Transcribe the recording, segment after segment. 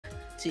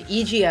to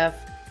EGF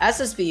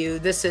SSBU.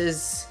 This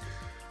is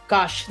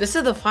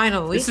the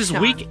final week. This is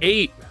Sean. week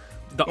 8.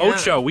 The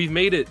Ocho, we've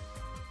made it.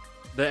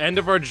 The end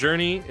of our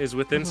journey is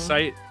within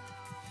sight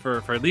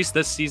for at least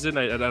this season.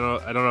 I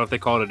don't know if they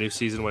call it a new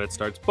season when it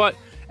starts. But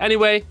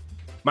anyway,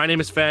 my name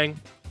is Fang,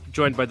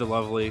 joined by the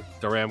lovely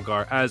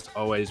Daramgar. As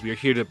always, we are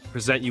here to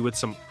present you with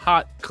some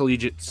hot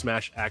collegiate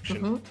smash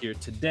action here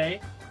today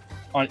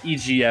on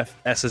EGF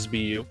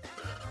SSBU.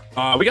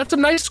 We got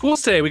some nice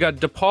schools today. We got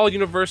DePaul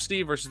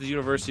University versus the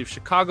University of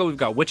Chicago. We've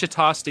got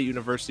Wichita State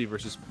University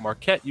versus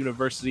Marquette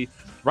University,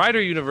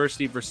 Rider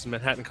University versus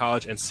Manhattan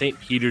College, and St.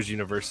 Peter's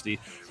University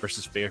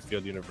versus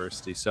Fairfield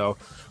University. So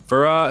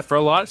for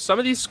some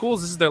of these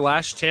schools, this is their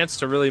last chance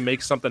to really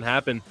make something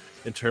happen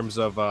in terms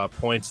of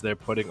points they're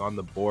putting on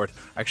the board.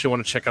 I actually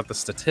want to check out the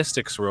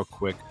statistics real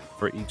quick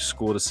for each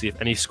school to see if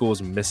any school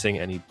is missing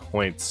any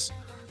points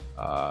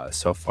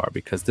so far,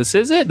 because this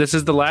is it. This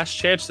is the last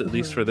chance, at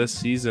least for this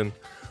season.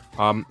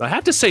 I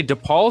have to say,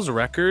 DePaul's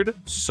record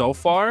so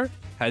far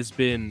has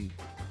been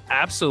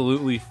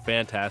absolutely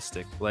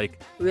fantastic. Like,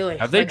 really,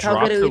 have they dropped?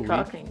 How good are we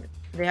talking?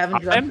 They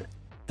haven't dropped.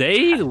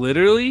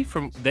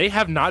 They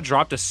have not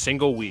dropped a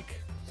single week.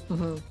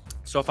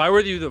 So if I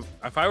were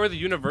the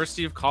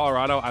University of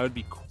Colorado, I would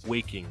be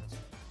quaking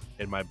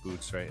in my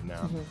boots right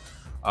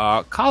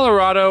now.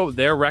 Colorado,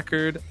 their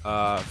record,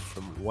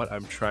 from what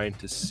I'm trying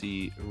to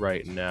see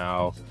right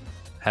now,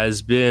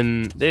 has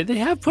been they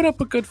have put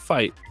up a good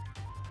fight.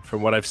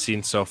 From what I've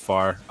seen so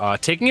far,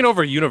 taking it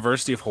over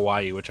University of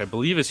Hawaii, which I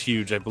believe is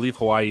huge. I believe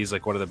Hawaii is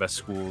like one of the best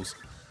schools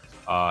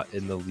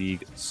in the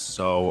league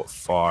so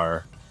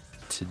far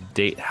to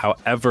date.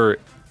 However,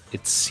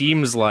 it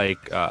seems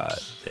like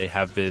they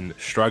have been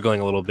struggling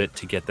a little bit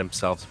to get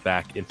themselves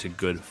back into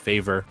good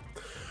favor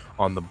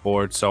on the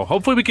board. So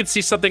hopefully we can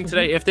see something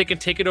today. If they can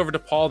take it over to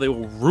DePaul, they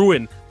will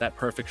ruin that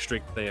perfect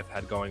streak that they have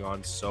had going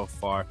on so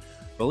far.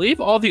 I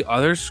believe all the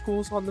other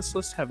schools on this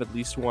list have at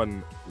least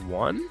won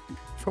one,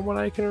 from what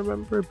I can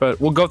remember, but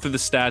we'll go through the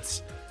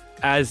stats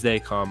as they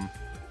come,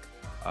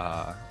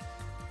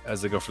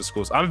 as they go for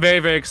schools. I'm very,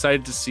 very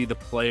excited to see the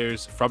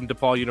players from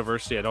DePaul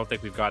University. I don't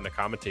think we've gotten to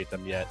commentate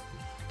them yet,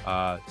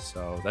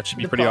 so that should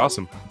be pretty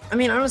awesome. I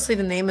mean, honestly,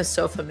 the name is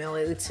so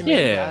familiar to me.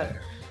 Yeah.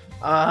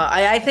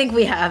 I think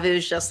we have. It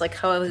was just like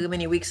however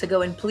many weeks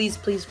ago, and please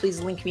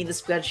link me the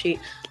spreadsheet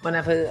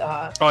whenever.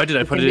 Oh, I did.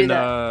 I put it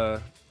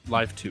in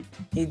live too.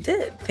 You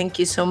did. Thank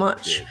you so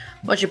much.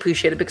 Much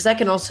appreciated, because I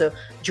can also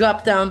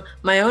drop down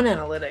my own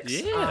analytics.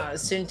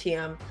 Soon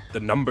TM. The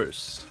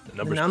numbers.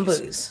 The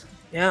numbers.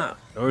 Yeah.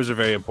 Numbers are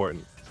very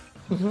important.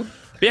 But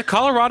yeah,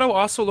 Colorado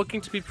also looking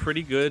to be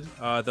pretty good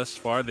thus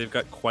far. They've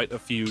got quite a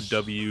few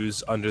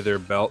W's under their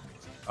belt.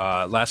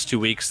 Last 2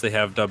 weeks, they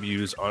have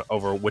W's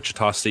over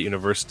Wichita State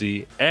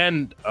University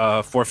and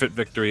forfeit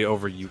victory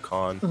over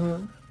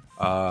UConn.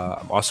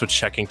 I'm also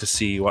checking to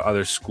see what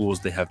other schools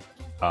they have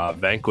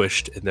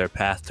vanquished in their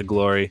path to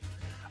glory.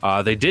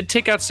 They did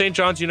take out St.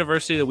 John's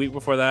University the week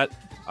before that.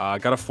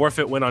 Got a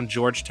forfeit win on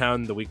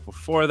Georgetown the week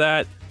before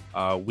that.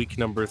 Week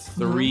number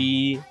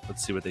 3.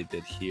 Let's see what they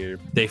did here.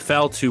 They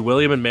fell to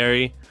William and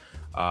Mary.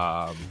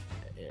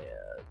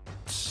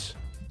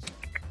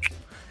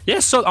 Yeah,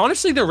 so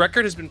honestly, their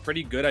record has been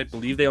pretty good. I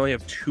believe they only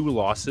have 2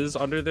 losses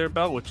under their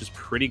belt, which is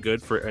pretty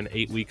good for an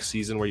 8-week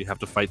season where you have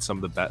to fight some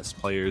of the best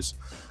players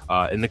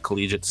in the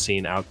collegiate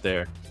scene out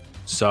there.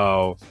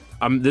 So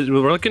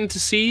we're looking to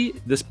see,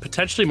 this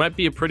potentially might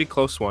be a pretty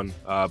close one,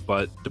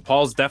 but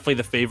DePaul's definitely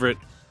the favorite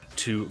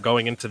to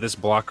going into this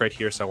block right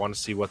here. So I want to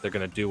see what they're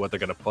going to do, what they're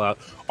going to pull out.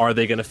 Are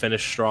they going to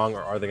finish strong,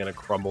 or are they going to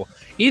crumble?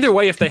 Either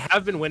way, if they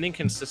have been winning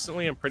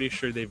consistently, I'm pretty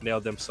sure they've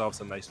nailed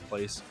themselves a nice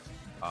place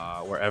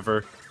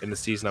wherever in the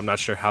season. I'm not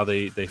sure how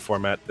they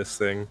format this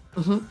thing.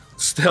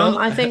 Still,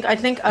 I think I'm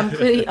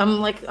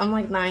like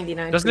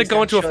 99%. Doesn't it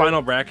go into a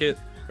final bracket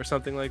or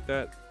something like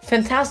that?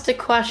 Fantastic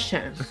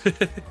question.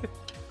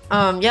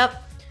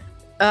 Yep.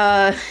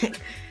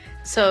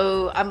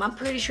 So I'm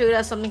pretty sure it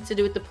has something to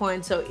do with the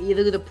points. So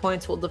either the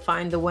points will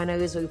define the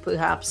winners, or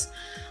perhaps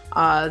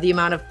the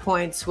amount of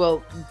points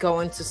will go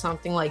into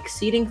something like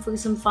seeding for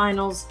some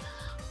finals.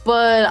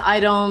 But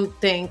I don't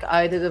think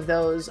either of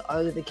those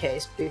are the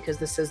case, because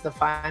this is the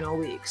final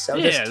week. So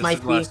this might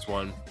be the last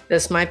one.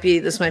 This might be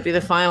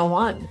the final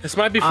one. This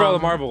might be for all the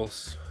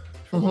marbles,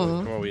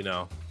 from what we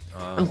know.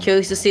 I'm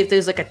curious to see if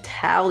there's like a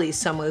tally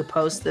somewhere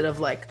posted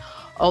of like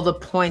all the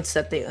points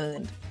that they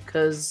earned,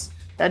 because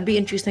that'd be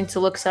interesting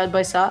to look side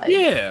by side.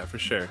 Yeah, for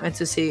sure. And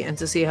to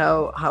see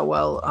how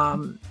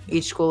well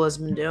each school has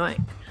been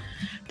doing.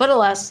 But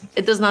alas,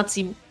 it does not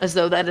seem as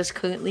though that is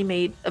currently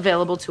made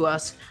available to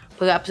us.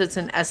 Perhaps it's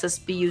in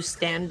SSBU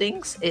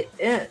standings. It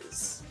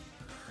is.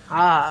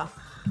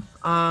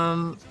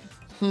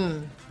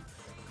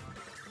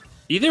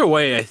 Either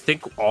way, I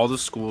think all the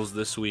schools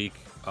this week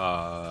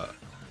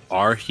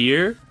are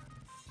here.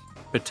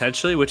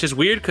 Potentially, which is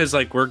weird because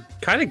like we're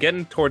kind of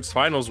getting towards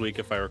finals week,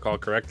 if I recall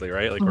correctly,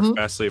 right? Like we're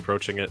fastly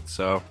approaching it.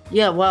 So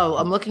yeah, well,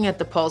 I'm looking at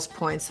DePaul's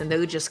points, and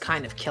they're just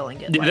kind of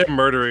killing it. Yeah, they're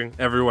murdering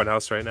everyone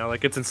else right now.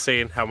 Like it's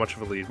insane how much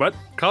of a lead. But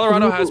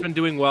Colorado has been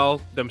doing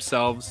well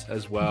themselves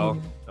as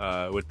well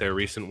with their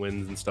recent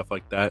wins and stuff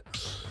like that.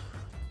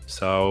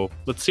 So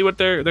let's see what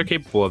they're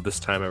capable of this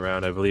time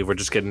around. I believe we're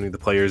just getting the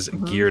players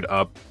geared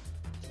up.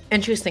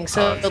 Interesting.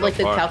 So like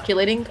they're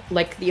calculating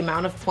like the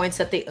amount of points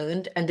that they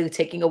earned, and they're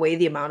taking away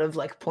the amount of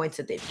like points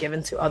that they've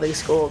given to other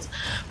schools.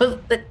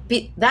 But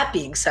that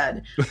being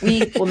said,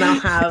 we will now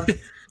have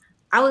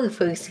our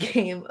first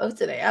game of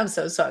today. I'm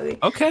so sorry.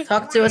 Okay.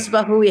 Talk to us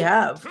about who we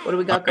have. What do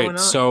we got going on?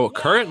 So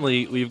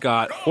currently we've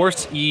got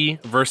Horse E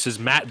versus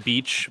Matt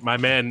Beach. My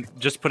man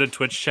just put in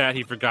Twitch chat.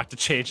 He forgot to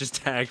change his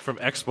tag from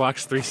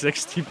Xbox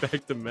 360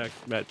 back to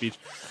Matt Beach.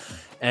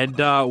 And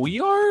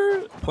we are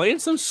playing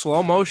some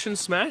slow motion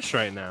Smash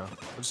right now.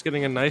 We're just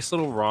getting a nice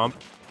little romp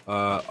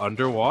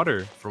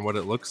underwater from what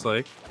it looks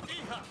like.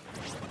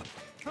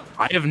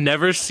 I have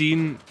never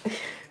seen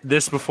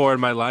this before in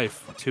my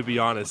life, to be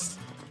honest.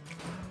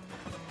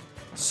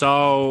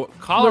 So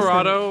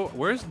Colorado,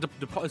 where's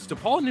DePaul? Is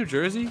DePaul, New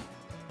Jersey?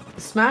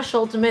 Smash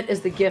Ultimate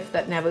is the gift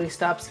that never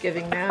stops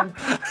giving, man.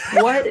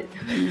 What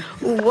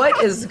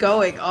is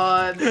going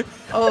on?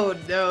 Oh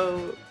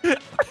no.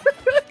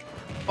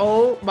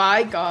 Oh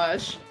my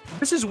gosh.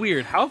 This is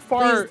weird. How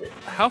far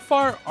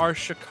are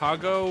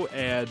Chicago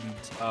and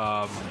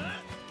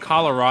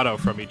Colorado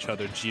from each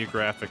other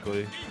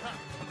geographically?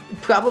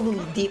 Probably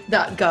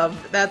deep.gov.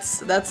 That's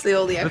the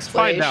only explanation. Let's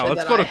find out.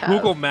 Let's go to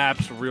Google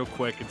Maps real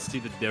quick and see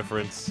the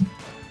difference.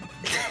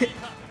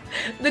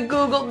 The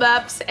Google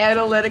Maps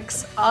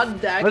analytics on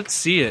deck. Let's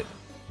see it.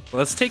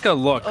 Let's take a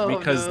look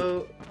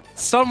because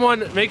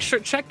someone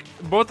check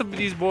both of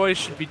these boys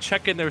should be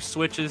checking their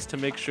switches to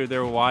make sure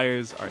their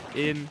wires are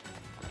in.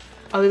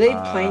 Are they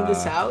playing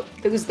this out?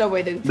 There's no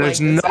way they're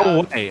playing this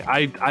out. There's no way.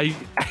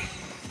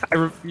 I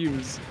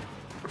refuse.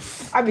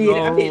 I mean,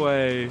 no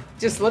way.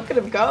 Just look at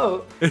him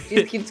go.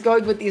 He keeps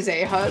going with these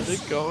A-Huts.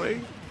 Is it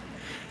going?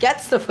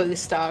 Gets the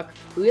first stock.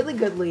 Really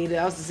good lead.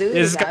 This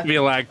is going to be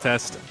a lag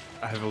test,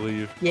 I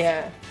believe.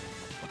 Yeah.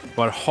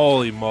 But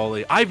holy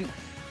moly.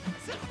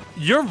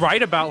 You're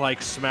right about like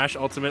Smash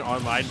Ultimate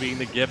Online being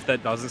the gift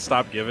that doesn't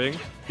stop giving.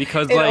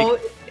 Because it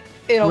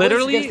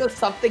literally gives us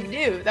something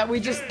new that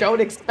we just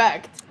don't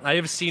expect. I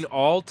have seen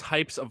all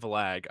types of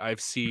lag. I've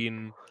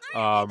seen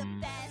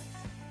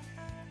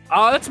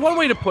that's one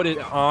way to put it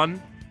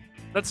on.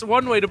 That's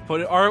one way to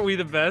put it. Aren't we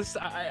the best?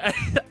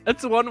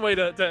 That's one way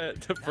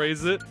to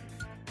phrase it.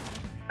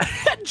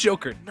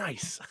 Joker,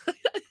 nice.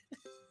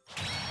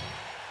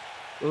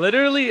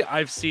 Literally,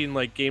 I've seen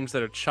like games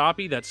that are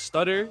choppy, that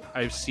stutter.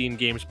 I've seen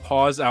games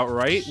pause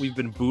outright. We've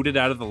been booted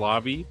out of the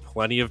lobby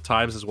plenty of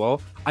times as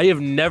well. I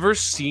have never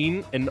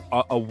seen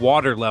a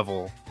water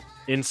level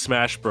in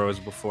Smash Bros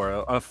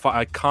before,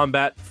 a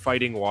combat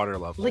fighting water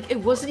level. Like, it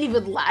wasn't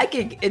even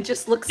lagging. It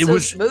just looked so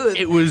smooth.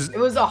 It was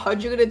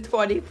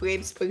 120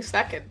 frames per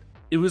second.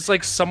 It was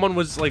like someone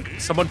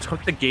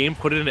took the game,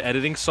 put it in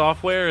editing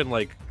software, and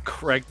like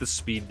cranked the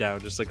speed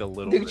down just like a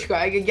little bit.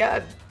 Trying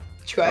again.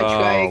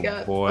 Try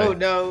again. Boy. Oh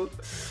no.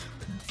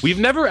 We've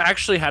never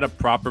actually had a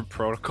proper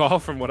protocol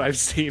from what I've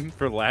seen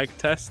for lag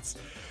tests.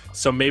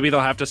 So maybe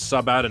they'll have to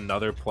sub out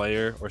another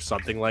player or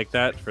something like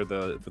that for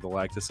the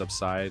lag to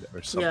subside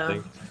or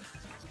something.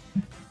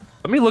 Yeah.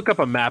 Let me look up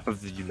a map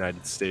of the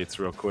United States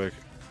real quick.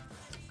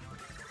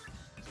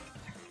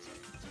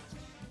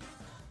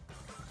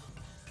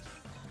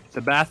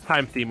 The bath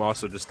time theme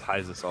also just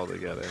ties us all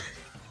together.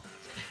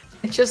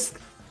 It just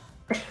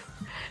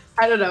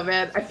I don't know,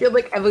 man. I feel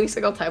like every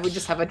single time we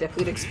just have a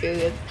different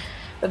experience.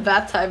 The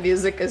bath time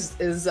music is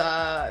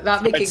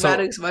not making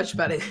matters much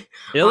better.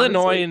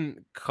 Illinois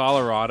and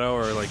Colorado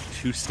are like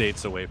 2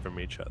 states away from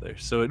each other,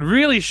 so it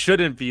really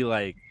shouldn't be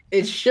like.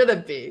 It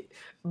shouldn't be,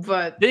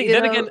 but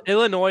then again,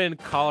 Illinois and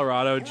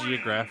Colorado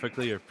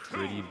geographically are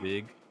pretty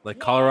big. Like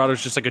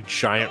Colorado's just like a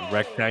giant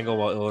rectangle,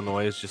 while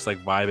Illinois is just like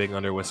vibing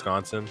under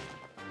Wisconsin.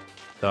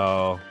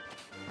 So.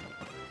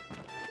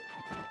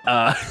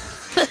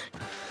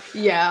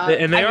 Yeah,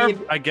 and they are,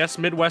 I guess,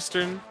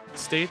 Midwestern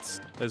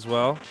states as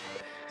well.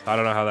 I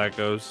don't know how that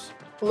goes.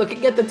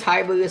 Looking at the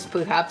timer is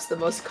perhaps the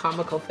most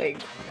comical thing.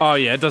 Oh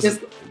yeah, it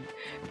doesn't.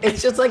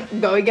 It's just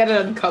like going at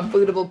an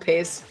uncomfortable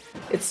pace.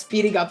 It's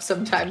speeding up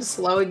sometimes,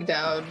 slowing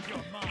down.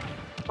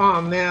 Oh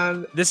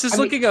man, this is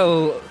looking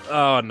oh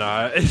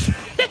no.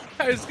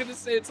 I was gonna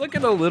say it's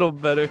looking a little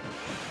better.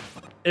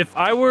 If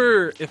I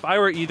were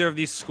either of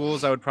these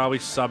schools, I would probably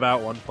sub out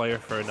one player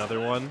for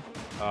another one.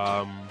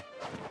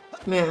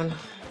 Man,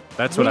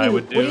 that's what I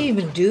would do. What do you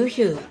even do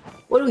here?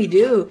 What do we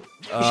do?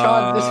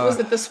 Sean,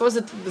 this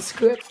wasn't the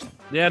script.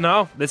 Yeah,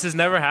 no, this has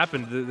never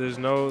happened. There's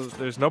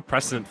no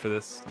precedent for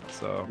this.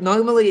 So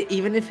normally,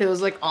 even if it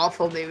was like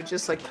awful, they would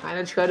just like kind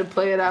of try to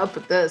play it out.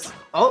 But this,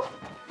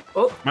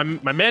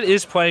 my man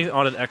is playing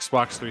on an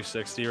Xbox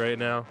 360 right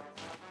now,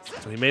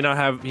 so he may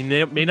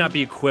not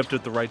be equipped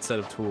with the right set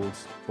of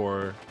tools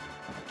for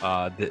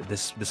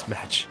this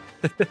match.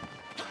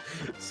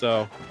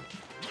 So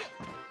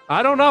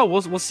I don't know.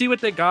 We'll see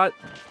what they got,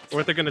 or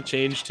what they're gonna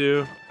change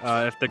to.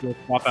 If they're gonna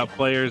swap out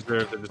players, or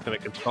if they're just gonna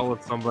consult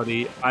with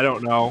somebody. I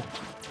don't know.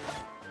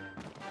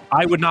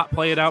 I would not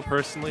play it out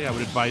personally. I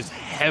would advise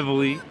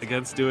heavily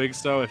against doing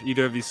so. If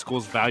either of these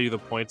schools value the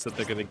points that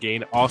they're gonna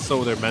gain,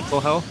 also their mental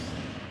health.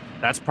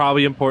 That's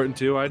probably important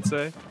too, I'd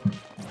say.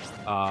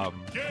 Yeah,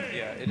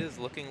 it is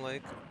looking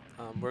like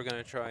we're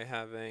gonna try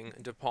having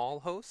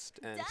DePaul host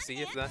and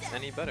see if that's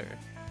any better.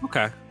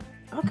 Okay.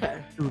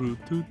 Okay. So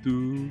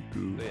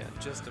yeah,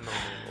 just a moment,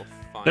 we'll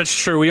find. That's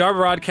true. We are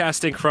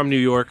broadcasting from New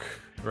York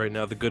right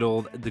now. The good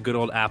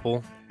old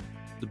Apple,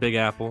 the Big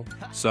Apple.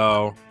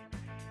 So.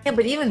 Yeah,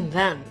 but even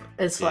then,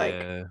 it's Yeah.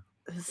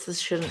 like this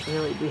shouldn't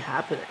really be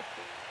happening.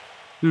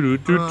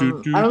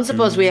 I don't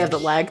suppose we have the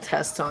lag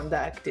test on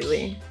deck, do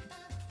we?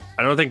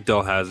 I don't think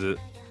Dill has it.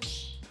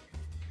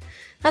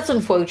 That's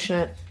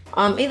unfortunate.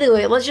 Either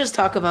way, let's just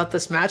talk about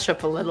this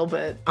matchup a little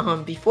bit.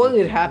 Before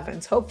it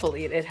happens,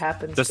 hopefully it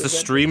happens. Does the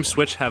stream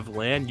switch have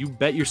LAN? You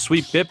bet your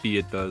sweet Bippy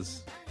it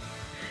does.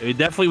 We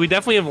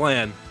definitely have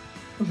LAN.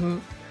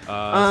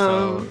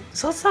 So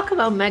let's talk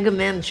about Mega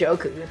Man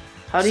Joker.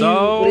 What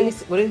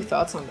are your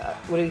thoughts on that?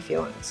 What are your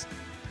feelings?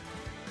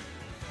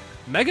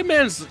 Mega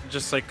Man's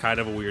just like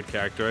kind of a weird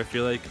character, I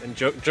feel like, and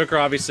Joker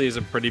obviously is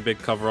a pretty big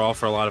coverall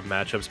for a lot of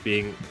matchups,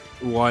 being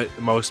what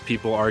most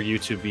people argue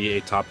to be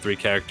a top 3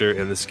 character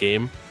in this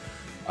game.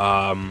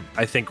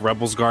 I think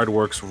Rebel's Guard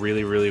works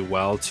really, really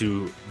well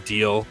to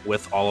deal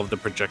with all of the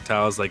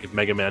projectiles. Like if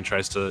Mega Man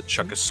tries to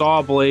chuck a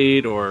saw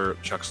blade or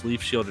chucks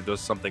leaf shield or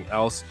does something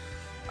else,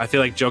 I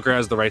feel like Joker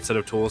has the right set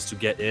of tools to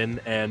get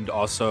in and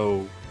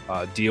also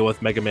deal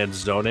with Mega Man's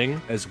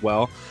zoning as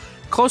well.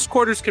 Close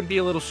quarters can be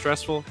a little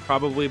stressful,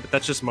 probably, but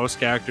that's just most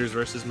characters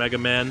versus Mega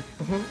Man.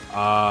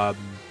 I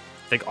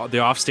think the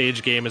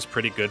offstage game is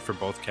pretty good for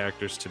both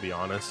characters, to be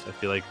honest. I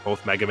feel like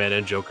both Mega Man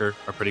and Joker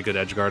are pretty good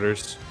edge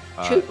guarders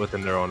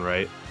within their own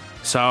right.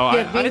 So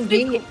yeah,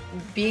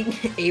 being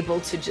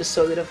able to just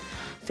sort of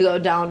throw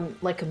down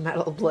like a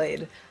metal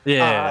blade,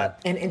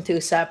 and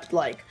intercept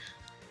like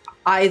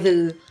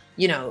either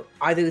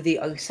the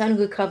Arsene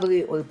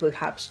recovery or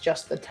perhaps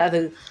just the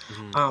tether.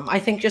 I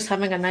think just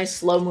having a nice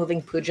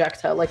slow-moving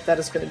projectile like that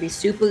is going to be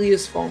super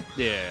useful.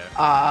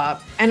 Yeah.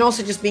 And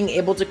also just being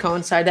able to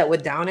coincide that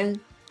with downing.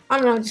 I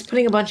don't know, just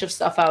putting a bunch of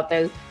stuff out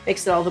there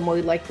makes it all the more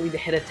likely to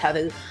hit a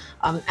tether.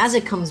 As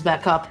it comes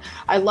back up,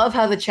 I love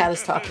how the chat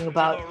is talking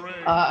about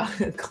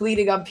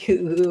cleaning up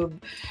your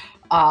room.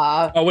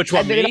 Which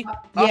one, me?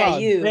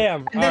 You.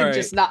 Damn. And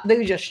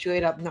they're just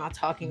straight up not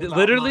talking about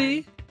literally.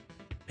 Mine.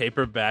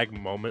 Paper bag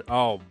moment.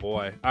 Oh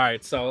boy. All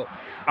right.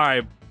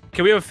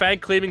 Can we have a fan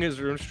claiming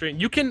his room stream?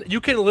 You can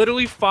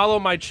literally follow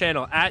my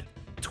channel at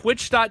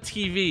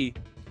twitch.tv.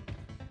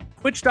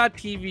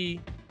 Twitch.tv.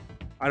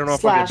 I don't know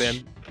if I'll get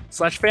banned.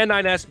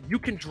 /fan9s. You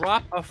can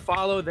drop a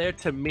follow there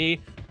to me.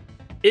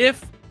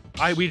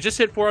 We just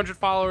hit 400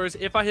 followers.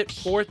 If I hit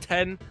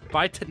 410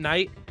 by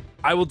tonight,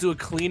 I will do a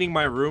cleaning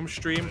my room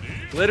stream.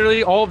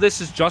 Literally, all of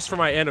this is just for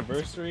my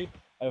anniversary.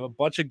 I have a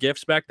bunch of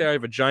gifts back there. I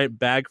have a giant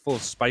bag full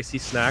of spicy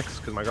snacks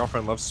because my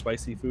girlfriend loves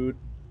spicy food.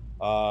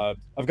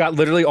 I've got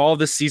literally all of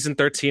the season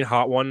 13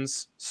 hot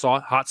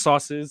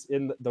sauces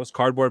in those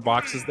cardboard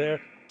boxes there.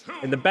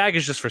 And the bag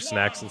is just for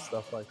snacks and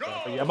stuff like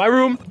that. But yeah, my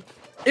room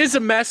is a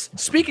mess.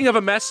 Speaking of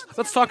a mess,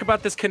 let's talk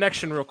about this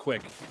connection real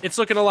quick. It's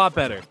looking a lot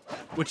better,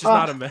 which is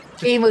not a mess.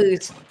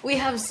 Gamers,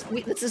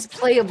 this is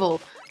playable.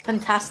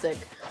 Fantastic.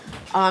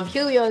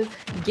 Here we are,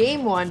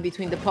 game 1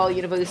 between DePaul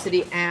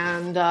University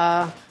and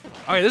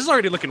Okay, this is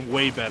already looking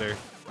way better.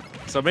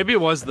 So maybe it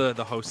was the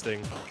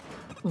hosting.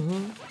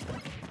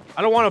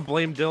 I don't want to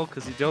blame Dill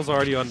because Dill's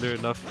already under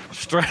enough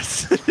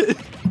stress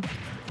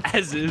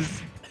as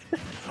is.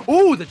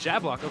 Ooh, the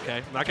jab block. Okay,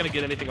 I'm not gonna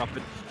get anything off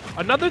it.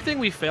 Another thing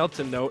we failed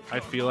to note, I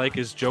feel like,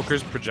 is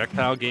Joker's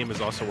projectile game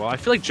is also well. I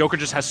feel like Joker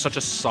just has such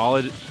a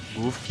solid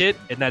move kit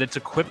in that it's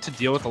equipped to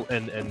deal with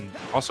and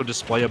also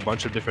display a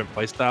bunch of different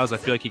playstyles. I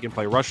feel like he can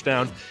play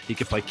Rushdown, he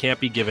can play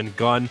Campy, given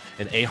Gun,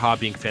 and Aha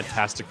being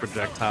fantastic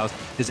projectiles.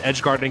 His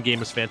edge guarding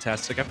game is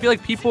fantastic. I feel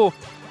like people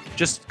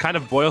just kind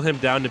of boil him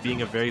down to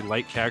being a very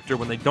light character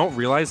when they don't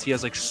realize he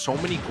has like so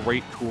many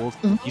great tools.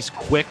 He's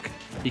quick.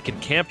 He can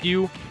camp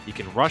you. He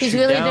can rush you down.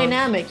 He's really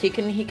dynamic. He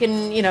can he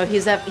can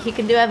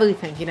do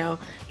everything.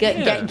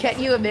 Get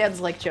you a man's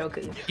like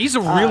Joker. He's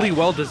a really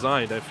well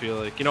designed. I feel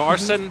like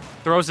Arsene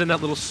throws in that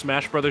little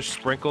Smash Brothers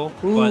sprinkle,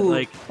 but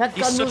like that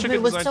he's gun such a movement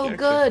good was so character.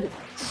 good.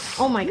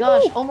 Oh my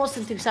gosh! Almost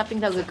intercepting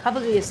the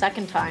recovery a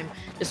second time.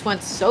 Just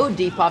went so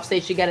deep off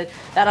stage to get it.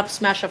 That up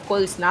smash, of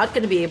course, not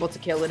going to be able to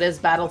kill. It is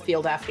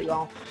Battlefield after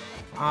all.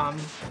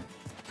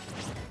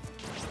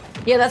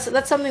 Yeah,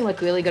 that's something like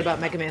really good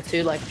about Mega Man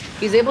 2. Like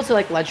he's able to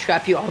like ledge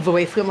trap you all the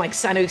way from like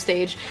center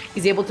stage.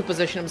 He's able to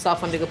position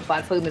himself under the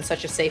platform in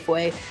such a safe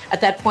way. At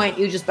that point,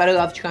 you're just better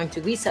off trying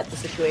to reset the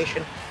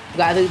situation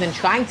rather than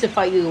trying to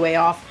fight your way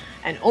off.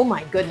 And oh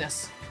my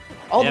goodness,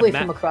 all the way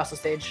from across the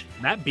stage.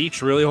 Matt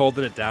Beach really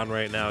holding it down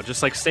right now.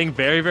 Just like staying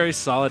very, very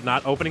solid,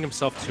 not opening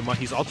himself too much.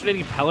 He's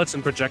alternating pellets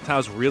and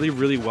projectiles really,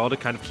 really well to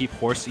kind of keep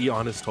Horsey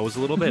on his toes a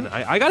little bit. And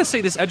I gotta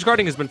say, this edge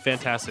guarding has been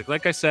fantastic.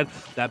 Like I said,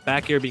 that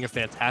back air being a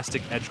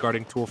fantastic edge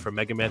guarding tool for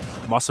Mega Man.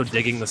 I'm also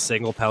digging the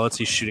single pellets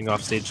he's shooting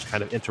off stage to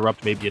kind of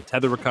interrupt maybe a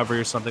tether recovery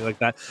or something like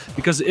that.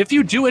 Because if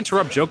you do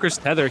interrupt Joker's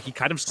tether, he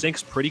kind of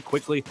sinks pretty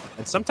quickly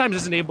and sometimes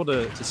isn't able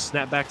to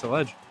snap back to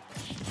ledge.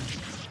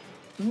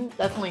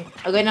 Definitely.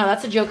 Okay, now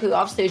that's a Joker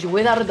off stage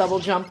without a double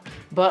jump,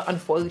 but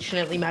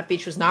unfortunately Matt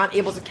Beach was not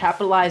able to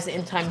capitalize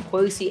in time.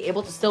 Horsey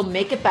able to still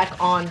make it back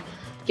on,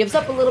 gives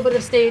up a little bit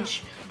of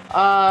stage,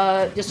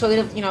 just sort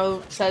of, you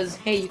know, says,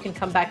 hey, you can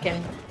come back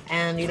in,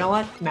 and you know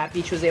what? Matt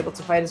Beach was able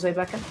to fight his way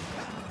back in.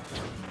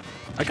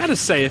 I gotta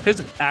say, if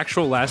his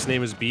actual last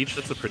name is Beach,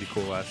 that's a pretty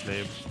cool last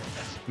name.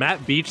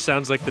 Matt Beach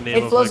sounds like the name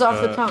of, it flows like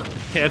off the tongue.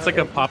 Yeah, it's like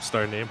a pop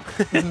star name.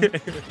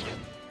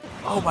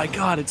 Oh my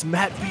god, it's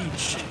Matt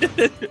Beach.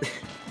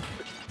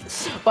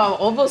 Wow,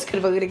 almost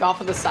converting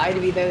off of the side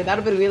of me there. That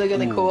would have been really,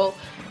 really cool.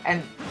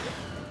 And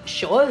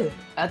sure,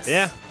 that's...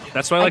 Yeah,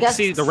 that's what I like to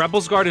see. The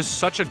Rebels Guard is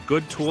such a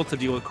good tool to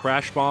deal with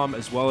Crash Bomb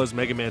as well as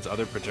Mega Man's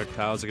other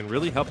projectiles. It can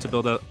really help to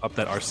build up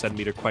that Arsene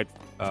meter quite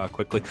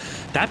quickly.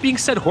 That being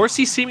said,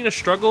 Horsey seeming to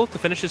struggle to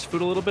finish his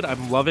food a little bit.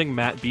 I'm loving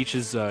Matt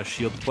Beach's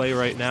shield play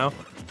right now.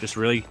 Just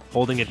really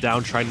holding it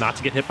down, trying not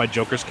to get hit by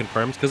Joker's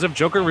confirms. Because if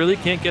Joker really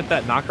can't get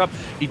that knock up,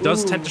 he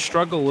does tend to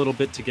struggle a little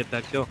bit to get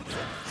that kill.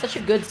 Such a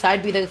good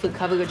side B there for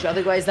coverage.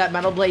 Otherwise, that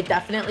Metal Blade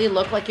definitely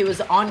looked like it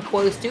was on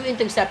course to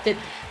intercept it.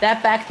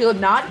 That backfield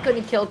not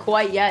going to kill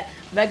quite yet.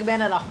 Mega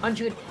Man at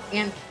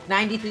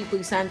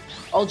 193%.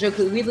 All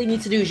Joker really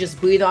needs to do is just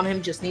breathe on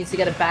him. Just needs to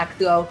get a back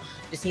throw.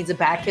 Just needs a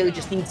back kill.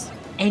 Just needs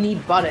any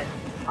button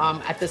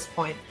at this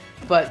point.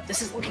 But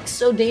this is looking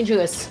so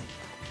dangerous.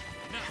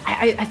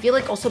 I feel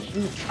like also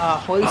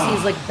Horsey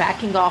is like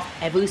backing off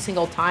every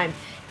single time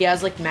he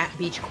has like Matt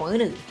Beach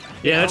cornered.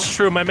 Yeah, that's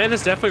true. My man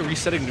is definitely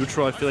resetting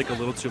neutral, I feel like, a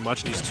little too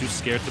much, and he's too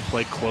scared to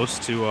play close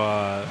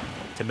to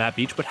Matt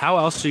Beach. But how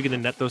else are you going to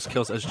net those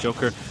kills as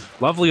Joker?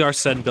 Lovely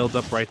Arsene build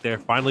up right there.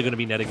 Finally going to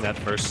be netting that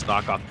first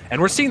stock off.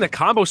 And we're seeing the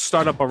combos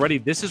start up already.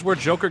 This is where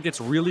Joker gets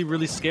really,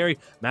 really scary.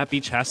 Matt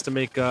Beach has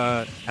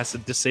to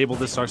disable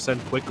this Arsene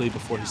quickly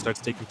before he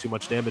starts taking too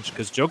much damage,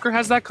 because Joker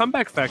has that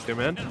comeback factor,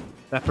 man.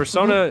 That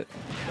persona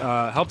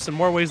helps in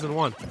more ways than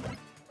one.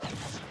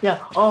 Yeah.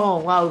 Oh,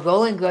 wow.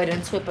 Rolling good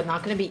into it, but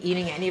not going to be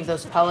eating any of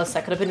those pellets.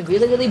 That could have been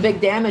really, really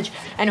big damage.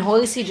 And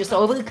Horsey just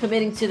overly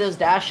committing to those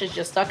dashes,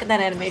 just stuck in that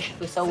animation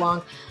for so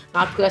long,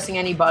 not pressing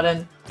any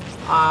button.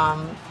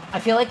 I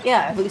feel like,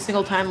 yeah, every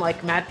single time,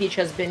 like, Matt Beach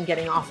has been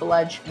getting off the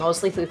ledge,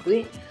 mostly for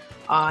free.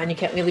 And you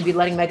can't really be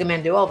letting Mega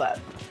Man do all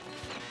that.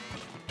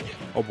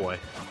 Oh, boy.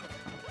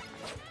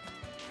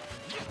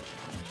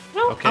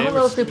 No, okay, I'm a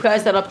little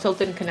surprised that up tilt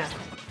didn't connect.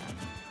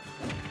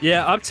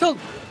 Yeah, up tilt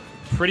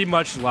pretty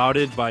much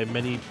lauded by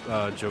many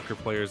Joker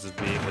players as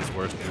being his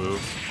worst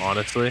move,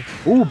 honestly.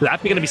 Ooh,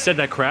 that going to be said,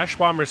 that Crash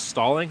Bomber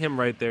stalling him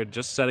right there,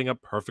 just setting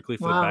up perfectly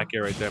for the back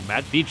air right there.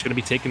 Matt Beach going to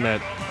be taking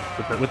that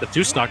with the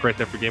 2-stock right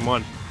there for game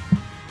 1.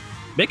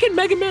 Making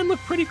Mega Man look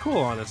pretty cool,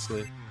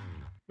 honestly.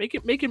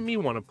 Making me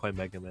want to play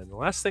Mega Man. The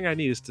last thing I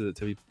need is to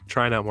be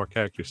trying out more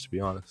characters, to be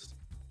honest.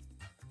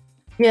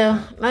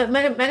 Yeah,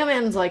 Mega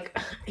Man's like,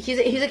 he's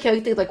a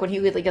character, like, when he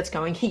really gets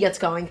going, he gets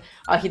going.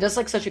 He does,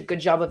 like, such a good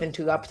job of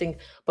interrupting,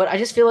 but I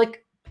just feel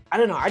like, I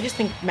don't know, I just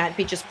think Matt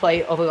Beach's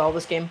play overall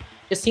this game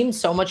just seemed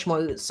so much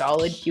more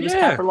solid. He was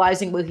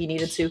capitalizing where he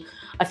needed to.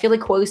 I feel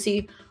like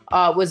Horsey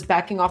was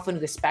backing off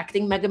and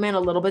respecting Mega Man a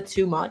little bit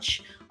too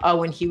much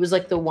when he was,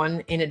 like, the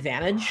one in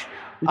advantage.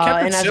 He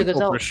kept it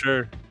simple, for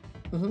sure.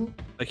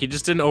 Like, he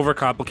just didn't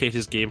overcomplicate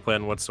his game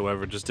plan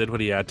whatsoever. Just did what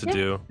he had to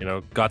do. You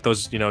know, got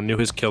those. You know, knew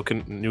his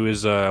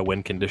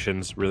win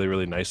conditions really,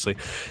 really nicely.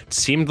 It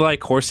seemed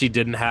like Horsey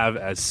didn't have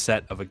as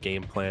set of a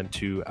game plan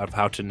of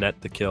how to net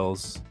the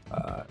kills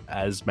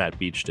as Matt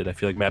Beach did. I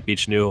feel like Matt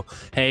Beach knew,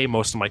 hey,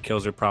 most of my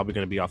kills are probably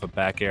going to be off of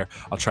back air.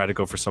 I'll try to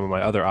go for some of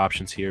my other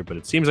options here. But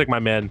it seems like my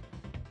man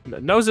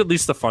knows at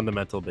least the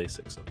fundamental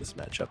basics of this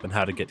matchup and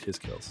how to get his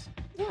kills.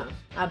 Yeah,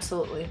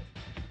 absolutely.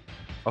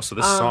 Also,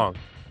 this song.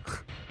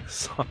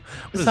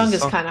 The song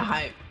is kind of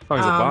hype.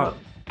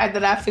 And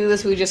then after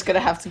this, we're just gonna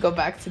have to go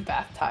back to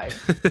bath time.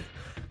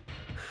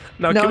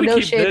 No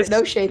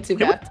shade to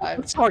bath time.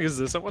 What song is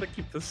this? I want to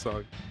keep this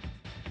song.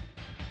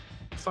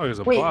 This song is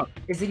a Wait, bop.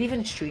 is it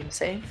even stream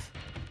safe?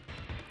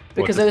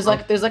 Because there's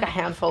like a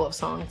handful of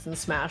songs in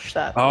Smash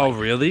that. Oh,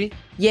 really?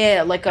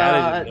 Yeah, like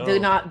they're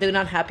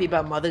not happy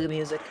about mother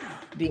music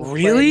being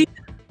really.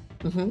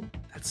 Played.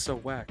 That's so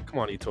whack. Come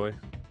on, Etoy.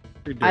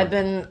 I've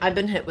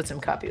been hit with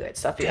some copyright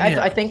stuff.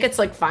 I think it's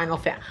like Final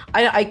Fan.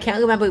 I can't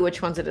remember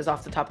which ones it is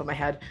off the top of my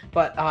head,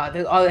 but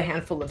there are a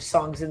handful of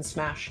songs in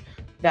Smash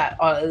that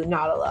are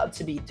not allowed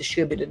to be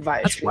distributed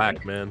via streaming. That's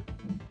whack, man.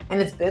 And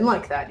it's been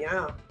like that,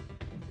 yeah.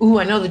 Ooh,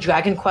 I know the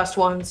Dragon Quest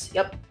ones.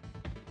 Yep.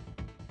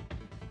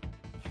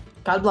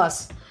 God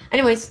bless.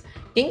 Anyways,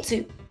 game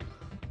 2.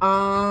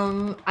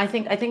 I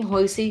think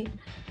Horsey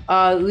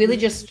Really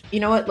just, you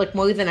know what, like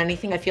more than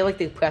anything, I feel like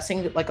they're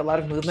pressing like a lot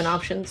of movement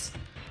options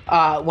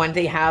when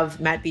they have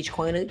Matt Beach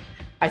cornered.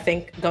 I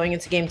think going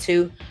into game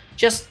 2,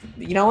 just,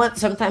 you know what,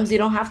 sometimes you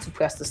don't have to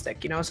press the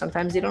stick, you know,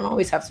 sometimes you don't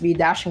always have to be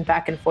dashing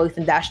back and forth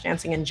and dash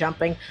dancing and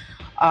jumping.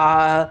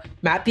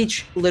 Matt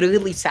Beach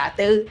literally sat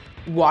there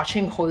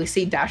watching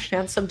Horsey dash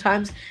dance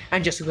sometimes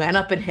and just ran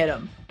up and hit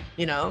him,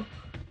 you know?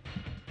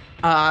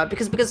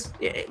 Because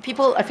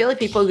people, I feel like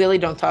people really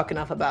don't talk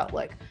enough about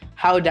like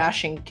how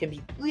dashing can be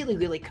really,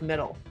 really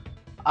committal.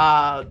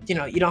 You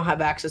know, you don't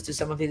have access to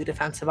some of the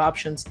defensive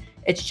options.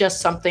 It's just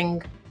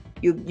something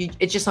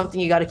it's just something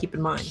you got to keep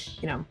in mind,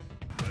 you know.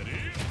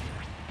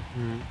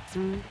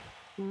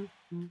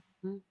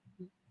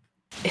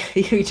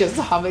 You're just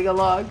humming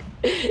along.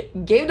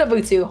 Game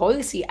number 2,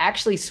 Horsey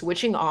actually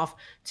switching off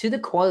to the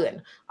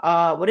Corrin.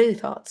 What are your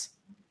thoughts?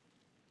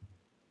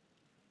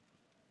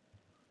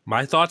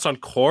 My thoughts on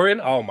Corrin?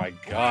 Oh my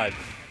god.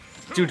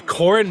 Dude,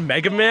 Corrin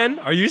Mega Man?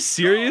 Are you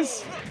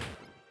serious?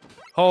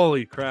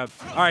 Holy crap.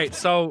 Alright,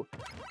 so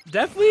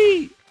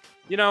definitely,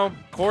 you know,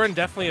 Corrin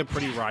definitely a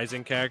pretty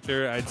rising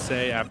character, I'd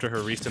say, after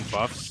her recent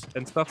buffs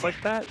and stuff like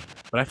that.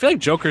 But I feel like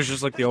Joker's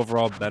just like the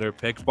overall better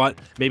pick, but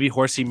maybe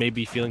Horsey may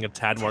be feeling a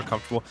tad more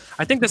comfortable.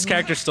 I think this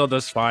character still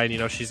does fine. You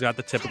know, she's got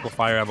the typical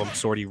Fire Emblem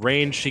swordy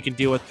range she can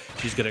deal with.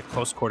 She's good at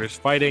close quarters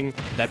fighting.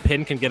 That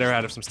pin can get her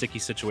out of some sticky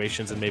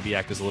situations and maybe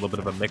act as a little bit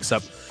of a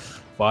mix-up.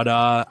 But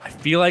I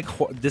feel like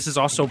this is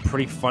also a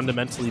pretty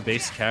fundamentally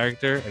based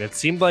character, and it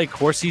seemed like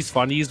Horsey's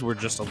funnies were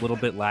just a little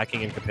bit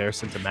lacking in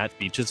comparison to Matt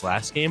Beach's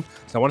last game.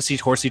 So I want to see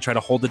Horsey try to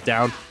hold it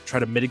down, try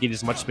to mitigate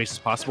as much space as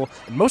possible,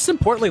 and most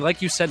importantly,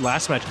 like you said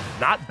last match,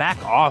 not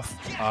back off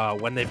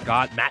when they've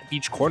got Matt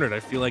Beach cornered. I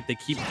feel like they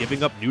keep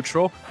giving up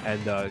neutral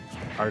and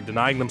are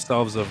denying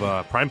themselves of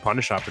prime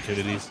punish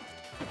opportunities.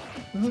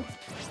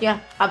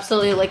 Yeah,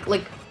 absolutely.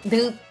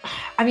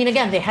 I mean,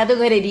 again, they had the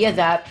great idea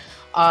that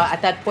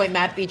at that point,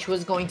 Matt Beach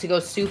was going to go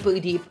super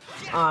deep,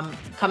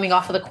 coming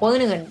off of the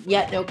corner, and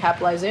yet no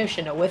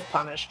capitalization, no whiff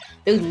punish.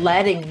 They're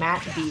letting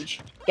Matt Beach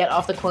get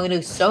off the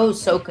corner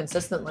so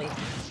consistently.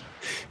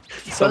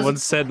 Someone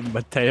said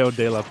Mateo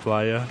de la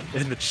Playa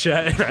in the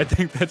chat, and I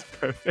think that's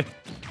perfect.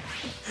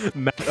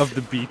 Matt of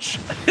the Beach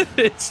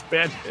in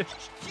Spanish.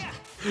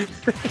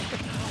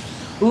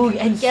 Ooh,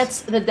 and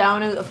gets the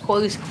downer. Of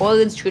course,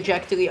 Corrin's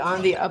trajectory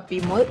on the up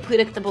be more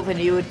predictable than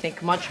you would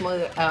think, much more,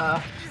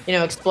 you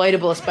know,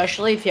 exploitable,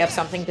 especially if you have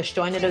something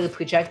disjointed or a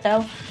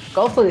projectile.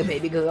 Go for it,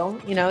 baby girl.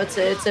 You know, it's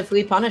a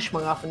free punish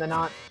more often than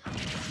not.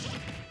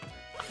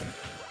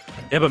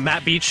 Yeah, but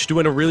Matt Beach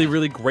doing a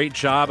really great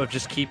job of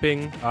just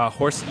keeping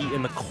Horsey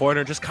in the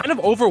corner, just kind of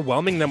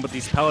overwhelming them with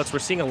these pellets. We're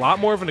seeing a lot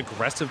more of an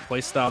aggressive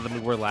playstyle than we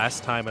were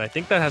last time, and I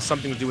think that has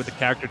something to do with the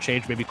character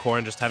change, maybe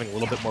Corrin just having a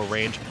little bit more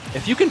range.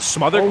 If you can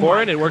smother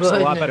Corrin, it works a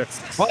lot better.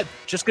 But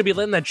just going to be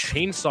letting that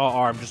chainsaw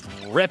arm just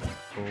rip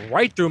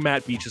right through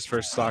Matt Beach's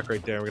first stock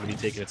right there. We're going to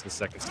be taking it to the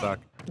second stock.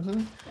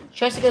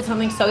 Tries to get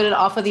something started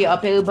off of the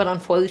up air, but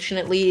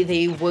unfortunately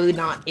they were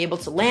not able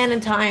to land in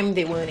time.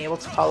 They weren't able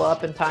to follow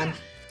up in time.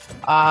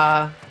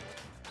 I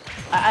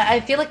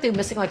feel like they're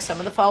missing like some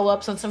of the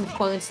follow-ups on some of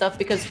Corrin stuff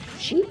because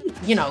she,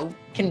 you know,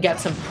 can get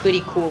some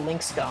pretty cool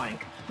links going.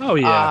 Oh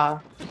yeah.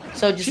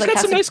 So just she's like got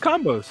some nice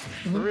combos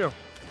for real.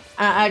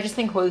 I just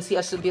think Horsey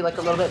has to be like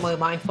a little bit more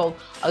mindful.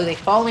 Are they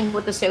falling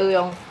with this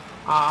aerial?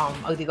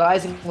 Are they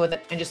rising with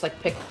it and just like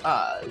pick,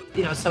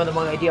 you know, some of the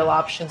more ideal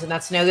options in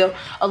that scenario?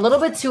 A little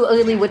bit too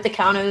early with the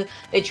counter.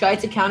 They tried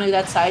to counter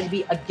that side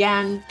B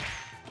again.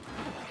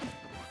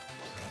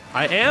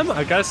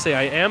 I gotta say,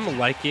 I am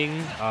liking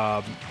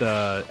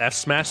the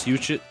F-Smash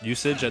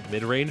usage at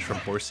mid-range from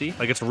Horsey.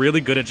 Like, it's really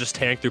good at just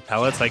tearing through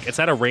pellets. Like, it's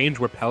at a range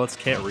where pellets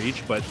can't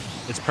reach, but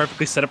it's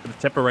perfectly set up for the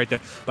tipper right there.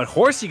 But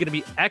Horsey gonna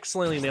be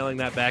excellently nailing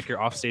that back here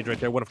off stage right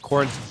there. One of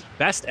Corrin's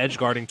best edge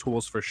guarding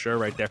tools for sure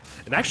right there.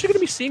 And actually gonna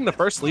be seeing the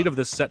first lead of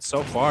this set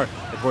so far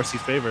in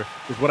Horsey's favor,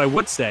 is what I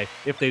would say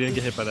if they didn't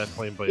get hit by that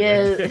flame blade.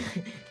 Yeah,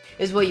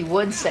 is what you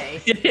would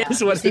say. It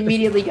is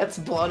immediately gets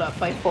blown up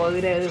by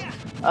Florida.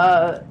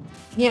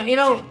 You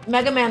know,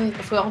 Mega Man,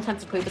 for all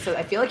intents and purposes,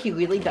 I feel like he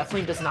really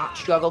definitely does not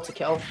struggle to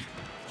kill.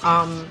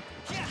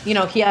 You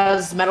know, he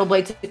has Metal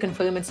Blade to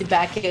confirm into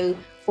back air,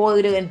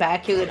 forward and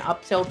back air, and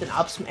up tilt and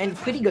up, and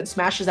pretty good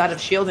smashes out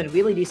of shield and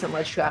really decent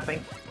ledge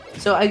trapping.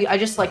 So I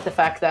just like the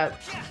fact that,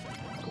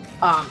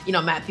 you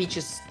know, Matt Beach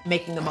is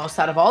making the most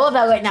out of all of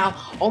that right now,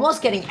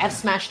 almost getting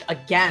F-smashed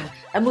again.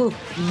 That move,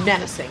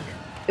 menacing.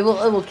 It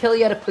will kill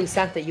you at a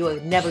percent that you are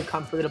never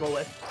comfortable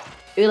with.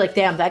 You're like,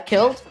 damn, that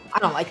killed? I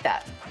don't like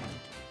that.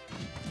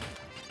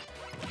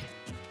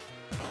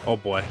 Oh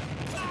boy.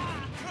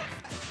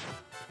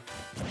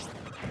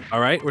 All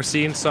right, we're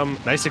seeing some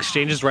nice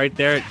exchanges right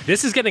there.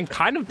 This is getting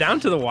kind of down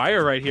to the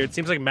wire right here. It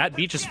seems like Matt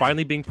Beach is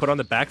finally being put on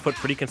the back foot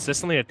pretty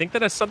consistently. I think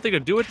that has something to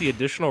do with the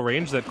additional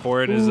range that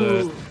Corrin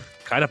is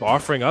kind of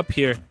offering up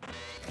here.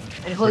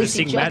 And Horsey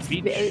seeing Matt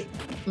Beach.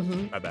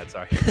 My bad,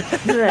 sorry.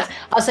 I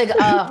was like,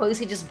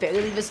 Horsey just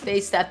barely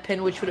misspaced that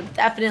pin, which would have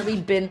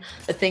definitely been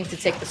the thing to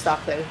take the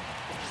stock there.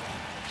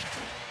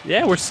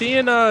 Yeah, we're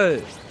seeing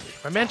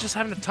My man's just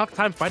having a tough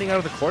time fighting out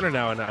of the corner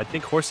now, and I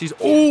think Horsey's...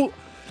 Oh!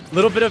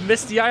 Little bit of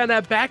misty eye on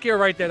that back air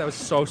right there. That was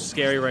so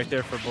scary right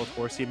there for both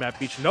Horsey and Matt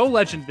Beach. No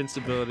ledge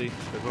invincibility.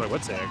 That's what I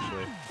would say,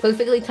 actually.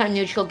 Perfectly timed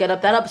neutral. Get up.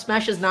 That up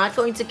smash is not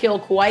going to kill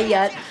quite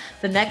yet.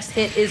 The next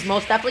hit is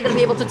most definitely going to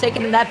be able to take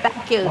it in that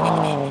back kill.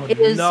 Oh, it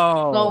is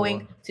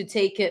going to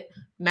take it.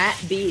 Matt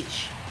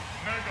Beach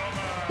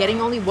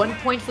getting only 1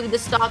 point for the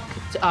stock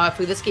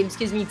for this game.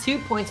 Excuse me, 2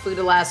 points for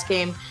the last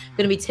game.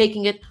 Going to be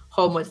taking it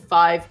home with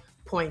 5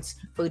 points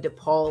for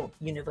DePaul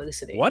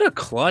University. What a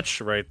clutch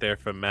right there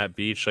from Matt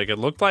Beach. Like, it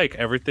looked like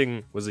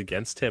everything was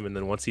against him, and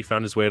then once he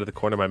found his way to the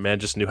corner, my man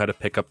just knew how to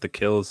pick up the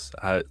kills.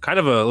 Kind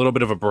of a little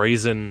bit of a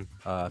brazen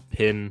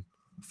pin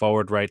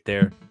forward right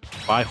there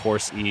by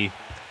Horsey.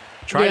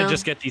 Trying to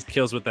just get these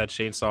kills with that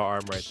chainsaw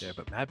arm right there.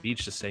 But Matt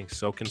Beach just staying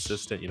so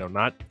consistent, you know,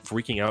 not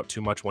freaking out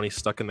too much when he's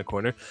stuck in the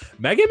corner.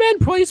 Mega Man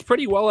plays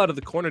pretty well out of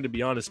the corner, to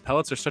be honest.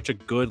 Pellets are such a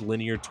good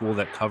linear tool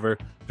that cover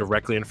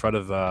directly in front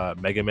of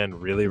Mega Man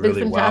really well.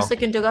 They're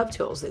fantastic interrupt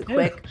tools. They're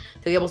quick.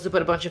 They're able to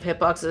put a bunch of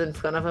hitboxes in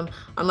front of him.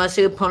 Unless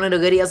your opponent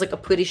already has like a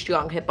pretty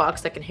strong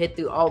hitbox that can hit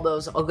through all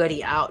those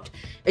already out.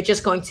 It's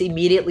just going to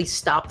immediately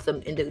stop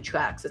them in their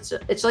tracks.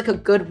 It's like a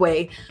good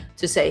way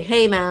to say,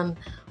 hey man,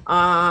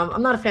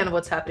 I'm not a fan of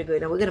what's happening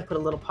right now. We're gonna put a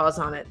little pause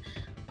on it.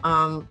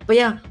 But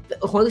yeah,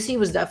 Horsey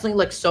was definitely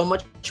like so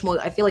much more,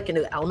 I feel like, in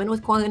the element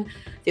with Corrin.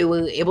 They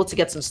were able to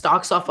get some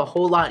stocks off a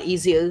whole lot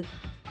easier.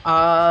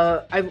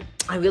 I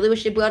really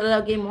wish they brought it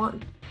out game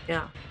 1.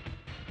 Yeah.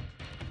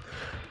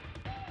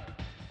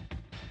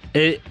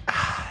 The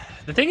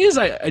thing is,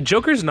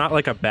 Joker's not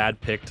like a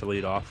bad pick to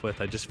lead off with.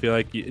 I just feel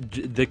like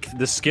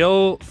the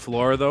skill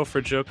floor though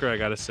for Joker, I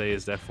gotta say,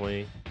 is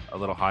definitely a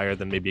little higher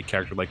than maybe a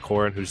character like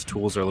Corrin, whose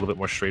tools are a little bit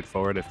more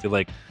straightforward. I feel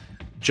like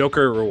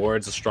Joker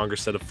rewards a stronger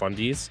set of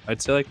fundies, I'd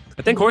say.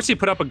 I think Horsey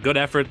put up a good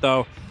effort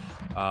though.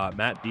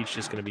 Matt Beach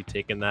is going to be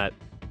taking that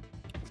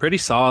pretty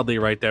solidly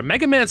right there.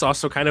 Mega Man's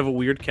also kind of a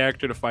weird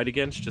character to fight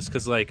against, just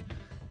because like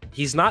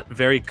he's not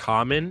very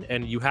common,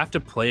 and you have to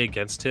play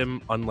against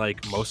him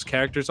unlike most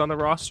characters on the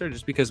roster,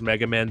 just because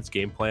Mega Man's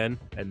game plan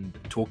and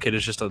toolkit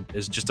is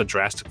just a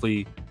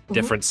drastically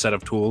different set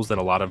of tools than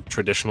a lot of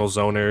traditional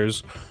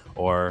zoners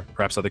or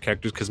perhaps other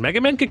characters, because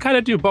Mega Man can kind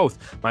of do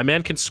both. My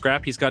man can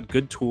scrap. He's got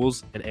good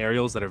tools and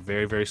aerials that are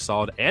very, very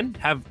solid and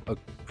have a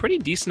pretty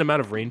decent amount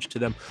of range to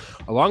them,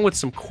 along with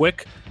some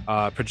quick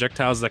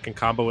projectiles that can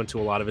combo into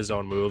a lot of his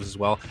own moves as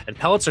well. And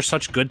pellets are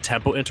such good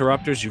tempo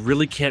interrupters. You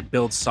really can't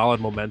build solid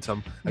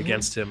momentum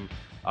against him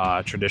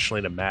traditionally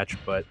in a match.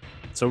 But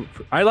so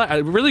I like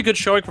a really good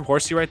showing from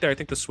Horsey right there. I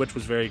think the switch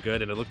was very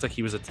good, and it looked like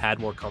he was a tad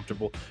more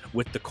comfortable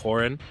with the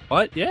Corrin.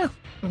 But yeah.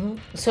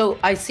 So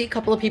I see a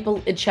couple of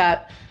people in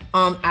chat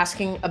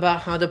asking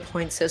about how the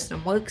point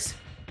system works.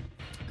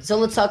 So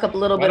let's talk a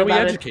little bit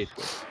about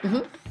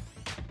it.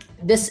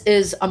 This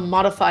is a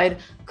modified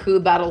crew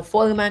battle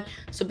format.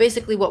 So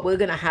basically what we're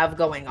going to have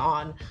going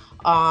on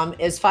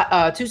is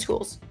 2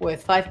 schools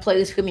with 5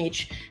 players from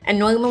each. And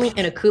normally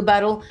in a crew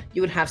battle,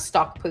 you would have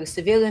stock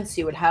perseverance.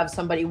 You would have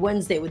somebody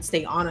wins. They would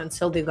stay on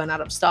until they run out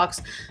of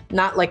stocks.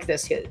 Not like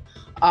this here.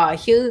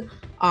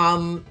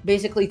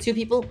 Basically 2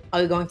 people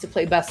are going to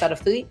play best out of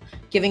 3,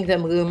 giving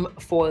them room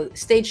for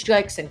stage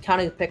strikes and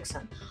counter picks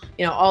and,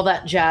 you know, all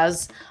that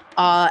jazz.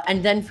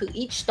 And then for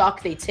each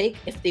stock they take,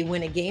 if they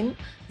win a game,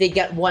 they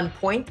get 1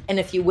 point. And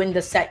if you win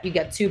the set, you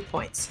get 2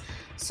 points.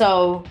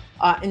 So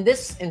in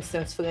this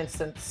instance,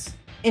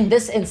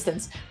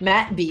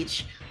 Matt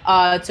Beach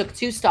took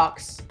 2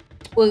 stocks,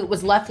 well,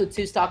 was left with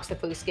 2 stocks the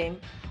first game,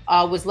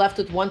 was left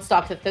with 1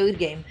 stock the third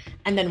game,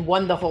 and then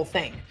won the whole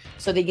thing.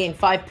 So they gained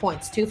 5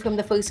 points, 2 from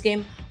the first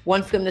game,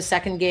 1 from the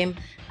second game,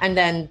 and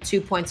then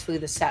 2 points for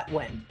the set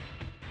win.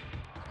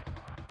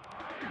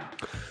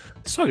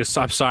 This song is,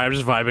 I'm sorry, I'm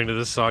just vibing to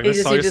this song.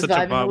 This song is such a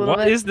vibe.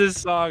 What is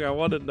this song? I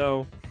want to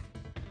know.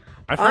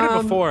 I've heard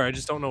it before, I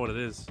just don't know what it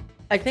is.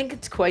 I think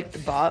it's quite the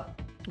bop,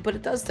 but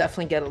it does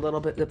definitely get a little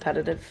bit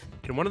repetitive.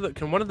 Can one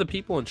of the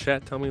people in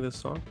chat tell me this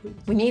song, please?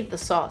 We need the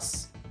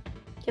sauce.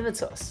 Give it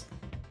to us.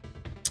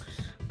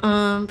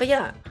 But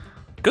yeah.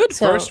 Good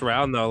first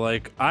round though.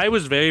 Like, I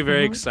was very,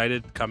 very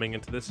excited coming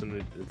into this,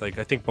 and like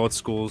I think both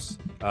schools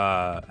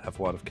have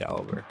a lot of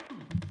caliber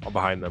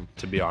behind them,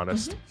 to be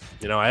honest.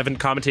 You know, I haven't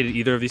commentated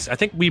either of these. I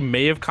think we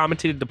may have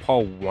commentated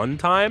DePaul one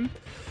time,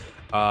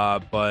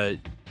 but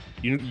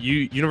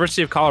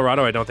University of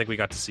Colorado, I don't think we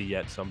got to see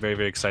yet. So I'm very,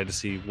 very excited to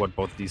see what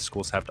both of these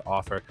schools have to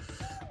offer.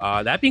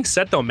 That being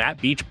said, though,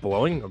 Matt Beach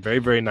blowing a very,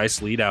 very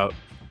nice lead out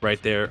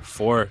right there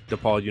for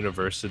DePaul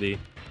University.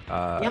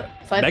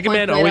 Mega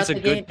Man always a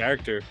good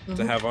character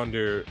to have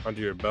under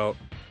your belt.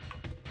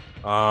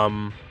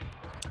 So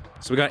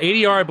we got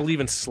ADR, I believe,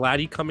 and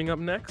Slatty coming up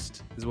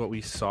next is what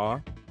we saw.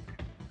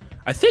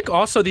 I think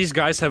also these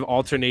guys have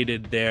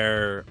alternated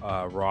their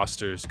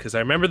rosters, because I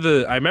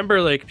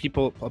remember like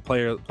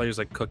players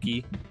like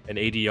Cookie and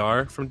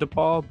ADR from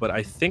DePaul, but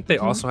I think they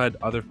also had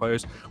other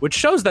players, which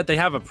shows that they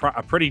have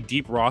a pretty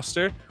deep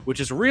roster, which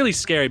is really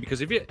scary,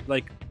 because if you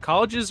like,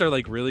 colleges are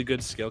like really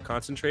good skill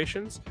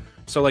concentrations.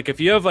 So like if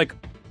you have like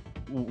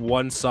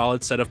one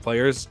solid set of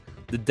players,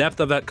 the depth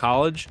of that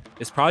college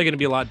is probably going to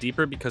be a lot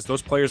deeper because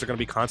those players are going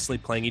to be constantly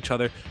playing each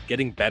other,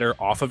 getting better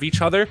off of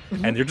each other,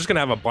 and they're just going to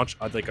have a bunch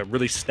of, like, a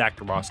really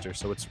stacked roster.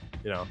 So it's,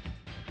 you know,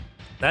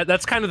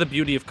 that's kind of the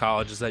beauty of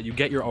college, is that you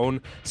get your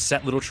own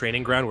set little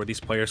training ground where these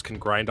players can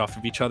grind off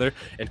of each other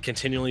and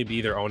continually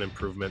be their own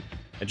improvement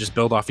and just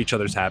build off each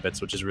other's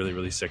habits, which is really,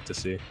 really sick to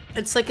see.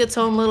 It's like its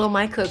own little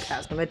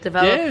microcosm. It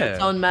developed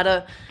its own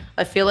meta.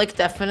 I feel like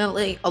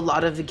definitely a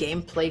lot of the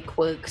gameplay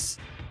quirks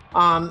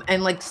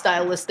and like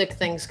stylistic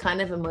things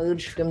kind of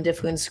emerge from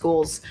different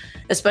schools.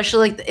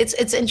 Especially like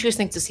it's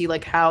interesting to see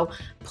like how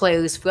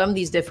players from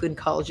these different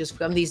colleges,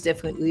 from these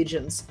different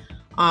regions,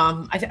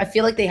 I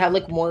feel like they have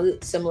like more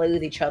similar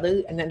with each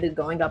other, and then they're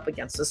going up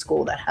against a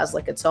school that has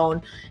like its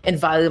own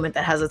environment,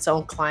 that has its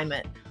own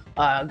climate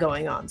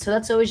going on. So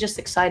that's always just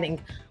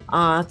exciting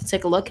to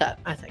take a look at,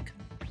 I think.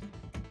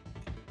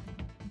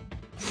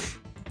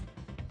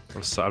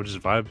 I'm just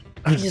vibing.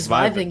 Just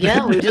vibing,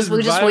 yeah. We're just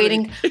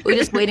waiting. We're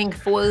just waiting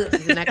for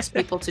the next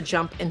people to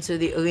jump into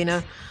the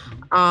arena.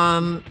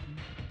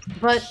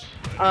 But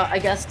I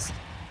guess,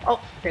 oh,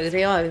 there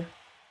they are.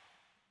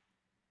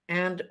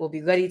 And we'll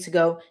be ready to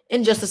go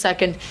in just a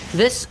second.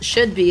 This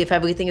should be, if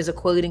everything is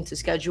according to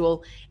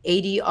schedule,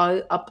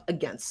 ADR up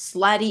against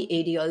Slatty.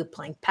 ADR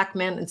playing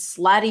Pac-Man, and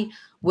Slatty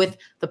with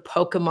the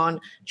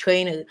Pokemon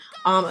trainer.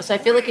 So I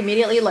feel like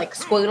immediately, like,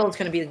 Squirtle is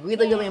going to be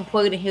really, really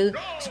important here.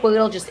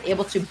 Squirtle just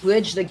able to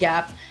bridge the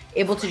gap,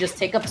 able to just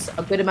take up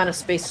a good amount of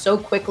space so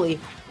quickly,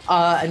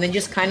 and then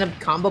just kind of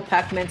combo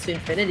Pac-Man to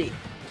infinity.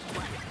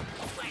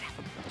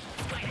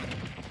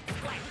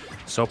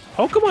 So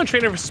Pokemon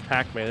Trainer versus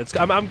Pac-Man.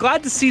 I'm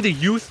glad to see the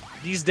youth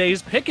these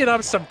days picking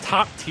up some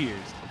top tiers,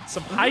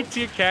 some high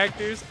tier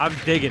characters. I'm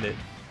digging it.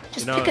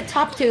 Just pick a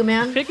top tier,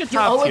 man. Pick a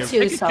top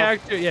tier. Pick a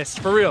character. Yes,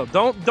 for real.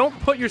 Don't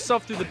put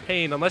yourself through the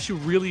pain unless you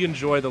really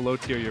enjoy the low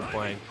tier you're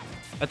playing.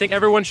 I think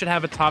everyone should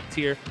have a top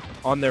tier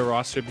on their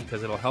roster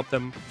because it'll help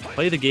them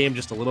play the game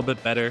just a little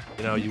bit better.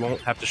 You know, you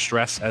won't have to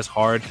stress as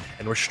hard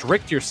and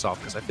restrict yourself,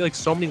 because I feel like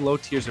so many low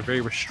tiers are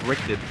very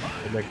restricted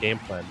in their game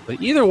plan.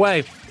 But either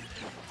way,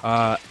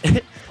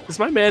 is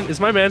my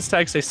man's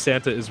tag say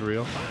Santa is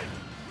real?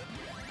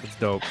 It's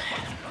dope.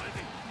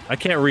 I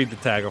can't read the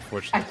tag,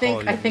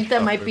 unfortunately. I think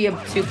that might be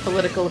too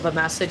political of a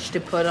message to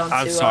put onto.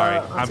 I'm sorry.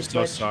 Onto I'm Twitch.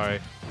 so sorry.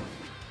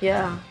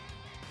 Yeah,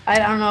 I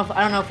don't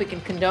know if we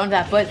can condone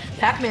that, but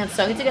Pac-Man's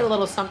starting to get a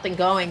little something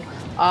going.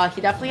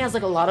 He definitely has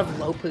like a lot of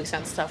low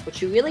percent stuff,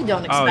 which you really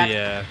don't expect. Oh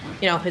yeah.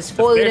 You know, his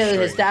forward,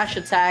 his dash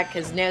attack,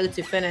 his nair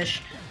to finish.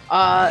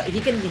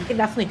 He can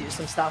definitely do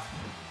some stuff.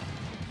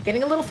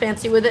 Getting a little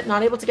fancy with it,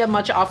 not able to get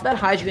much off that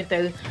hydrant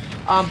there,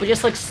 but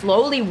just like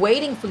slowly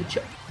waiting for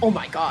the. Oh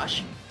my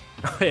gosh.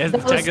 Yeah, the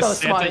tag of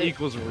Santa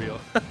equals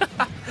real.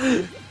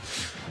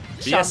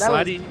 Yes,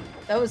 that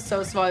was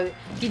so smart.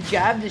 He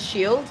jabbed his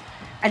shield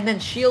and then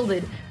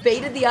shielded,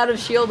 baited the out of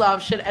shield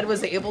option, and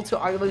was able to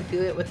armor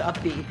through it with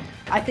up B.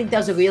 I think that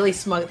was a really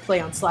smart play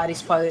on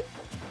Slatty's part.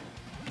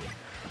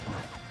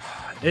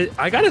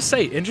 I gotta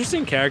say,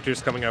 interesting characters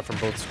coming out from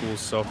both schools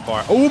so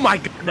far. Oh my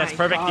god, that's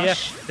perfect.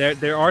 Gosh. Yeah,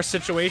 there are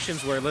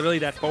situations where literally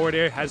that forward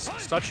air has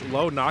such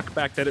low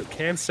knockback that it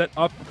can set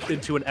up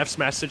into an F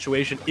smash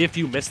situation if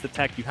you miss the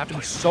tech. You have to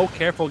be so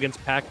careful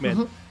against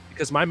Pac-Man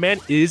because my man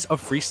is a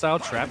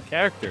freestyle trap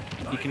character.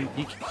 He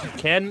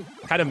can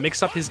kind of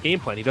mix up his game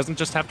plan. He doesn't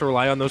just have to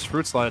rely on those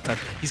fruits a lot of time.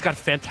 He's got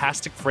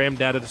fantastic frame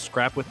data to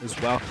scrap with as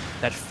well.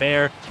 That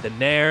fair, the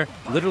nair,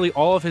 literally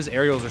all of his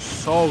aerials are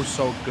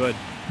so good.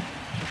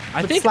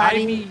 I think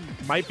Ivy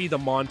might be the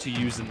Mon to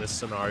use in this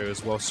scenario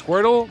as well.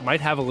 Squirtle might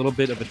have a little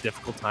bit of a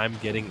difficult time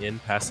getting in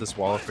past this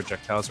wall of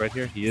projectiles right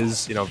here. He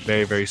is, you know,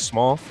 very, very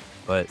small,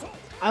 but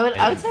I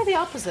would say the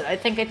opposite. I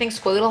think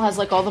Squirtle has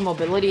like all the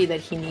mobility that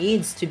he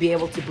needs to be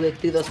able to break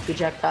through those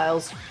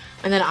projectiles,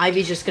 and then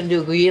Ivy's just gonna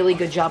do a really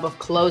good job of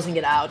closing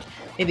it out.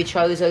 Maybe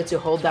Charizard to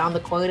hold down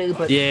the corner,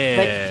 but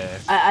yeah,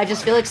 I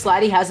just feel like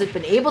Slatty hasn't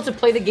been able to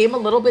play the game a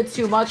little bit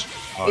too much.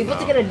 Able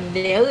to get a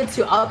nail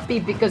to up B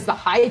because the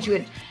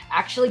hydrant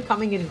actually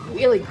coming in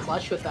really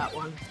clutch with that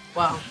one.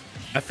 Wow.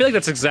 I feel like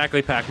that's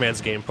exactly Pac-Man's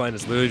game plan,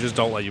 is literally just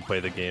don't let you play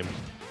the game.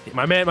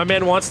 My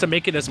man wants to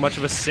make it as much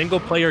of a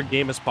single-player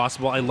game as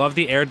possible. I love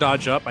the air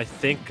dodge up. I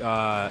think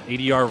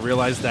ADR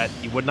realized that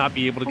he would not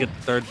be able to get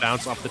the third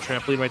bounce off the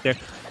trampoline right there.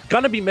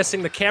 Gonna be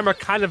missing the camera,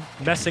 kind of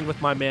messing with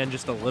my man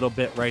just a little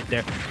bit right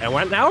there. And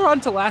now we're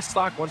on to last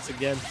stock once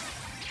again.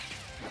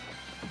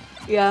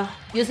 Yeah,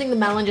 using the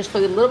melon just for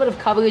a little bit of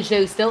coverage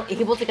there, still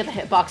able to get the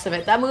hitbox of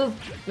it. That move,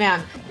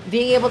 man,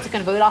 being able to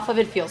convert off of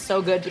it feels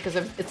so good because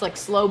it's like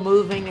slow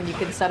moving and you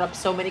can set up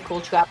so many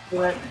cool traps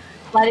for it.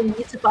 Slatty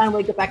needs to find a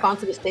way to get back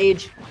onto the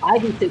stage.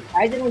 Ivy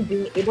surprisingly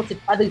being able to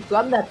tether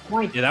from that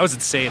point. Yeah, that was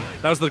insane.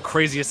 That was the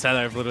craziest set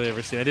I've literally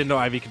ever seen. I didn't know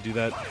Ivy could do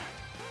that.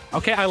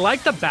 Okay, I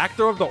like the back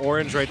throw of the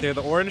orange right there.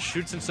 The orange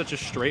shoots in such a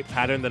straight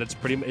pattern that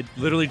it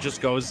literally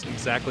just goes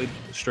exactly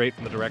straight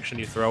from the direction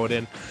you throw it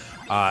in.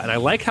 And I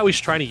like how he's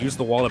trying to use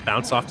the wall to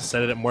bounce off to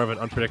set it at more of an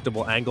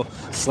unpredictable angle.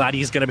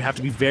 Slatty is going to have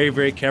to be very,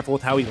 very careful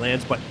with how he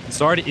lands, but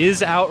Zard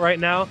is out right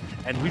now,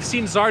 and we've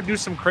seen Zard do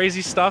some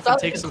crazy stuff and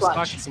take some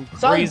stock in some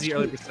crazy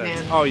early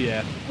percents. Oh,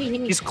 yeah.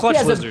 He's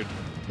clutch lizard.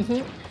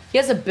 He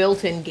has a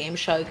built-in game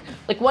shug.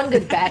 Like, one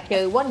good back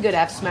air, one good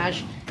F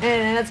smash,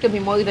 and that's going to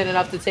be more than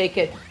enough to take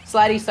it.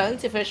 Slatty's starting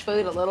to fish for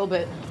it a little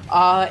bit.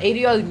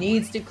 ADR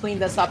needs to clean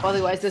this up,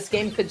 otherwise this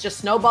game could just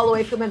snowball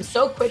away from him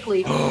so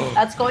quickly.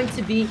 That's going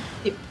to be...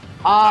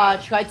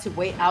 tried to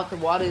wait out the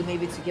water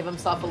maybe to give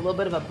himself a little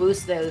bit of a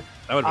boost there.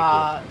 That would be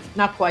cool.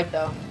 Not quite,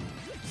 though.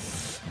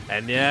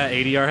 And yeah,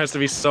 ADR has to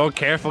be so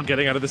careful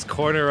getting out of this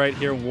corner right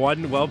here.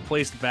 One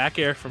well-placed back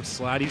air from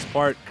Slatty's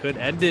part could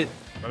end it.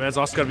 My man's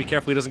also got to be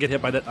careful he doesn't get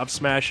hit by that up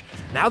smash.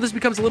 Now this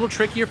becomes a little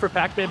trickier for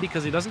Pac-Man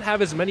because he doesn't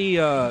have as many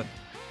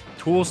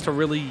tools to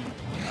really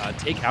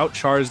take out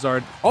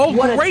Charizard. Oh,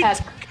 what great!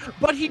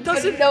 But he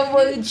doesn't know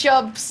where he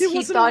jumps.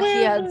 He thought he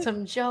had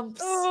some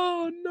jumps.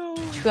 Oh, no.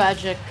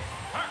 Tragic.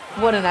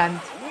 What an end.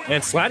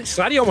 And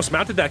Slatty almost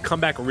mounted that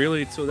comeback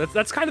really, so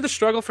that's kind of the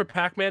struggle for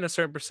Pac-Man at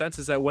certain percents,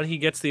 is that when he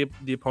gets the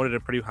opponent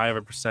at pretty high of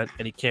a percent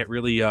and he can't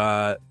really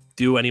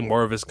do any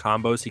more of his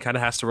combos, he kind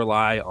of has to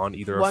rely on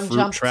either a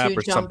fruit trap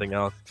or something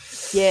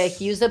else. Yeah,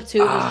 he used up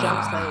 2 of his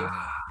jumps there.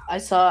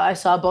 I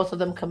saw both of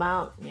them come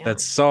out. Yeah.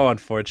 That's so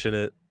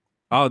unfortunate.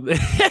 Oh, a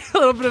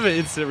little bit of an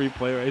instant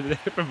replay right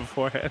there from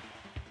beforehand.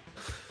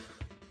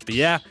 But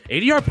yeah,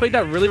 ADR played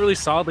that really, really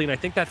solidly, and I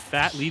think that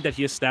fat lead that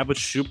he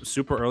established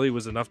super early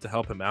was enough to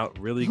help him out.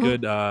 Really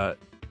good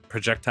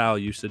projectile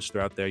usage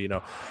throughout there. You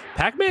know,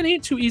 Pac-Man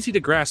ain't too easy to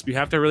grasp. You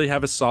have to really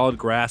have a solid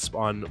grasp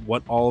on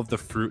what all of the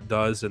fruit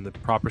does and the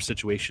proper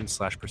situations /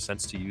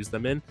 percents to use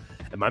them in.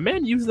 And my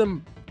man used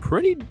them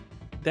pretty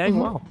dang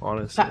well,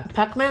 honestly.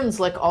 Pac-Man's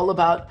like all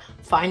about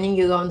finding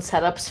your own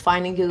setups,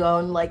 finding your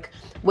own like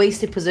ways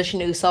to position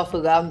yourself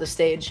around the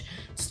stage,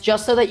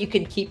 just so that you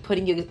can keep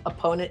putting your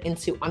opponent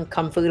into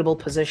uncomfortable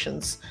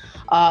positions.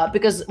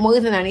 Because more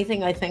than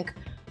anything, I think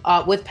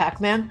with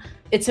Pac-Man,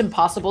 it's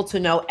impossible to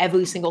know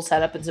every single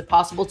setup. It's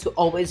impossible to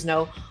always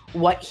know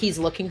what he's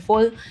looking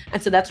for.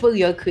 And so that's where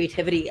your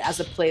creativity as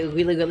a player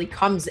really, really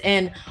comes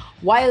in.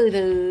 While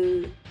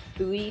the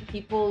 3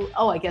 people,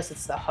 oh, I guess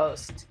it's the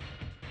host.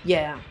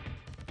 Yeah.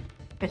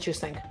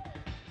 Interesting.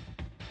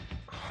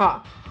 Huh.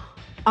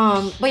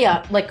 But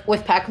yeah, like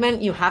with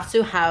Pac-Man, you have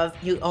to have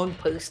your own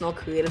personal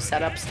creative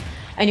setups,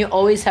 and you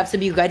always have to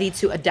be ready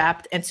to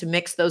adapt and to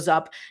mix those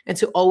up and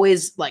to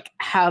always like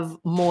have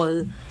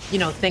more, you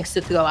know, things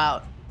to throw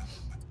out.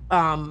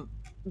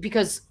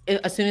 Because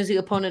as soon as the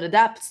opponent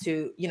adapts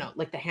to, you know,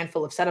 like the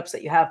handful of setups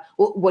that you have,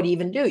 what do you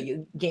even do?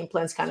 Your game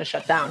plan's kind of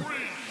shut down,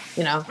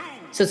 you know?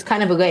 So it's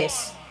kind of a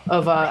race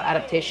of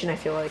adaptation, I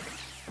feel like.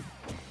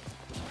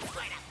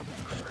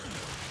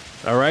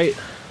 All right,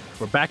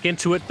 we're back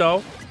into it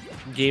though.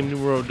 Game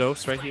numero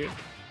dos right here.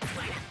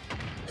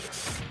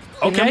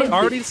 Okay,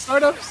 already the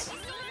startups.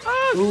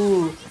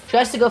 Ooh,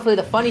 tries to go for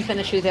the funny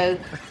finisher there.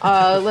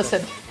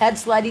 Listen, had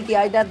Slatty the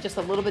IDAB just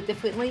a little bit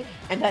differently,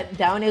 and that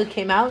down air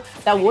came out,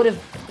 that would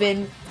have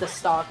been the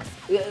stock.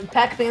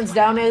 Pac-Man's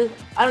down air,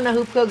 I don't know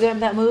who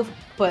programmed that move,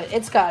 but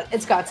it's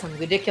got some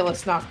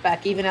ridiculous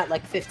knockback, even at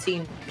like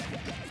 15.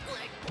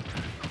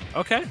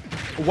 Okay.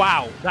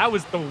 Wow, that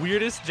was the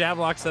weirdest jab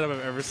lock setup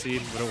I've ever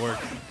seen, but it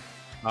worked.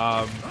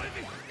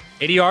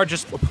 ADR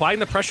just applying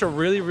the pressure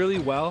really, really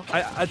well.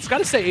 I just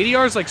gotta say,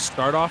 ADR's like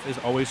start off is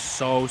always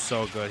so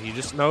good. He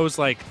just knows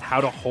like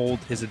how to hold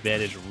his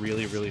advantage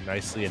really, really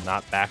nicely and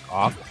not back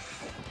off.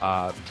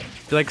 I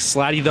feel like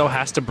Slatty though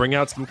has to bring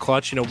out some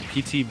clutch. You know,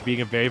 PT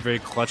being a very, very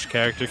clutch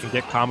character can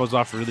get combos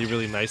off really,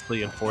 really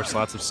nicely and force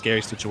lots of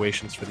scary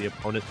situations for the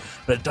opponent.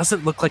 But it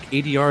doesn't look like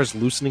ADR is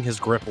loosening his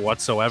grip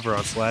whatsoever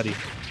on Slatty.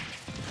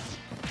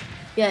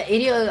 Yeah,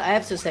 ADR, I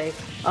have to say,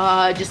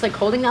 just like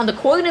holding down the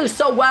corner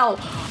so well.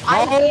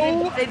 I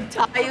hated the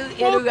entire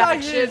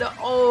interaction.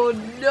 Oh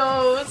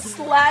no,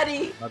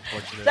 Slatty.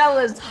 That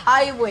was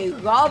highway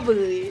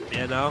robbery.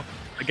 You know,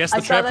 I guess the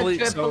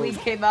trampoline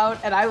came out,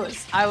 and I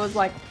was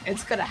like,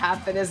 it's gonna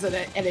happen, isn't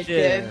it? And it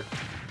did.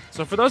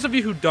 So for those of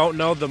you who don't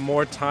know, the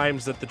more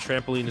times that the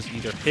trampoline is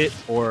either hit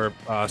or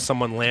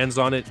someone lands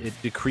on it, it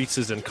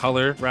decreases in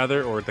color,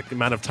 rather, or the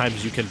amount of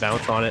times you can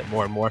bounce on it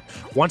more and more.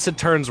 Once it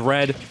turns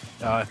red,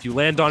 if you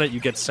land on it, you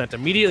get sent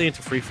immediately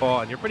into free fall,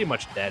 and you're pretty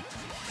much dead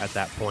at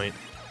that point.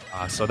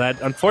 So that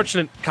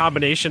unfortunate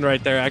combination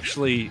right there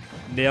actually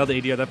nailed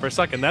ADR that first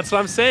second. That's what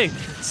I'm saying.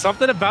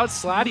 Something about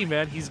Slatty,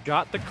 man. He's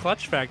got the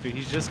clutch factor.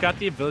 He's just got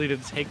the ability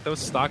to take those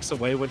stocks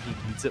away when he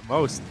needs it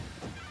most.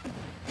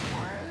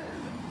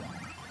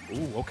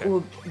 Ooh, okay.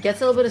 Ooh,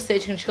 gets a little bit of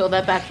stage control.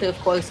 That back there, of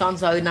course, on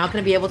Zari. Not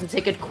going to be able to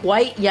take it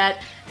quite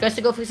yet. Tries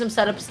to go for some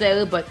setups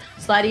there, but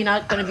Slatty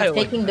not going to be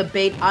taking the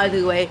bait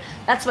either way.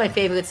 That's my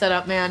favorite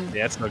setup, man.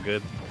 Yeah, it's no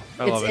good.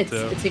 I love it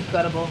too. It's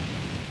incredible.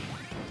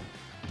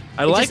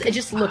 It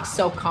just looks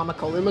so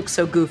comical. It looks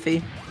so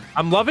goofy.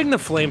 I'm loving the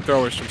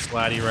flamethrowers from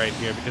Slatty right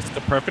here because it's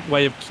the perfect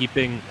way of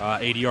keeping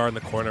ADR in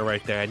the corner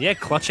right there. And yeah,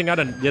 clutching out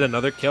yet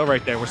another kill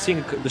right there. We're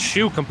seeing the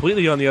shoe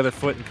completely on the other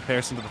foot in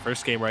comparison to the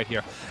first game right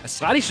here. And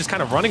Slatty's just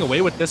kind of running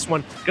away with this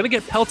one. Gonna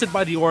get pelted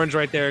by the orange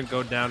right there and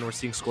go down. We're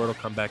seeing Squirtle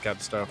come back out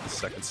to start off the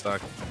second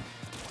stock.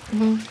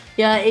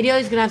 Yeah,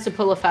 ADR is gonna have to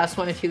pull a fast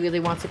one if he really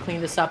wants to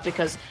clean this up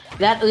because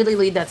that early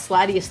lead that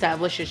Slatty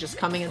established is just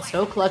coming in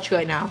so clutch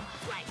right now.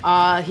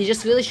 He's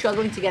just really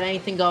struggling to get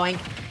anything going.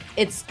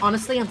 It's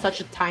honestly on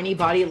such a tiny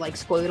body like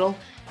Squirtle.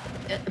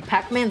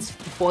 Pac-Man's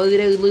forward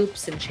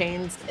loops and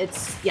chains.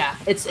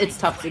 It's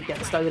tough to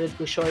get started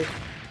for sure.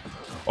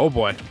 Oh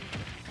boy.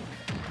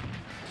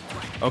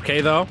 Okay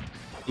though,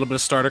 a little bit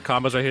of starter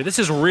combos right here. This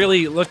is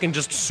really looking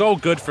just so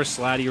good for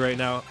Slatty right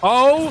now.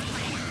 Oh,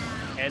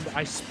 and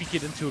I speak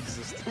it into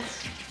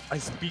existence. I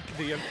speak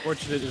the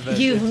unfortunate event.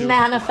 You've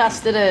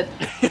manifested it.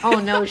 Oh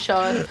no,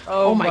 Sean.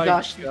 Oh my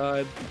gosh.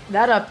 God.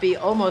 That up B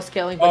almost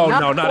killing. But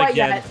not quite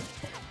again. Yet.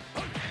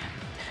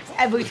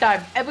 Every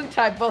time,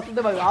 both of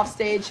them are off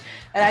stage,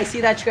 and I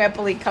see that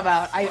trampoline come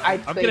out.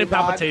 I'm getting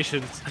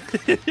palpitations.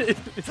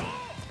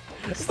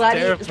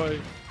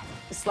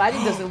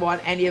 Slatty doesn't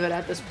want any of it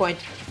at this point.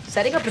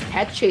 Setting up a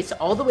pet chase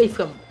all the way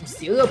from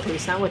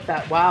 0% with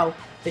that. Wow,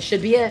 this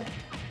should be it.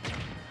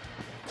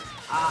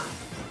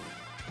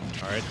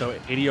 All right, though,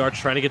 ADR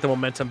trying to get the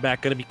momentum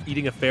back. Going to be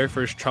eating a fare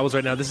for his troubles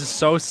right now. This is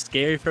so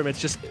scary for him. It's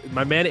just,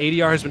 my man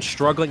ADR has been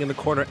struggling in the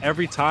corner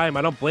every time.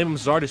 I don't blame him.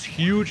 Zard is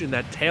huge, and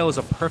that tail is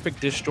a perfect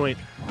disjoint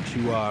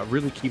to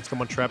really keep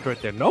someone trapped right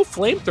there. No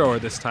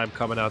flamethrower this time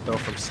coming out, though,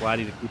 from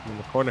Slatty to keep him in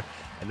the corner.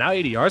 And now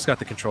ADR's got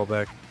the control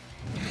back.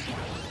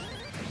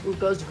 Who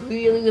goes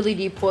really, really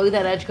deep for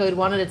that edge code.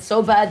 Wanted it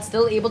so bad.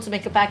 Still able to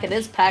make it back. It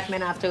is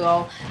Pac-Man after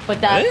all.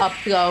 But that up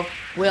throw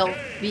will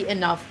be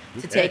enough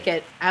to take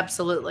it.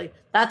 Absolutely.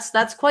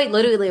 That's quite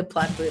literally a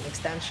platform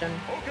extension.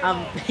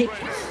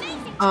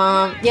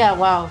 Yeah,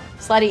 wow.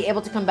 Slatty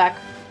able to come back.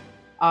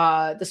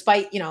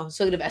 Despite,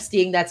 sort of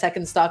SDing that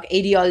second stock.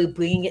 ADR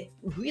bringing it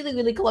really,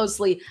 really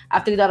closely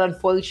after that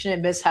unfortunate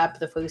mishap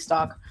the first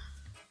stock.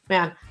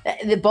 Man,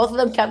 both of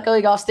them kept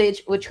going off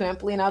stage with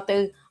trampoline out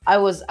there. I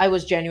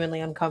was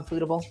genuinely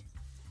uncomfortable.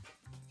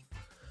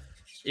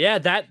 Yeah,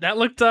 that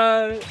looked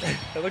that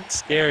looked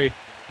scary.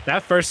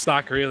 That first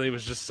stock really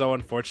was just so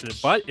unfortunate,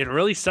 but it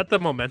really set the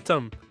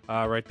momentum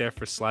right there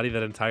for Slatty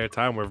that entire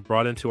time. We've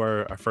brought into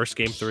our first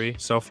game 3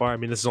 so far. I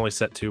mean, this is only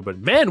set 2, but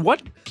man,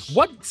 what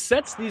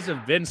sets these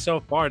have been so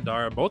far,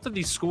 Dara? Both of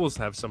these schools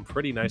have some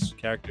pretty nice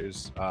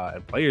characters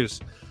and players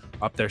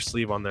up their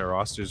sleeve on their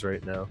rosters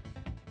right now.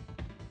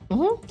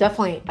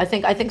 Definitely. I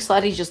think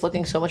Slatty's just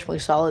looking so much more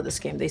solid this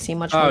game. They seem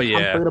much more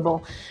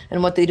comfortable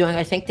in what they're doing.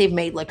 I think they've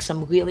made like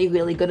some really,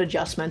 really good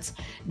adjustments,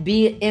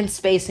 be it in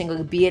spacing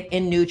or be it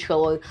in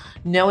neutral or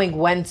knowing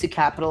when to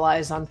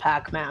capitalize on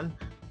Pac-Man.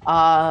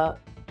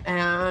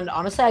 And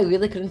honestly, I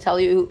really couldn't tell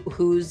you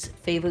who's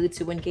favored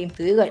to win game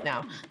 3 right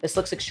now. This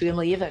looks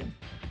extremely even.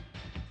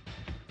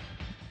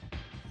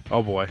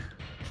 Oh boy.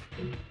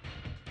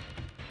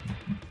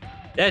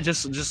 Yeah,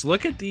 just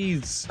look at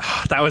these.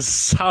 Oh, that was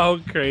so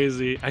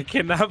crazy. I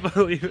cannot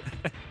believe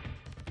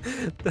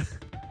it.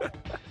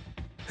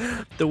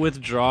 The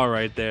withdrawal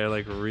right there,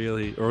 like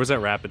really, or was that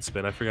rapid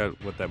spin? I forgot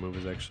what that move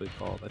is actually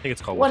called. I think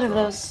it's called one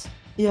withdrawal. of those.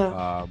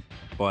 Yeah.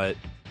 But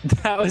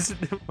that was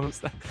the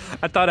most.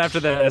 I thought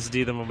after that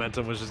SD, the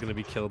momentum was just gonna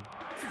be killed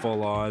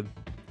full on.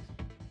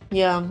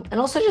 Yeah, and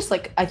also just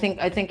like I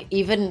think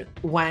even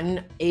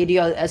when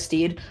ADR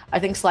SD'd, I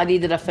think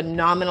Slatty did a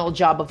phenomenal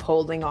job of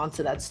holding on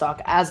to that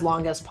stock as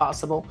long as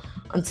possible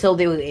until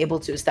they were able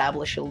to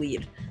establish a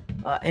lead.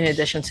 In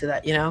addition to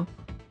that,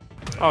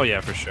 Oh yeah,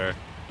 for sure.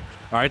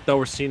 All right, though,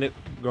 we're seeing it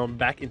going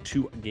back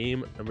into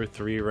game number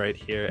 3 right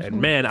here,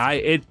 and man,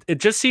 it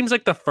just seems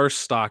like the first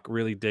stock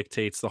really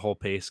dictates the whole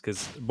pace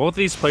because both of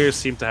these players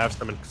seem to have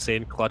some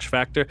insane clutch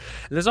factor,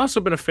 and there's also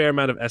been a fair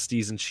amount of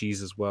SDs and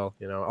cheese as well.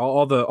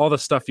 All the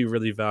stuff you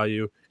really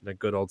value in a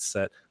good old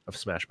set of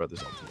Smash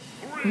Brothers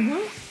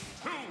Ultimate.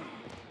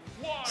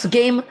 So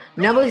game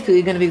number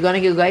 3 going to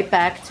go right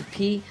back to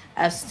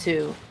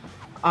PS2,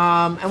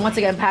 and once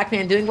again,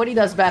 Pac-Man doing what he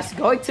does best,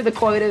 going to the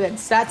corner and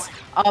sets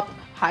up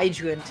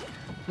Hydrant.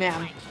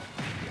 Man.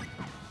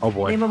 Oh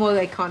boy. Name a more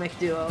iconic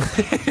duo.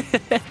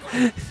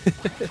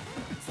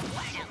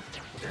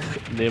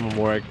 Name a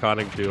more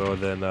iconic duo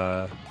than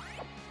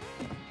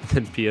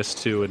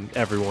PS2 and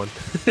everyone.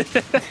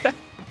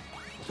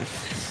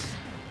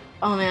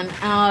 Oh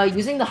man,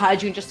 using the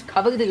Hydrant just to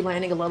cover the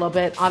landing a little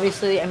bit.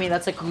 Obviously, I mean,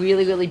 that's like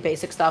really, really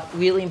basic stuff,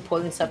 really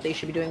important stuff they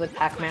should be doing with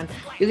Pac-Man.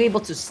 You're able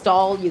to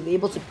stall, you're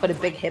able to put a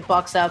big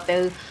hitbox out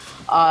there,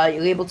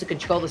 you're able to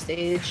control the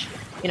stage,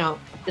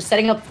 just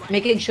setting up,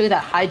 making sure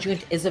that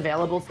Hydrant is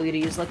available for you to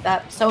use like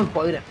that. So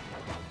important.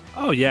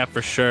 Oh yeah,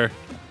 for sure.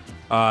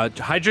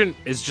 Hydrant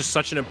is just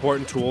such an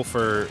important tool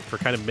for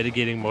kind of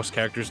mitigating most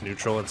characters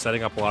neutral and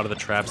setting up a lot of the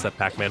traps that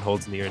Pac-Man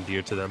holds near and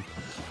dear to them.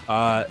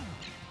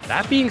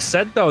 That being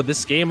said, though,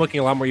 this game looking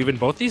a lot more even.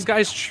 Both these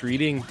guys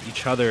treating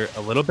each other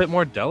a little bit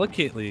more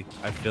delicately.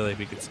 I feel like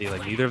we could see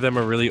like neither of them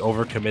are really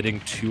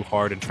overcommitting too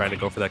hard and trying to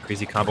go for that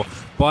crazy combo.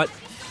 But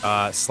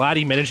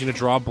Slatty managing to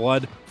draw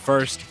blood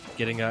first,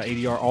 getting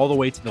ADR all the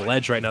way to the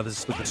ledge right now. This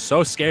is looking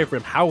so scary for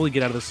him. How will he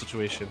get out of this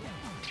situation?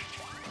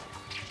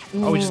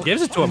 Oh, he just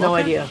gives it to him. No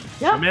okay. idea.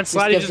 Yeah, man,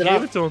 Slatty just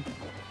gave it to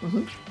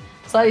him.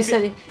 Slatty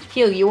said,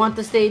 "Here, you want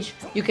the stage?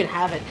 You can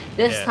have it."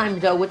 This time,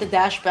 though, with the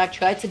dash back,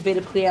 tried to bait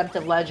a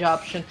preemptive ledge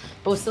option,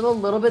 but was still a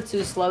little bit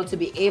too slow to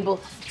be able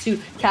to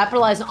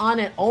capitalize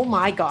on it. Oh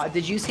my god,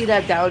 did you see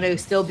that down air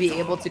still be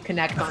able to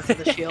connect onto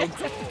the shield?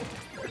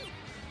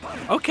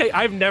 Okay,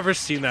 I've never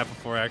seen that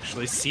before,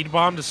 actually. Seed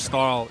bomb to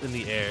stall in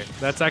the air.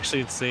 That's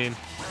actually insane.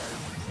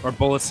 Or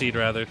bullet seed,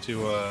 rather,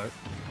 to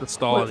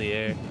stall in the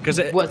air.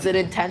 Was it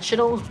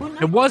intentional?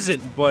 It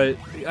wasn't, but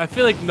I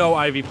feel like no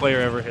Ivy player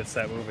ever hits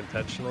that move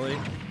intentionally.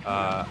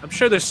 I'm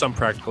sure there's some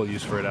practical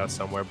use for it out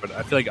somewhere, but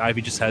I feel like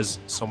Ivy just has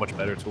so much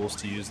better tools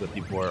to use that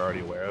people are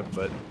already aware of.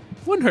 But it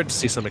wouldn't hurt to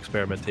see some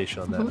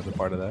experimentation on that as a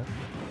part of that.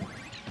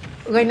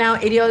 Right now,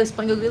 ADR is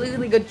playing a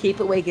really good keep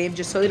away game,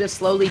 just sort of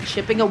slowly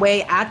chipping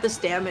away at this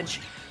damage,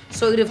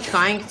 sort of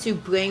trying to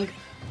bring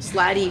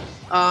Slatty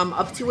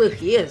up to where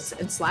he is,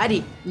 and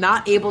Slatty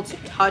not able to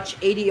touch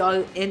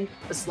ADR in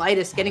the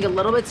slightest, getting a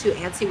little bit too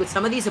antsy with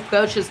some of these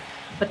approaches,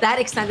 but that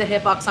extended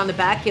hitbox on the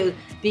back here,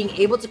 being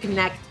able to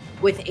connect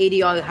with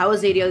ADR. How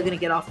is ADR going to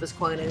get off this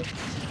corner?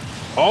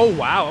 Oh,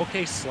 wow.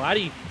 Okay,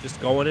 Slatty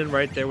just going in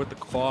right there with the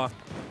claw.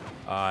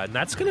 And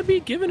that's going to be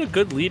given a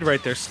good lead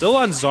right there. Still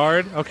on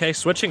Zard. Okay,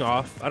 switching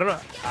off. I don't know.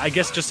 I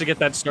guess just to get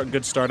that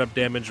good startup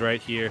damage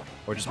right here,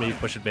 or just maybe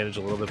push advantage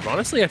a little bit. But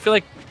honestly, I feel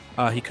like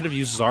he could have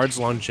used Zard's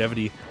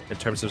longevity in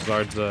terms of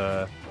Zard's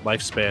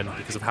lifespan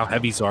because of how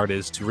heavy Zard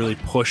is to really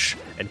push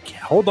and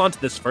hold on to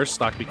this first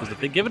stock, because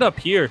if they give it up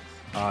here,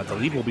 the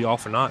lead will be all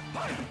for naught.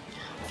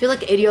 I feel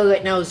like ADR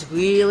right now is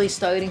really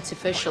starting to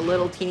fish a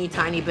little teeny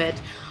tiny bit.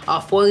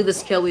 For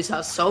this kill, we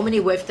saw so many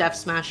whiffed F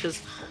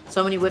smashes,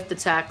 so many whiffed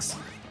attacks.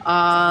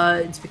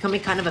 It's becoming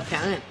kind of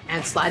apparent,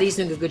 and Slatty's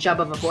doing a good job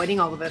of avoiding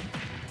all of it.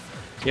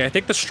 Yeah, I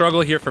think the struggle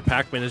here for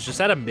Pac-Man is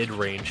just at a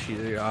mid-range.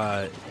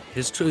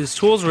 His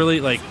tools really,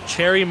 like,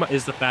 Cherry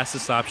is the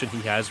fastest option he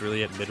has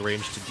really at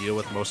mid-range to deal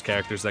with most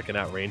characters that can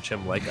outrange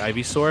him, like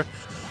Ivysaur.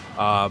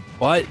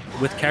 But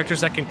with characters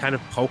that can kind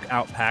of poke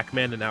out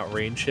Pac-Man and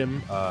outrange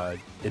him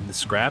in the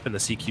scrap and the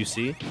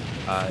CQC,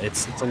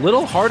 it's a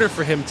little harder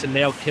for him to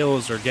nail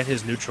kills or get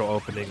his neutral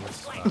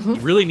openings. He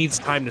really needs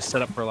time to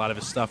set up for a lot of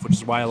his stuff, which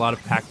is why a lot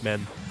of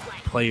Pac-Man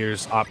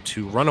players opt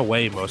to run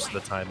away most of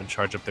the time and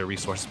charge up their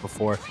resources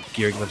before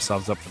gearing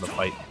themselves up for the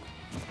fight.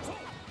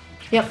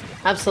 Yep,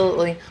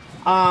 absolutely.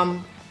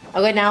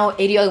 Right now,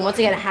 ADR once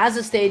again has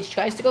a stage,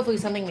 tries to go for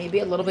something maybe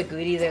a little bit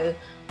greedy there.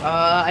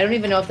 I don't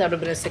even know if that would have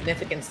been a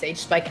significant stage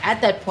spike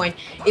at that point.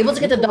 Able to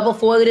get the double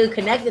forward,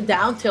 connect the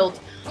down tilt,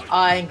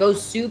 and go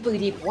super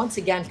deep once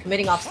again,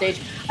 committing off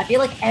stage. I feel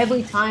like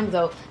every time,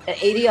 though, that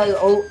ADR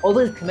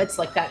over commits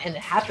like that, and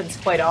it happens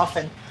quite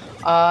often,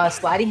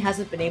 Slatty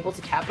hasn't been able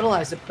to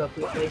capitalize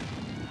appropriately.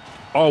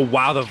 Oh,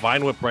 wow, the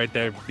Vine Whip right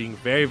there being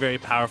very, very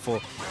powerful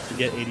to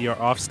get ADR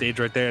off stage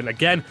right there. And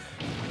again,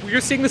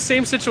 we're seeing the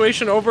same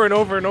situation over and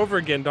over and over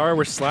again, Dara,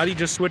 where Slatty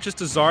just switches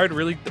to Zard,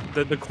 really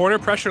the corner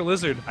pressure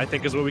lizard, I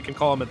think is what we can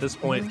call him at this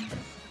point.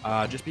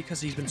 Just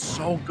because he's been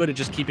so good at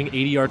just keeping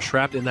ADR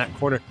trapped in that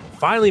corner,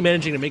 finally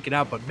managing to make it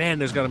out. But man,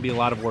 there's going to be a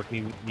lot of work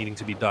needing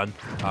to be done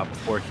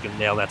before he can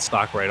nail that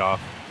stock right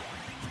off.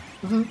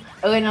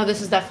 Okay, now this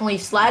is definitely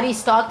Slatty's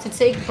stock to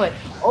take, but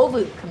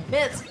Over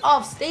commits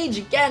off stage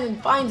again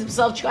and finds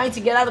himself trying to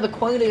get out of the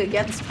corner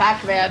against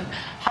Pac-Man.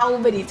 How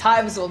many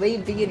times will they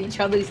be in each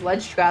other's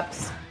ledge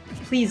traps?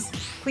 Please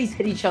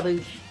hit each other.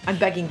 I'm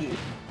begging you.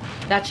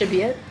 That should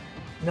be it.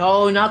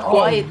 No, not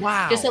quite. Oh,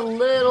 wow. Just a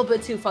little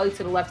bit too far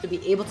to the left to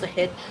be able to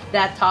hit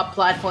that top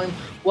platform.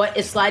 What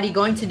is Slatty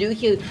going to do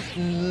here?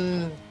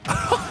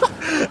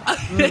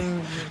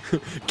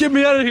 Get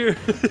me out of here.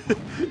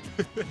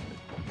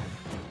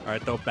 All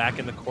right, though, back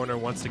in the corner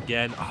once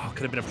again. Oh,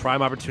 could have been a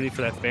prime opportunity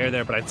for that fair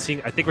there, but I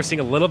think we're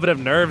seeing a little bit of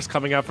nerves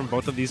coming out from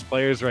both of these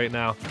players right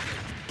now.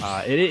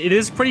 It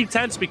is pretty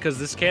tense because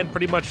this can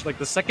pretty much, like,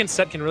 the second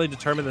set can really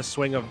determine the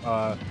swing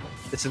of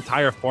this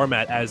entire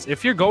format, as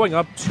if you're going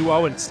up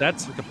 2-0 in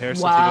sets in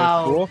comparison to the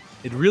other school,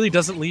 it really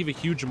doesn't leave a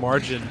huge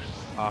margin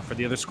for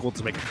the other school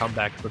to make a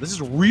comeback. But this is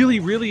really,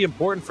 really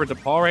important for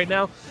DePaul right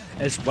now,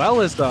 as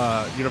well as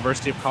the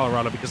University of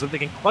Colorado, because if they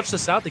can clutch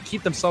this out, they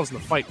keep themselves in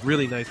the fight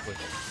really nicely.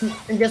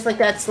 And just like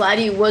that,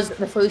 Slatty was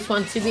the first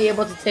one to be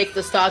able to take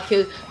the stock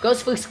here.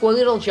 Goes for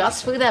Squirtle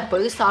just for that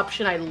burst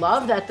option. I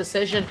love that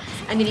decision.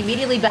 And then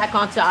immediately back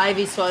onto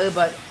Ivysaur,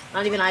 but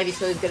not even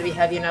Ivysaur is going to be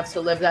heavy enough to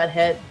live that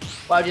hit.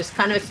 Wow, just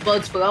kind of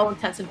explodes for all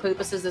intents and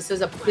purposes. This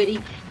is a pretty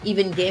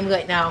even game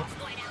right now.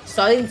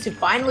 Starting to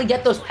finally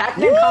get those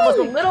Pac-Man combos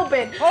a little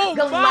bit. Oh,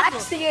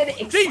 Galaxian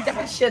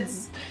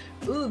extensions.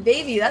 Ooh,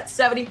 baby, that's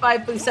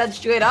 75%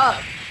 straight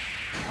up.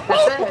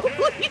 That's it.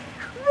 Holy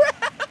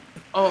crap!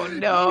 Oh,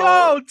 no.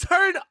 No,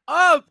 turn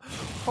up!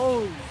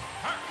 Holy.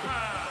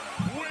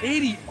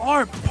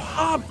 ADR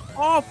popped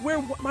off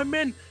where my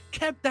man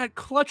kept that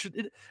clutch.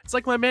 It's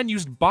like my man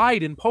used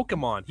Bide in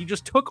Pokemon. He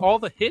just took all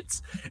the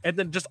hits and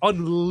then just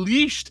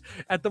unleashed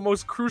at the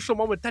most crucial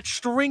moment. That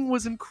string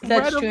was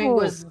incredible. That string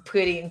was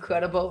pretty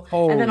incredible.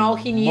 Holy and then all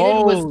he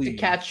needed was to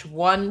catch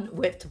one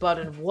whiffed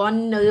button,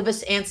 one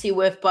nervous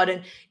anti-whiff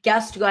button.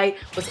 Guessed right,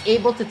 was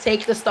able to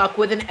take the stock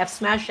with an F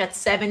smash at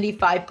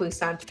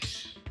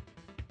 75%.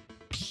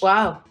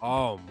 Wow.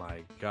 Oh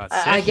my God.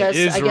 I guess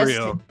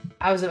real.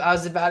 I was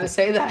about to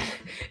say that.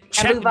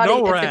 Check Everybody,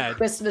 NORAD. it's a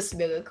Christmas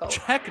miracle.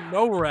 Check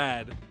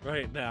NORAD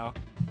right now.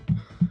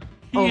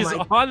 Oh He's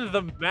my- on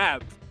the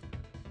map.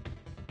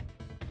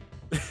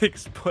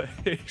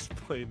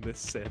 Explain this,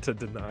 Santa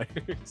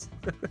deniers.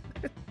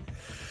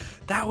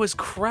 That was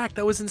cracked.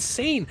 That was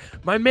insane.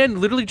 My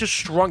man literally just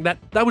strung that.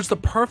 That was the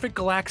perfect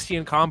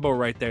Galaxian combo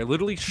right there.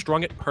 Literally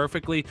strung it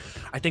perfectly.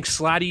 I think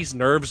Slatty's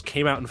nerves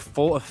came out in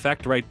full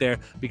effect right there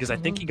because I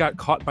think he got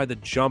caught by the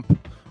jump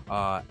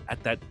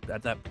at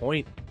that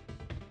point.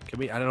 I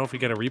don't know if we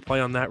get a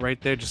replay on that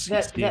right there. Just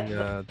seeing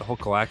the whole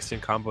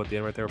Galaxian combo at the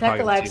end right there. That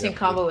Galaxian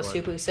combo was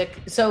super sick.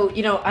 So,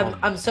 you know,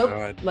 I'm so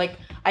God. like,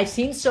 I've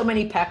seen so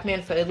many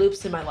Pac-Man footed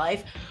loops in my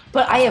life,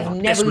 but I have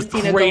never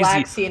seen a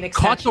Galaxian extension.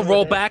 Caught the with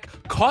rollback,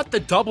 caught the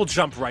double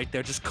jump right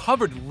there, just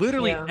covered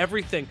literally Yeah.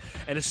 everything.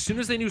 And as soon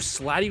as they knew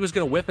Slatty was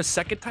going to whip a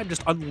second time,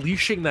 just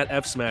unleashing that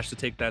F smash to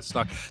take that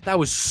stock. That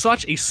was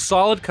such a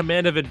solid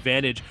command of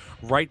advantage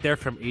right there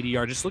from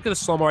ADR. Just look at the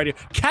slow-mo right here.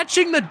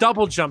 Catching the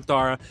double jump,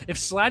 Dara. If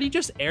Slatty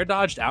just air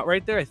dodged out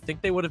right there, I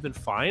think they would have been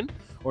fine,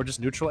 or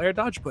just neutral air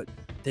dodge, but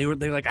they're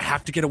like, I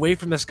have to get away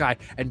from this guy,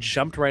 and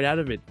jumped right out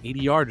of it.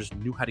 ADR just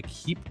knew how to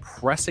keep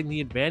pressing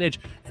the advantage,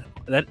 and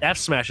that F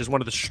smash is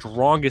one of the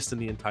strongest in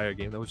the entire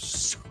game. That was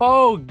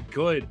so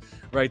good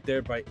right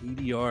there by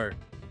ADR.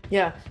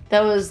 Yeah,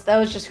 that was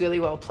just really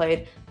well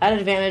played. That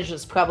advantage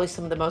was probably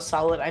some of the most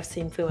solid I've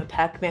seen from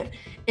Pac-Man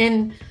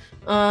in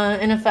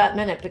a fat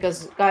minute,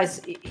 because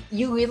guys,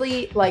 you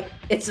really, like,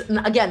 it's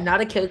again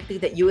not a character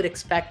that you would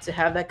expect to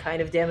have that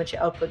kind of damage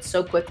output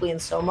so quickly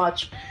and so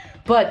much,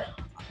 but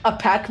a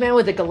Pac-Man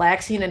with a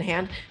Galaxian in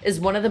hand is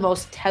one of the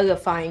most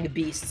terrifying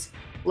beasts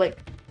like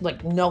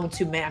known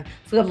to man,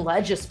 from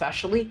ledge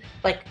especially.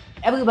 Like,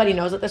 everybody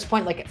knows at this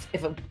point, like,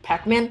 if a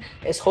Pac-Man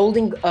is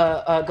holding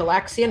a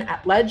Galaxian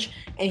at ledge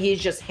and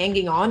he's just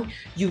hanging on,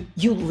 you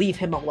leave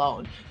him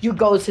alone. You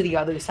go to the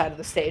other side of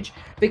the stage,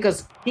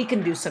 because he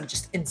can do some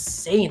just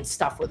insane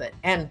stuff with it,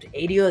 and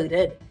ADR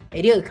did.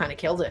 ADR kind of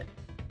killed it.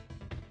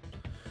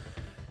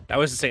 That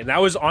was insane. That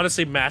was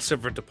honestly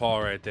massive for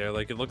DePaul right there.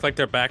 Like, it looked like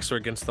their backs were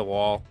against the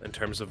wall in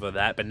terms of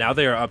that, but now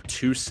they are up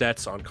 2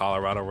 sets on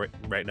Colorado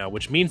right now,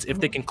 which means if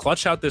they can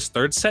clutch out this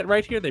 3rd set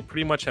right here, they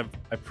pretty much have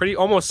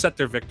almost set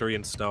their victory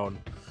in stone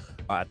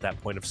at that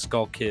point of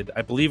Skull Kid.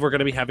 I believe we're going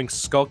to be having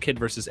Skull Kid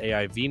versus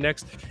AIV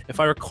next. If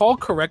I recall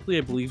correctly,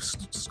 I believe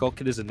Skull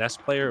Kid is a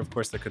Nest player. Of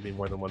course, there could be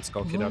more than one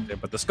Skull Kid out there,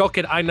 but the Skull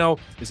Kid I know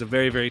is a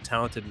very, very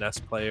talented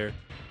Nest player.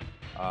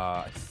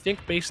 I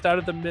think based out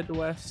of the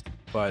Midwest,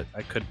 but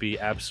I could be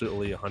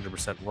absolutely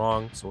 100%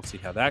 wrong, so we'll see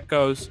how that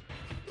goes.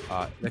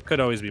 There could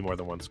always be more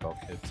than one Skull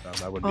Kid,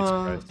 so I wouldn't be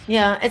surprised.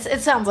 Yeah,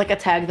 it sounds like a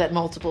tag that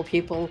multiple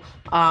people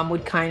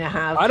would kind of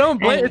have. I don't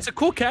blame. It's a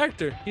cool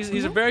character.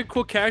 He's a very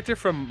cool character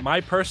from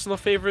my personal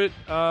favorite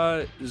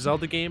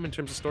Zelda game in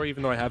terms of story,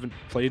 even though I haven't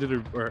played it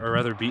or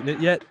rather beaten it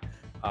yet.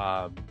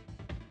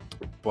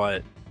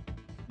 But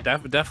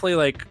definitely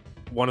like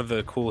one of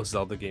the coolest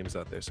Zelda games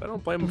out there, so I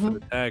don't blame him for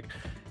the tag.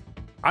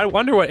 I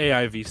wonder what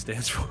AIV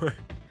stands for.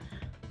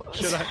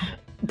 Should I?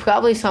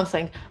 Probably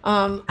something.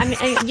 I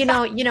mean, you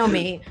know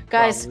me,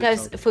 guys. For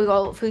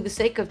the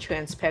sake of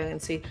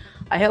transparency,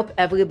 I hope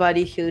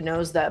everybody who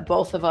knows that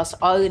both of us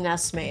are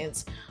NES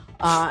mains,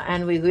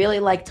 and we really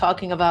like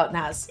talking about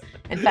NES.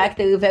 In fact,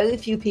 there are very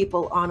few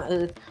people on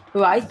Earth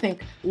who I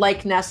think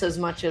like NES as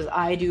much as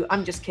I do.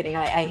 I'm just kidding.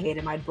 I hate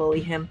him. I'd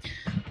bully him.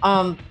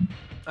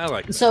 I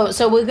like it.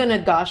 So we're gonna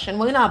gush, and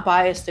we're not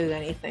biased or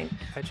anything,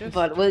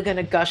 but we're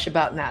gonna gush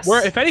about NES.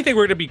 If anything,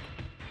 we're gonna be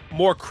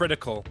more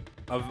critical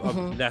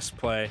of NES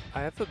play.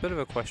 I have a bit of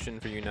a question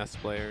for you NES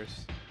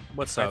players.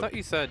 What's up? I thought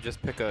you said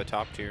just pick a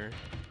top tier.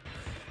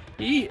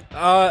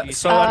 I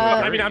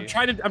mean, I'm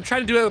trying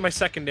to do it with my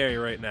secondary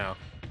right now,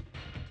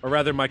 or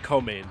rather my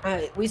co-main.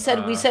 We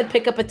said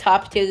pick up a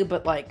top tier,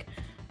 but like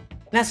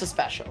NES is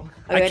special.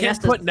 I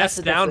can't put NES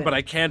down, but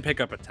I can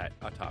pick up a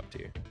top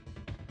tier.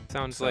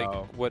 Sounds like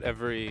what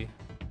every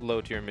low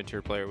tier, mid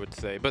tier player would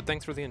say. But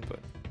thanks for the input.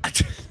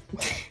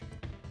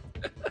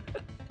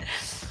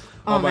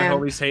 Oh, my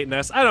homies hate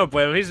NES. I don't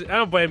blame him. I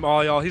don't blame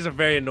all y'all. He's a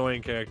very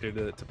annoying character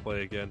to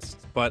play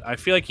against. But I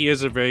feel like he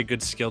is a very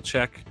good skill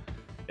check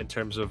in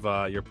terms of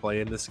your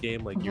play in this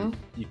game. Like you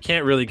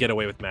can't really get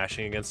away with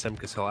mashing against him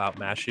because he'll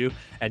outmash you,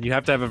 and you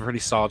have to have a pretty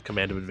solid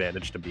command of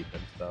advantage to beat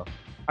him. So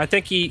I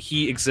think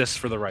he exists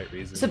for the right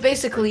reasons. So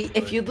basically,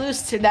 if you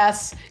lose to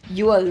NES,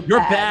 you're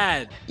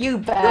bad. You're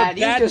bad.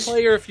 You're a bad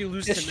player if you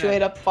lose to NES. Just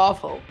straight up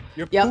awful.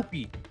 You're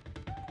poopy.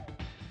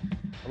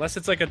 Unless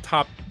it's like a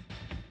top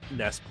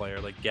Nest player,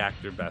 like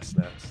Gact or best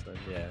Nest, then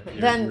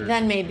yeah.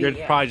 Then maybe you're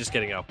probably just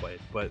getting outplayed.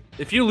 But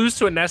if you lose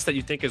to a Nest that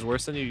you think is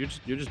worse than you,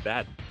 you're just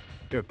bad.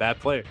 You're a bad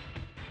player.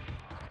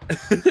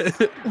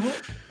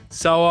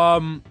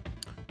 So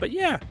but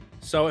yeah.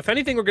 So if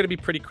anything, we're going to be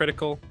pretty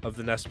critical of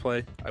the Nest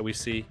play we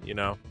see, you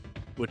know,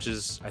 which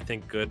is I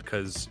think good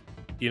because,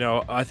 you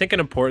know, I think an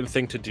important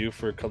thing to do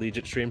for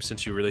collegiate streams,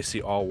 since you really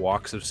see all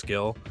walks of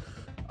skill,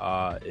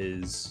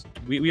 is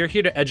we are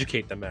here to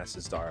educate the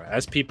masses, Dara,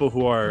 as people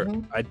who are,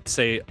 I'd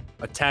say,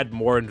 a tad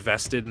more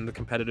invested in the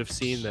competitive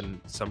scene than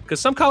some,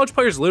 because some college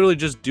players literally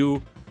just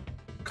do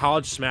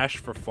college Smash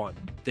for fun.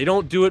 They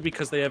don't do it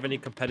because they have any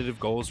competitive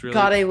goals, really.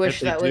 God, I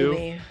wish that was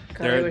me.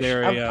 God,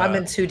 I'm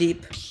in too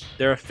deep.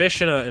 They're a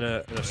fish in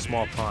a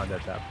small pond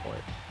at that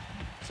point.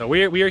 So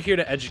we are here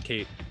to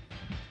educate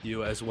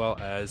you as well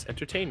as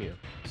entertain you.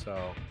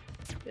 So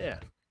yeah.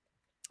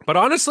 But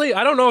honestly,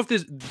 I don't know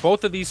if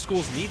both of these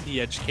schools need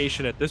the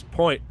education at this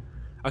point.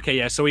 Okay,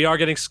 yeah, so we are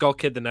getting Skull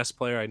Kid, the Nest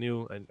player. I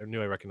knew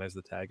I recognized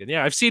the tag. And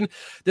yeah, I've seen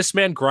this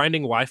man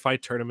grinding Wi-Fi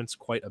tournaments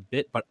quite a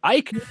bit, but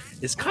Ike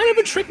is kind of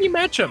a tricky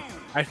matchup.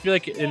 I feel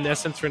like, in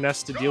essence, for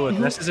Nest to deal with.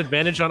 Nest's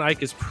advantage on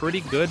Ike is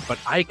pretty good, but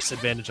Ike's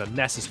advantage on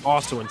Nest is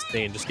also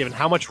insane, just given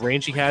how much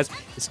range he has.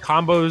 His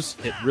combos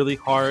hit really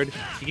hard.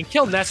 He can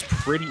kill Nest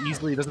pretty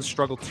easily. He doesn't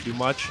struggle too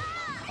much.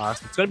 So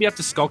it's going to be up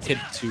to Skull Kid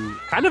to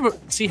kind of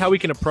see how we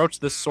can approach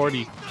this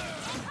sortie.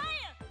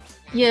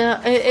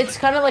 Yeah, it's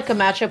kind of like a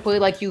matchup where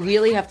like you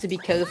really have to be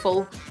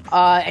careful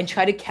and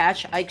try to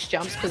catch Ike's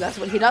jumps, because that's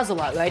what he does a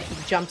lot, right? He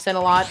jumps in a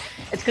lot.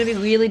 It's going to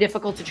be really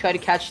difficult to try to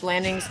catch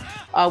landings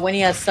when he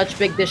has such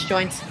big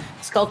disjoints.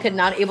 Skull Kid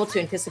not able to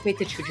anticipate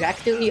the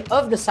trajectory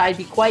of the side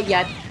B quite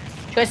yet.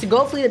 Tries to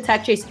go for the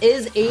attack chase,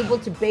 is able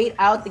to bait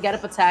out the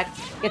get-up attack,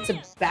 gets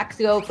a back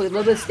throw for a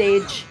little bit of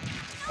stage.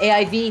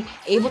 AIV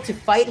able to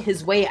fight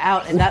his way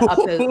out, and that up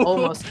is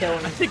almost killing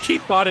him. I think he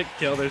thought it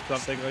killed or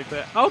something like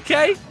that.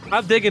 Okay,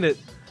 I'm digging it.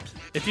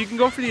 If you can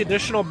go for the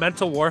additional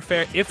mental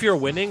warfare, if you're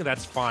winning,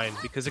 that's fine,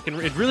 because it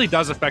really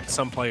does affect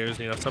some players.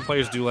 You know, some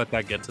players do let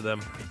that get to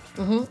them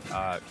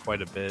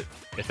quite a bit.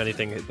 If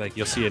anything, like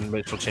you'll see an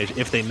initial change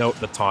if they note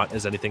the taunt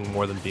as anything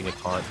more than being a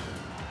taunt.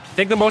 I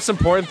think the most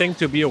important thing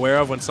to be aware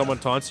of when someone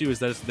taunts you is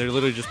that they're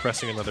literally just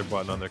pressing another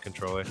button on their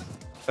controller.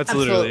 That's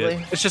literally it.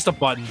 It's just a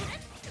button.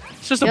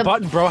 It's just a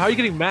button, bro. How are you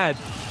getting mad?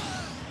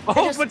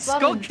 Oh, but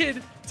Skull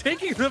Kid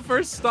taking the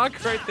first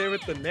stock right there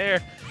with the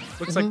Nair.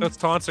 Looks like those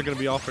taunts are going to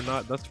be all for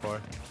naught thus far.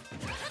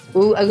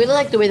 Ooh, I really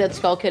like the way that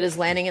Skull Kid is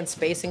landing and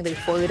spacing the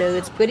forward.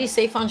 It's pretty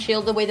safe on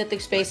shield the way that they're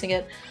spacing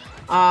it.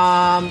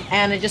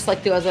 And it just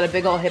like throws out a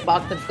big old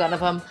hitbox in front of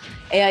him.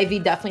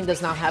 AIV definitely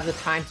does not have the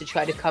time to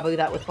try to cover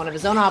that with one of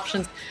his own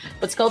options.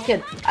 But Skull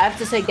Kid, I have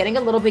to say, getting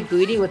a little bit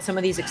greedy with some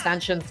of these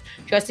extensions.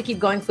 Tries to keep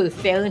going for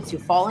fail into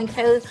falling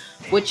fail,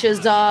 which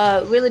is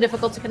really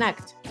difficult to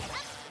connect.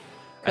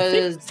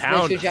 Because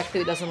the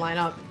trajectory doesn't line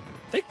up.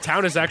 I think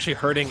Town is actually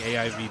hurting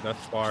AIV thus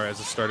far as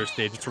a starter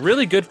stage. It's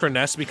really good for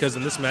Ness because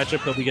in this matchup,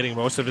 he'll be getting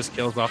most of his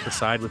kills off the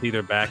side with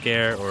either back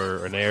air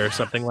or an air or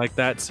something like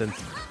that,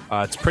 since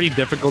it's pretty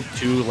difficult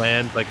to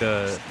land like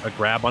a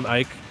grab on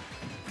Ike.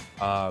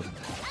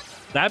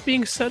 That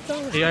being said,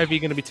 though,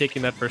 AIV going to be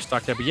taking that first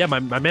stock there. But yeah, my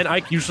man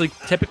Ike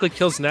typically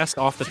kills Nest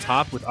off the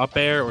top with up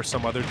air or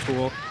some other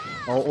tool,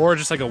 or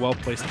just like a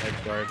well-placed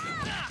edge guard.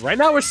 Right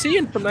now, we're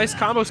seeing some nice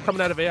combos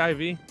coming out of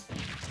AIV.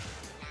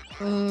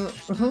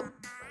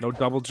 No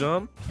double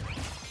jump.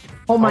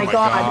 Oh my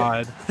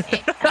god.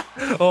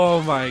 Oh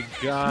my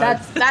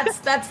god.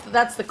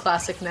 That's the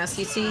classic Ness.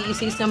 You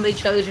see somebody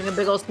charging a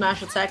big old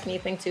smash attack and you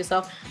think to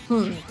yourself,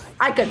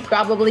 I could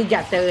probably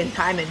get there in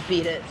time and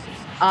beat it.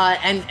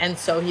 And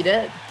so he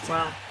did.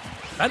 Wow.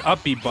 That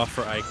up B buff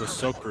for Ike was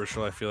so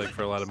crucial, I feel like,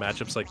 for a lot of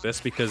matchups like this,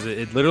 because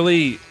it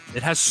literally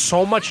has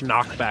so much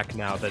knockback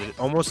now that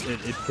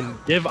it can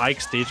give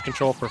Ike stage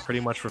control for pretty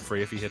much for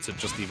free if he hits it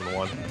just even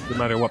one, no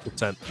matter what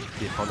percent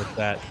the opponent's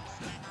at.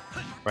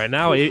 Right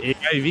now,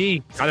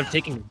 AIV kind of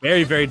taking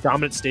very, very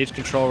dominant stage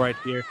control right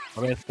here.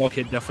 I mean, Skull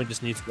Kid definitely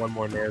just needs one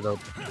more Nair, though,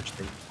 to push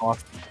things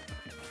off.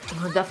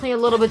 Definitely a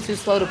little bit too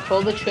slow to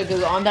pull the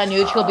trigger on that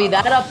neutral B.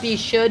 That up B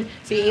should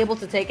be able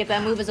to take it.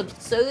 That move is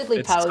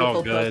absurdly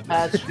powerful.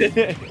 So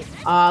good.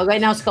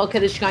 Right now, Skull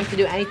Kid is trying to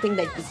do anything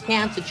that he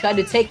can to try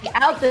to take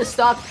out this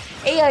stock.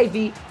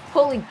 AIV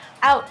pulling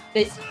out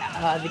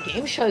the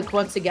Game Shark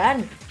once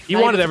again. He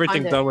wanted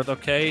everything done with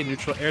okay,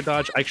 neutral air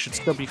dodge. Ike should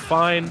still be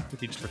fine.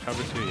 If he just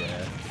recovers too,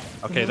 yeah.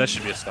 Okay, that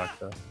should be a stock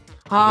though.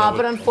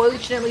 But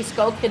unfortunately,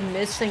 Skull Kid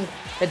missing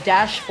the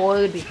dash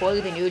forward before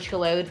the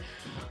neutral out.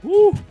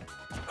 Woo!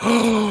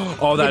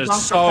 Oh, that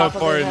is so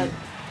important.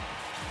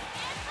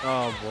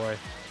 Oh boy.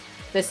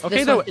 This one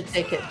should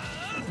take it.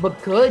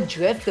 But good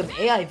drift from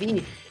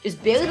AIV. Is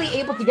barely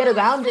able to get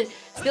around it.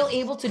 Still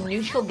able to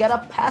neutral get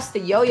up past the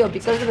yo-yo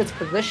because of its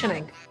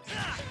positioning.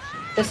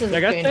 This is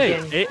I gotta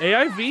say,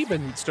 AIV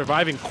been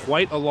surviving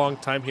quite a long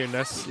time here,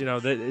 Ness. You know,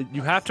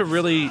 you have to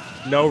really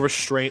know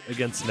restraint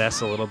against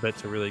Ness a little bit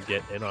to really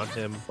get in on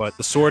him. But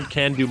the sword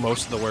can do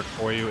most of the work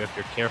for you if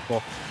you're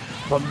careful.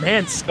 But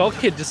man, Skull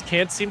Kid just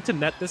can't seem to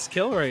net this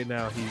kill right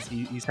now.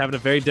 He's having a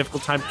very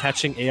difficult time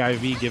catching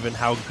AIV given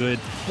how good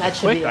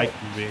quick Ike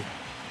can be.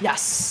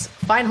 Yes,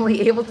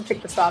 finally able to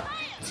take the stock.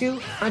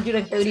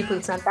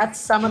 230%. That's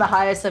some of the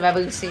highest I've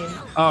ever seen.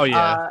 Oh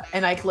yeah.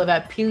 And Ike live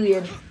at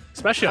period.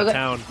 Especially on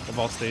town of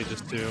all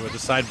stages too. The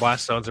side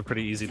blast zones are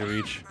pretty easy to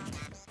reach.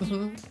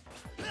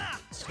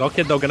 Skull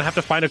Kid though gonna have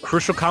to find a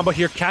crucial combo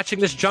here. Catching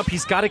this jump,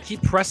 he's got to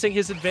keep pressing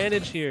his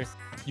advantage here.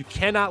 You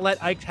cannot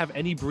let Ike have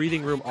any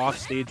breathing room off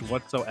stage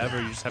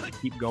whatsoever. You just have to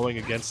keep going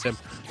against him.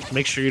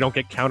 Make sure you don't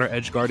get counter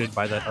edge guarded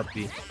by that up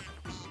B.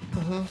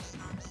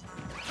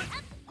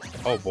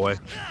 Oh boy.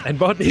 And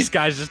both these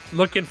guys just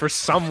looking for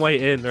some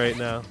way in right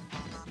now.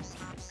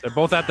 They're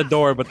both at the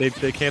door, but they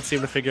can't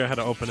seem to figure out how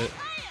to open it.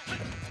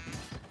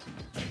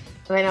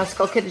 Right now,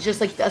 Skull Kid is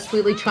just like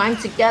desperately trying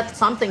to get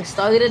something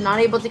started. Not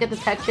able to get the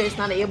tech chase,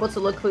 not able to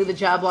look through the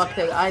jab block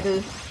there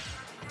either.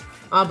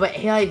 But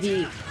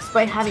AIV,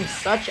 despite having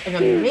such an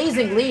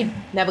amazing lead,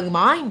 never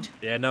mind.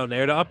 Yeah, no,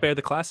 Nair to up air,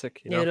 the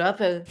classic. You know? Nair to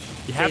up air.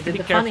 You have to be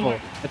careful.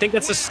 I think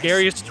that's the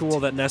scariest tool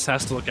that Ness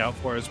has to look out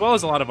for, as well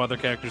as a lot of other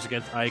characters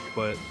against Ike,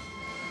 but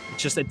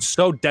it's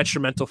so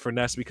detrimental for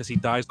Ness because he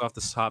dies off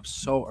the top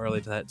so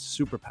early to that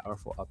super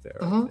powerful up air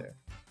right there.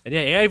 And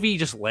yeah, AIV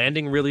just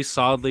landing really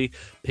solidly,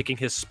 picking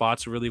his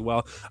spots really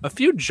well. A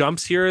few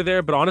jumps here or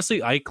there, but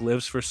honestly, Ike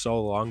lives for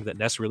so long that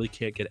Ness really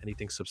can't get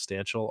anything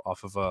substantial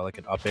off of like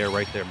an up air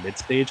right there mid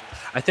stage.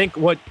 I think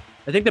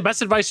the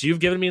best advice you've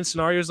given me in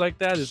scenarios like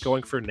that is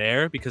going for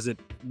Nair because it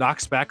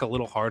knocks back a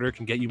little harder,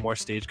 can get you more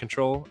stage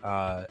control,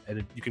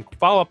 and you can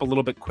follow up a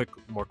little bit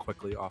more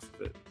quickly off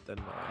of it than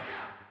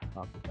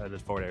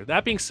forward air.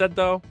 That being said,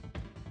 though,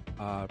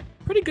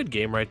 pretty good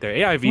game right there.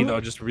 AIV though,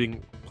 just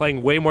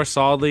playing way more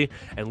solidly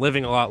and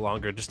living a lot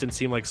longer. Just didn't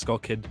seem like Skull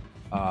Kid.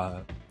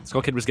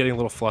 Skull Kid was getting a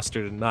little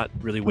flustered and not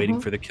really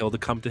waiting for the kill to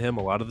come to him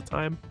a lot of the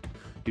time.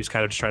 He was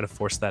kind of just trying to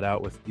force that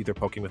out with either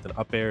poking with an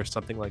up air or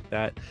something like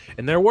that.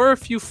 And there were a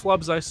few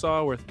flubs I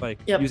saw with like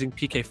using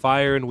PK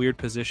Fire in weird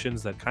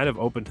positions that kind of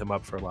opened him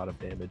up for a lot of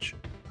damage.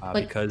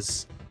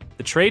 Because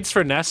the trades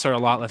for Ness are a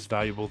lot less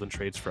valuable than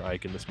trades for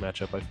Ike in this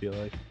matchup, I feel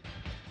like.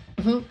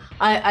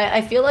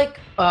 I feel like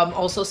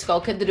also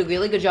Skull Kid did a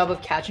really good job of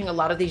catching a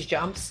lot of these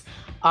jumps.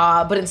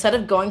 But instead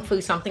of going for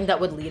something that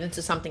would lead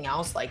into something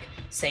else, like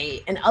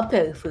say an up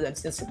air, for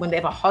instance, when they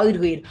have a hard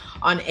lead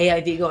on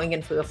AIV going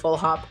in for a full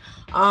hop,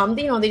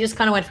 they just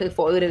kind of went for the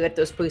forward to get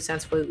those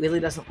percents where it really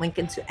doesn't link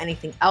into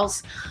anything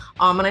else.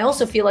 And I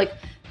also feel like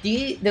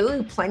there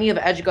were plenty of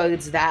edge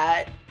guards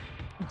that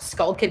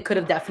Skull Kid could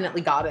have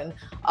definitely gotten,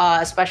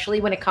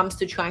 especially when it comes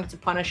to trying to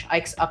punish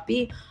Ike's up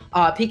B.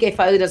 PK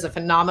Fire does a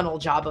phenomenal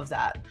job of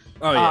that.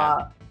 Oh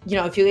yeah.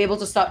 If you're able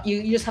to stop,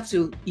 you have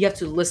to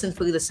listen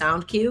for the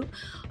sound cue,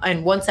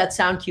 and once that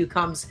sound cue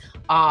comes,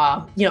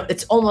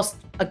 it's almost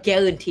a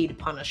guaranteed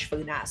punish for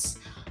Ness.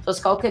 So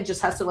Skull Kid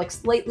just has to like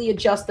slightly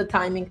adjust the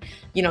timing,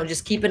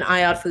 just keep an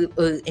eye out for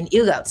an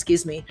ear out,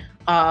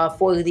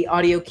 for the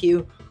audio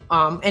cue,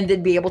 and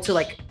then be able to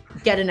like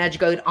get an edge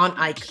guard on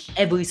Ike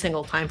every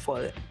single time for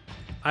it.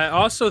 I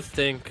also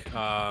think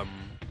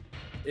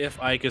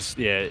if Ike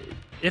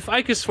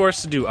is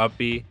forced to do up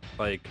B,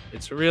 like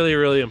it's really,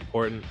 really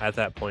important at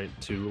that point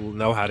to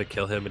know how to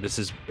kill him.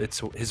 It's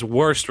his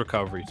worst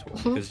recovery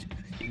tool because you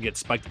can get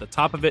spiked at the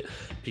top of it.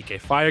 PK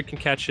Fire can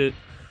catch it.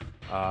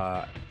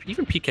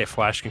 Even PK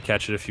Flash can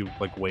catch it if you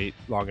like wait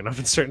long enough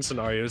in certain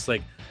scenarios.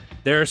 Like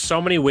there are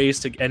so many ways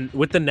to, and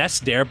with the Ness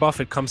Dare buff,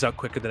 it comes out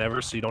quicker than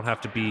ever, so you don't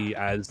have to be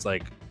as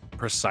like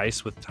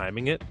precise with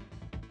timing it.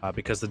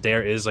 Because the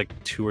Dare is like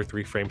 2 or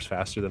 3 frames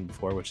faster than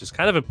before, which is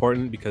kind of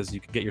important because you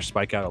can get your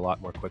spike out a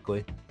lot more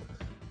quickly.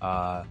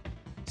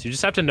 So you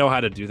just have to know how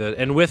to do that.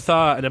 And with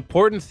an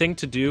important thing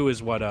to do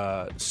is what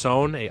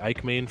Sohn, a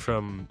Ike main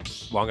from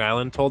Long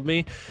Island, told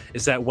me,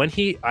 is that when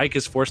Ike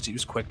is forced to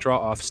use quick draw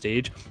off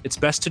stage, it's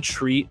best to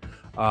treat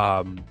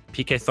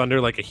PK Thunder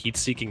like a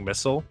heat-seeking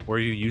missile, where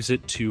you use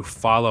it to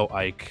follow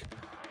Ike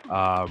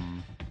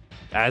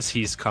as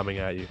he's coming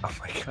at you. Oh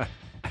my god.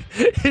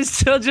 He's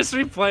still just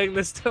replaying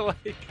this to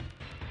like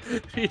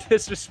be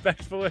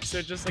disrespectful, or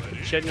they're just like a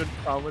genuine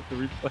problem with the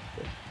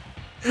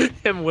replay.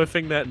 Him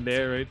whiffing that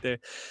nair right there.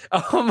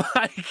 Oh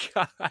my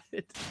god.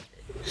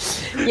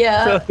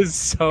 Yeah. That was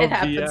so it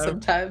happens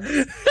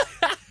sometimes.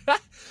 But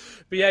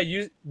yeah,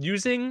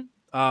 using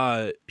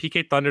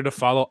PK Thunder to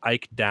follow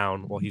Ike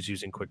down while he's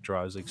using quick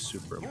draw is like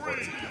super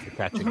important for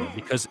catching him,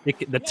 because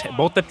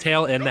both the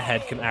tail and the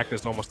head can act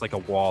as almost like a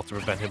wall to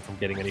prevent him from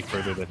getting any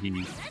further than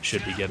he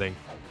should be getting.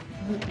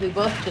 They're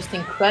both just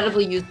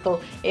incredibly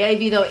useful.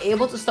 AIV though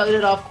able to start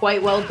it off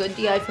quite well. Good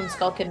DI from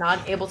Skull Kid,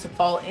 not able to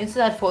fall into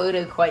that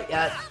forward quite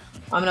yet.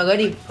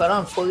 Already put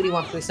on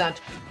 41%.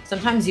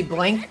 Sometimes you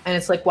blink and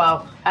it's like,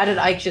 wow, how did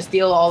Ike just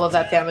deal all of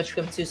that damage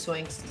from 2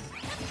 swings?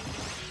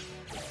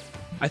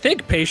 I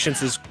think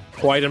patience is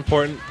quite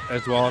important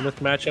as well in this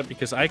matchup,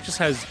 because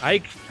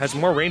Ike has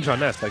more range on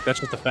Ness. Like, that's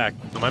just a fact.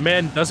 My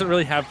man doesn't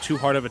really have too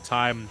hard of a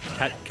time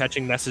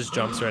catching Ness's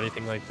jumps or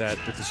anything like that.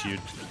 This is huge.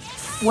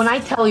 When I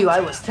tell you, I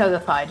was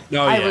terrified.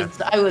 Oh, yeah.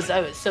 I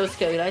was so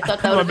scared. I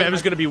thought that my man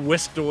was gonna be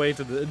whisked away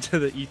to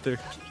the ether.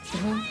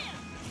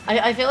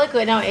 I feel like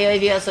right now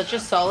AIV has such a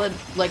solid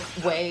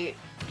way,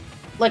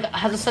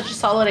 has such a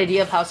solid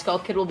idea of how Skull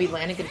Kid will be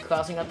landing and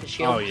crossing up the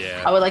shield. Oh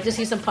yeah. I would like to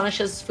see some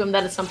punishes from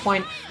that at some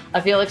point.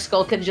 I feel like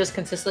Skull Kid just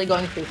consistently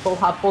going through full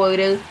hop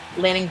forward,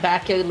 landing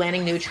back air,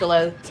 landing neutral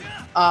air.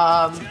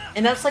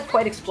 And that's like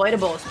quite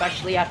exploitable,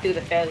 especially after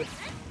the fair.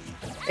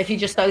 If he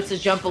just starts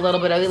his jump a little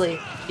bit early,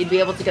 he'd be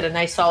able to get a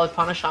nice solid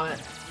punish on it.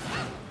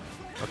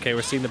 Okay,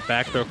 we're seeing the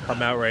back throw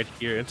come out right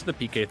here into the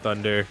PK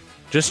Thunder.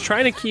 Just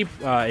trying to keep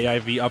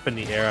AIV up in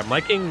the air.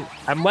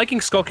 I'm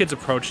liking Skull Kid's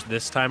approach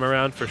this time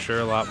around for sure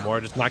a lot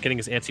more. Just not getting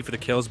as antsy for the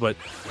kills, but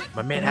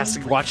my man has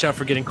to watch out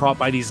for getting caught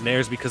by these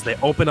nairs because they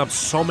open up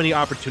so many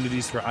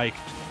opportunities for Ike.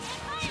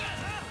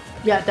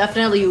 Yeah,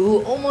 definitely.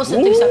 Ooh, almost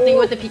intercepting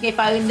with the PK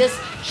fire, and this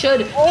should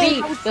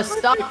be the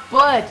stop,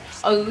 but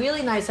a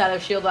really nice out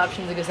of shield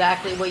option is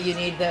exactly what you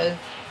need there.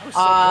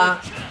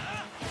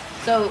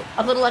 So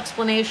a little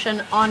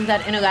explanation on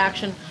that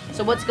interaction.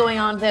 So what's going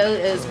on there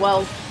is,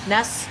 well,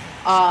 Ness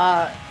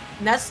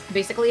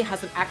basically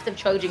has an active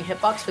charging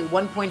hitbox for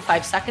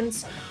 1.5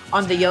 seconds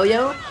on the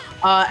yo-yo,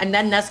 and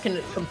then Ness can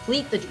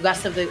complete the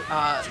rest of the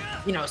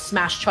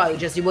smash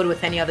charge as you would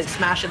with any other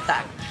smash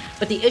attack.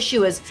 But the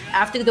issue is,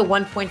 after the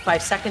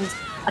 1.5 seconds,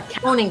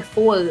 accounting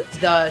for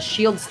the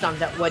shield stun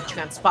that would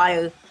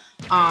transpire,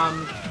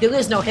 there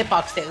is no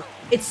hitbox there.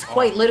 It's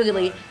quite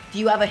literally, do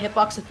you have a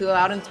hitbox to throw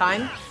out in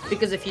time?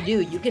 Because if you do,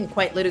 you can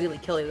quite literally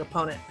kill your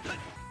opponent.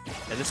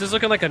 And this is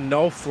looking like a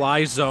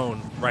no-fly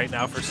zone right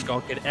now for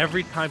Skull Kid.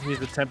 Every time he's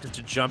attempted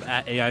to jump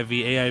at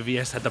AIV, AIV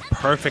has had the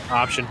perfect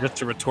option just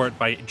to retort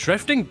by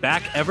drifting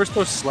back ever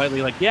so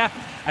slightly. Like, yeah,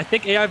 I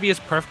think AIV is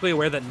perfectly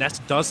aware that Ness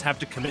does have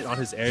to commit on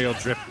his aerial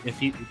drift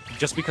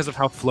just because of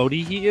how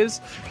floaty he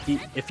is.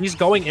 If he's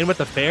going in with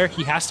the fair,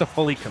 he has to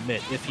fully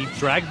commit. If he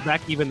drags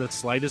back even the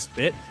slightest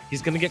bit,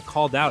 he's going to get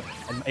called out.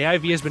 And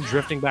AIV has been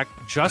drifting back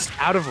just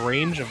out of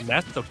range of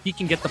Ness, so he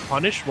can get the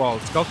punish while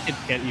Skull Kid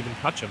can't even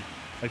touch him.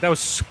 Like, that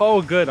was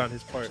so good on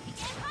his part.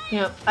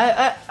 Yeah,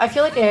 I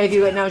feel like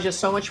AIV right now is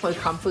just so much more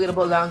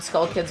comfortable around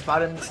Skull Kid's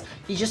buttons.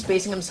 He's just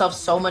spacing himself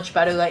so much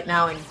better right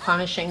now and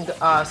punishing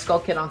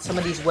Skull Kid on some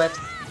of these whiffs.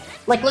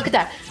 Like, look at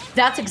that.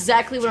 That's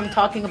exactly what I'm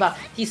talking about.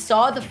 He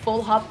saw the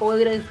full hop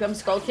forward from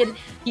Skull Kid.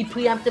 He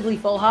preemptively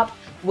full hopped,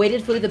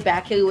 waited for the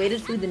back air,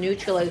 waited for the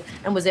neutral air,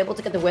 and was able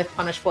to get the whiff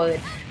punish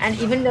forward. And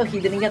even though he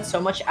didn't get so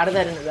much out of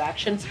that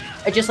interaction,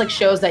 it just like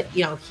shows that,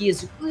 he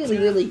is really,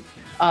 really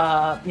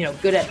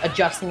good at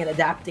adjusting and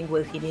adapting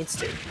where he needs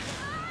to.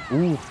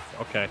 Ooh,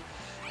 okay.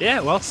 Yeah,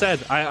 well said.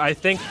 I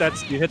think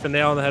you hit the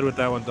nail on the head with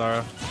that one,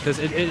 Dara. Because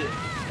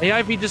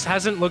AIV just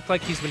hasn't looked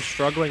like he's been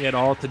struggling at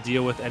all to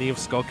deal with any of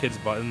Skull Kid's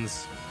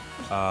buttons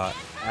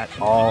at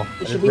all.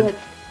 It should be it.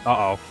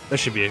 Uh-oh. That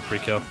should be a free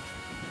kill.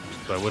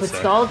 With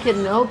Skull Kid,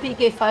 no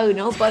PK fire,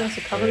 no buttons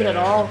to cover it at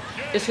all.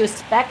 Just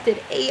respected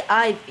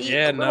AIV.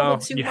 Yeah, no.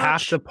 You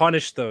have to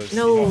punish those.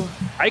 No.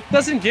 Ike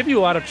doesn't give you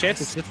a lot of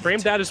chances. His frame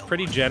data is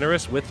pretty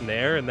generous with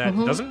Nair, and that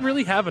doesn't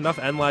really have enough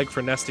end lag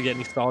for Ness to get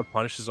any solid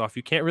punishes off.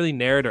 You can't really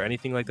Nair it or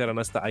anything like that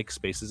unless the Ike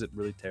spaces it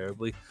really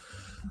terribly.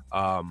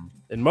 And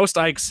most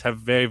Ikes have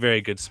very, very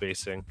good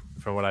spacing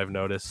from what I've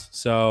noticed.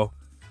 So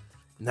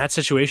in that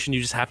situation,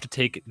 you just have to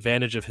take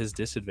advantage of his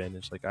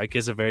disadvantage. Like, Ike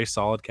is a very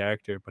solid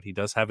character, but he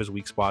does have his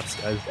weak spots,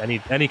 as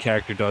any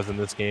character does in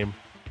this game.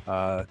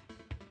 But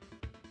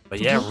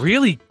yeah,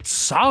 really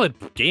solid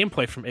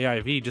gameplay from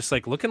AIV. Just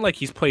like looking like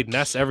he's played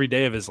Ness every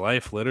day of his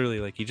life, literally.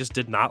 Like, he just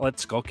did not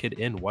let Skull Kid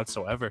in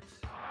whatsoever.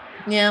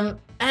 Yeah,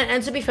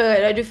 and to be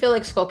fair, I do feel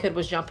like Skull Kid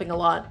was jumping a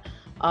lot.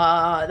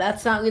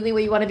 That's not really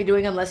what you want to be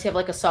doing unless you have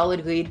like a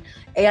solid read.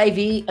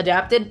 AIV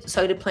adapted,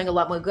 started playing a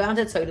lot more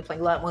grounded, started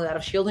playing a lot more out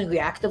of shielding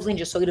reactively, and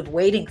just sort of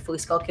waiting for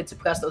Skull Kid to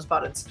press those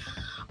buttons.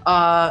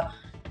 And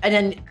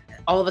then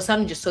all of a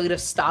sudden just sort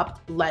of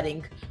stopped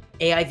letting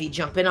AIV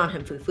jump in on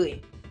him for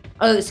free.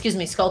 Oh, excuse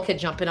me, Skull Kid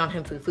jump in on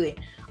him for free.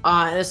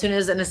 And as soon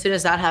as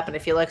that happened, I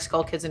feel like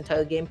Skull Kid's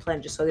entire game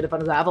plan just sort of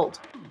unraveled.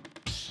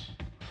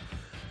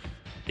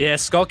 Yeah,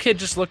 Skull Kid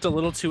just looked a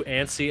little too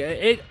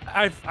antsy.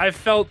 I've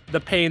felt the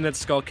pain that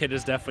Skull Kid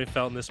has definitely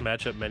felt in this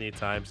matchup many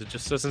times. It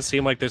just doesn't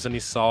seem like there's any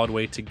solid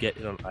way to get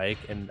in on Ike,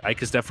 and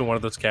Ike is definitely one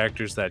of those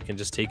characters that can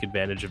just take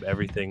advantage of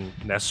everything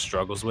Ness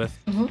struggles with,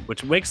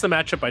 which makes the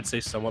matchup, I'd say,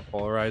 somewhat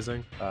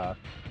polarizing. But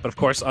of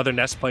course, other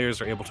Ness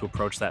players are able to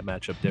approach that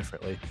matchup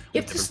differently.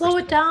 You have to slow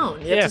it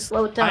down. You have to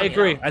slow it down. I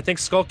agree. I think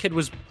Skull Kid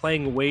was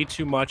playing way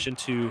too much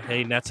into,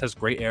 hey, Ness has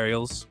great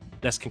aerials.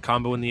 Ness can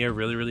combo in the air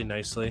really, really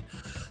nicely.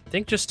 I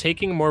think just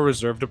taking a more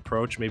reserved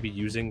approach, maybe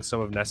using some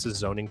of Ness's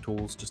zoning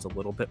tools just a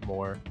little bit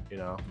more,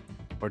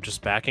 or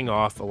just backing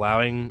off,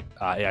 allowing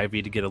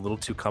AIV to get a little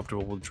too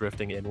comfortable with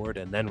drifting inward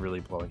and then really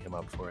blowing him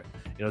up for it.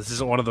 This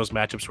isn't one of those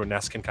matchups where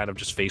Ness can kind of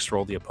just face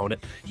roll the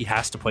opponent. He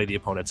has to play the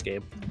opponent's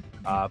game.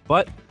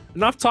 But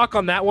enough talk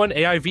on that one.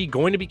 AIV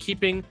going to be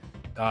keeping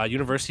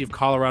University of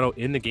Colorado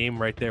in the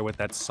game right there with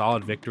that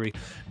solid victory,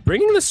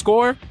 bringing the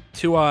score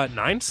to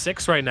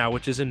 9-6 right now,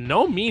 which is in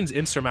no means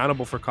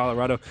insurmountable for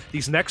Colorado.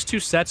 These next two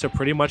sets are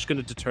pretty much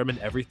going to determine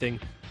everything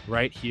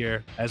right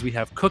here, as we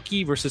have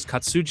Cookie versus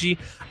Katsuji.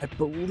 I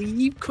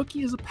believe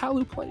Cookie is a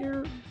Palu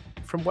player,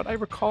 from what I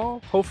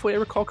recall. Hopefully I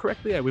recall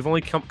correctly. We've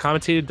only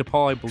commentated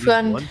DePaul, I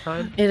believe, one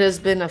time. It has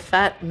been a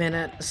fat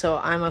minute, so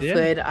I'm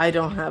afraid I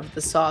don't have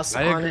the sauce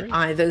on it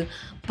either.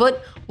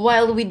 But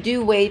while we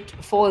do wait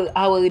for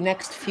our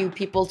next few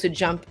people to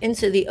jump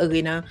into the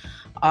arena,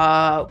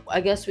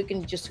 I guess we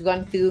can just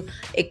run through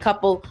a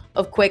couple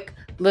of quick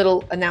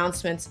little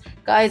announcements.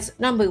 Guys,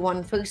 number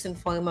one, first and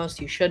foremost,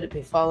 you should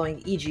be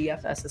following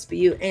EGF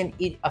SSBU and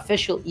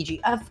official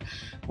EGF,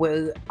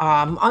 where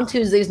on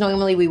Tuesdays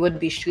normally we would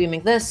be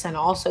streaming this and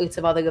all sorts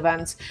of other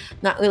events.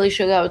 Not really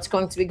sure how it's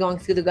going to be going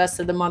through the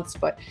rest of the months,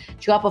 but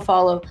drop a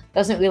follow.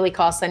 Doesn't really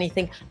cost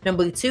anything.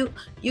 Number two,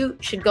 you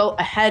should go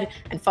ahead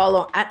and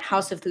follow at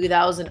House of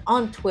 3000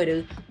 on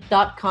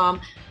Twitter.com.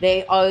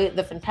 They are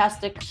the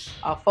fantastic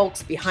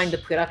folks behind the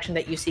production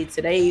that you see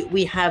today.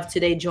 We have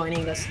today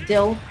joining us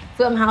Dill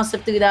from House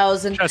of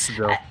 3000.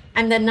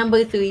 And then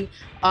number three,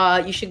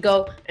 you should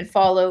go and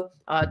follow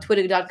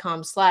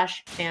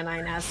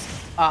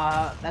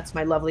twitter.com/Fan9S. That's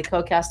my lovely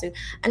co-caster.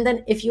 And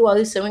then if you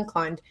are so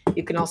inclined,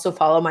 you can also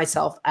follow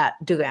myself at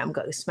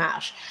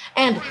DuramGoSmash.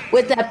 And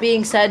with that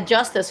being said,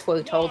 just as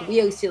foretold,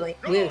 we are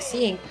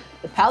seeing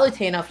the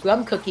Palutena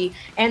from Cookie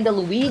and the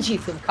Luigi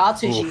from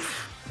Katsuji.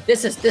 Oof.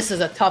 This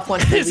is a tough one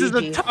for Luigi. This is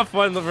a tough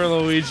one for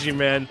Luigi,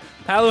 man.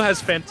 Palu has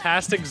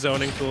fantastic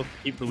zoning tools to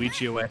keep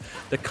Luigi away.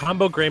 The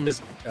combo game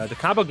is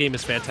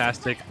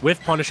fantastic.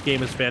 With punish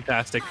game is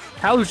fantastic.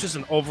 Palu's just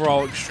an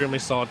overall extremely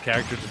solid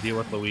character to deal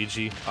with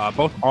Luigi,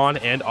 both on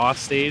and off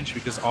stage,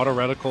 because auto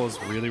reticle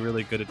is really,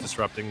 really good at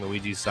disrupting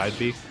Luigi's side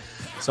B.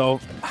 So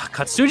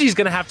Katsuji's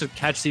going to have to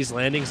catch these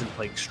landings and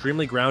play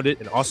extremely grounded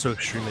and also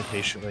extremely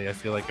patiently, I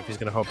feel like, if he's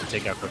going to hope to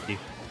take out Cookie.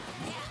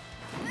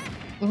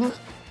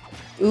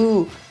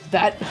 Ooh,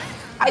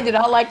 I did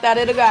not like that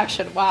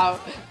interaction. Wow.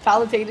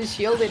 Palutena's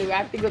shield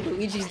interacting with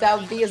Luigi's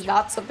down B is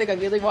not something I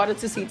really wanted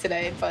to see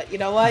today, but you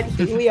know what?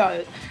 Here we are.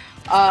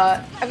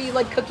 I mean,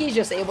 like, Cookie's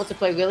just able to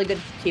play a really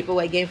good keep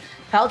away game.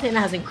 Palutena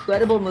has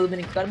incredible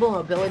movement, incredible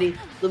mobility.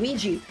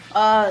 Luigi,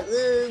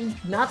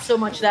 not so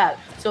much that.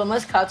 So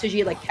unless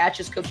Katsuji like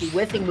catches Cookie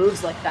whiffing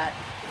moves like that,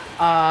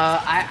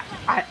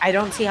 I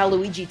don't see how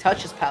Luigi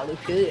touches Palu,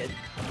 period.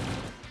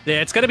 Yeah,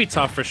 it's going to be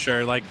tough for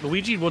sure. Like,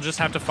 Luigi will just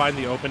have to find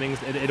the openings.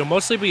 It'll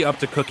mostly be up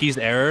to Cookie's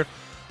error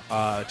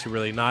to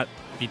really not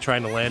be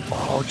trying to land.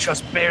 Oh,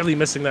 just barely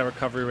missing that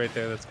recovery right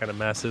there. That's kind of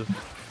massive.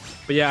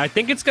 But yeah, I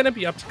think it's going to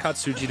be up to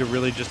Katsuji to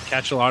really just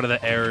catch a lot of the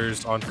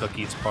errors on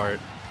Cookie's part.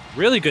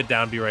 Really good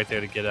down B right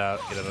there to get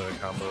another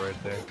combo right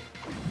there.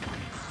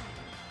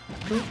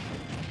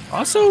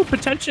 Also,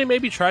 potentially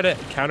maybe try to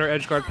counter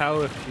edgeguard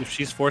Palu if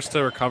she's forced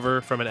to recover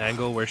from an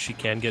angle where she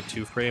can get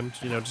two framed.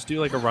 You know, just do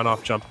like a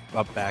runoff jump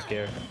up back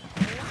air.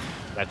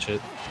 Catch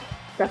it.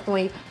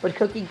 Definitely, but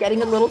Cookie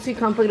getting a little too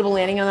comfortable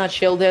landing on that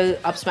shield there.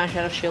 Up smash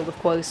out of shield, of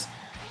course.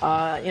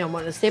 You know,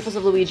 one of the staples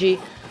of Luigi.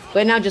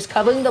 Right now, just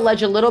covering the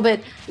ledge a little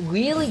bit.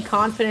 Really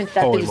confident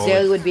that the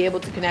Zero would be able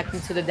to connect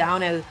into the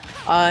down air.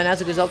 And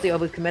as a result, they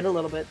overcommit a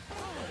little bit.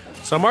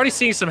 So I'm already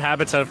seeing some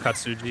habits out of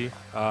Katsuji.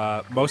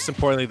 Most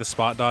importantly, the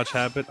spot dodge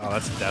habit. Oh,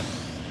 that's death.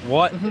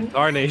 What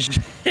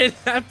darnation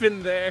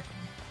happened there?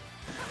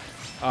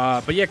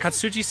 But yeah,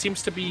 Katsuji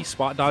seems to be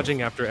spot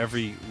dodging after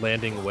every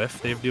landing whiff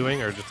they're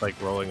doing, or just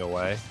like rolling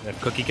away. And if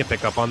Cookie can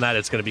pick up on that,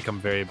 it's going to become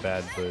very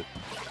bad. But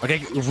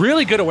okay,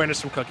 really good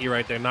awareness from Cookie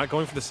right there. Not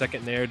going for the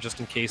second nair just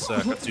in case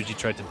Katsuji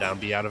tried to down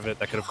B out of it.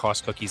 That could have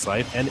cost Cookie's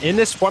life. And in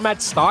this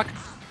format, stock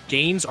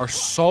gains are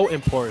so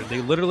important.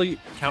 They literally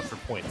count for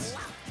points.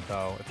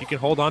 So if you can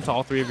hold on to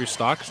all three of your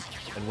stocks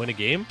and win a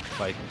game,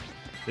 like,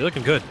 you're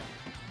looking good.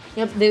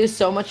 Yep, there's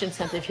so much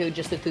incentive here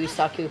just to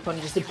 3-stock your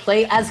opponent, just to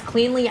play as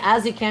cleanly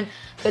as you can.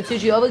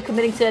 Katsuji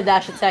overcommitting to the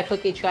dash attack.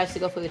 Cookie tries to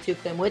go for the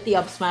 2-frame with the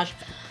up smash,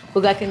 who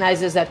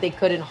recognizes that they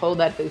couldn't hold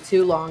that for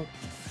too long.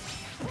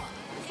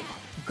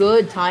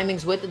 Good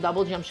timings with the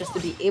double jumps just to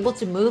be able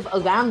to move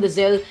around the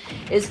Zero.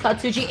 Is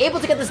Katsuji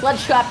able to get this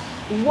ledge trap?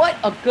 What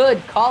a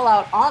good call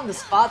out on the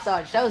spot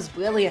dodge. That was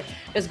brilliant.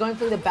 Just going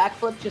through the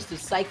backflip just to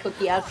psych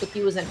Cookie out.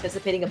 Cookie was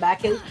anticipating a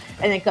back hit,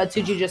 and then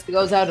Katsuji just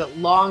goes out a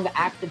long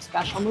active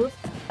special move.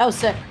 That was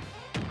sick.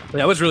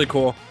 That was really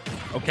cool.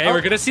 Okay, we're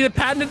going to see the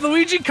patented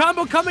Luigi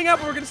combo coming up,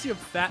 and we're going to see a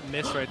fat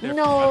miss right there.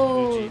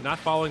 No. Luigi. Not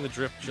following the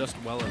drift just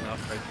well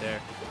enough right there.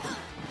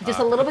 Just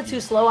a little bit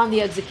too slow on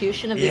the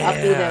execution of the up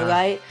B there,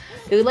 right?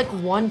 They're like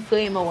 1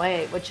 frame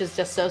away, which is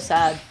just so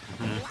sad.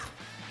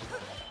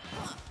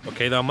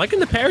 Okay, though, I'm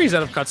liking the parries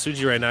out of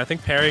Katsuji right now. I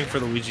think parrying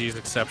for Luigi is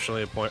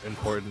exceptionally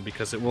important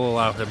because it will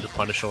allow him to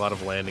punish a lot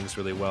of landings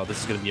really well. This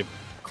is going to be a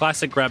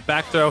classic grab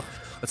back throw.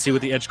 Let's see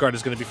what the edge guard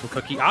is going to be from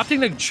Cookie.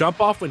 Opting to jump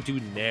off when do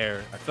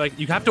nair. I feel like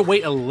you have to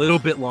wait a little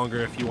bit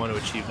longer if you want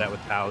to achieve that with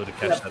Palu to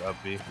catch that up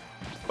B.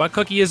 But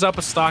Cookie is up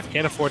a stock,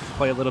 can't afford to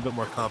play a little bit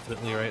more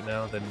confidently right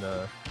now than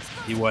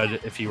he would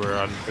if he were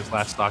on his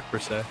last stock per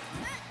se.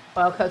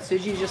 Wow,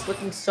 Katsuji just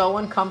looking so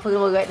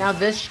uncomfortable right now.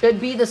 This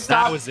should be the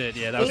stop. That was it.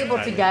 Yeah, that was able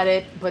to get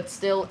it, but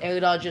still air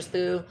dodges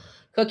through.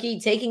 Cookie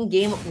taking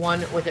game 1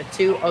 with a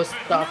 2-0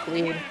 stock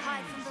lead.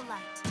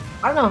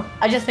 I don't know.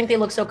 I just think they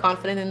look so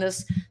confident in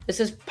this. This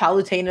is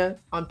Palutena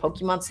on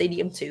Pokemon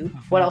Stadium 2.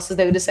 What else is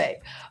there to say?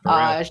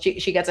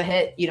 She gets a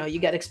hit. You know, you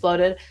get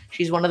exploded.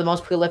 She's one of the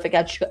most prolific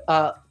edge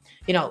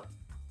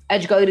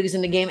guarders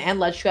in the game and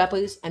ledge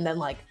trappers. And then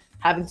like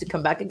having to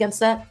come back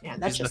against that, yeah,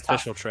 that's She's just an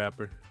official tough.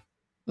 trapper.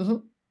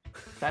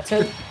 That's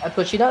her. That's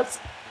what she does.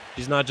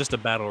 She's not just a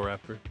battle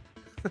rapper.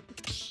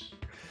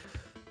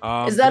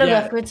 Is that a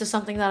reference to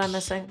something that I'm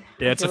missing?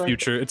 Yeah, it's a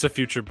future. It's a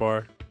future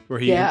bar where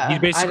he Yeah,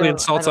 basically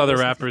insults other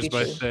listen to rappers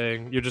by Future.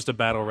 saying, "You're just a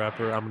battle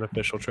rapper. I'm an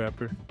official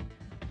trapper."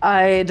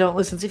 I don't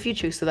listen to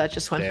Future, so that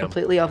just went Damn.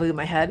 completely over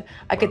my head.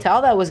 I could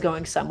tell that was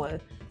going somewhere,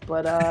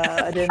 but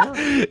I didn't know.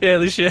 Yeah, at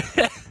least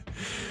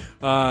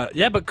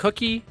yeah, but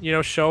Cookie, you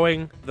know,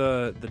 showing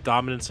the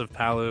dominance of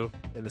Palu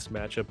in this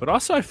matchup, but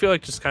also I feel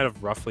like just kind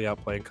of roughly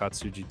outplaying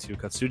Katsuji too.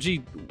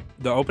 Katsuji,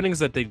 the openings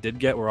that they did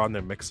get were on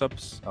their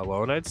mix-ups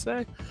alone, I'd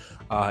say.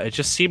 It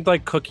just seemed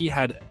like Cookie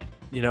had,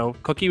 you know,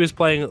 Cookie was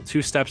playing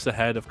 2 steps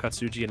ahead of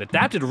Katsuji and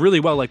adapted really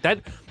well. Like that,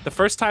 the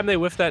first time they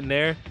whiffed that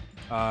nair,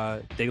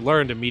 they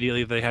learned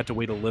immediately they had to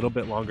wait a little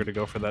bit longer to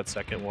go for that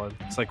second one.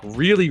 It's like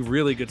really,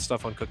 really good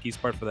stuff on Cookie's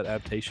part for that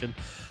adaptation.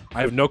 I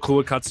have no clue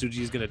what Katsuji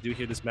is going to do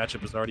here. This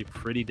matchup is already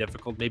pretty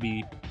difficult.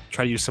 Maybe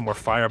try to use some more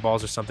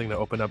fireballs or something to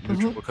open up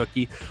neutral with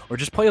Cookie, or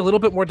just play a little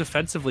bit more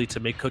defensively to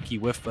make Cookie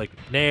whiff like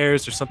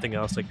nairs or something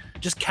else. Like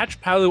just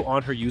catch Palu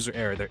on her user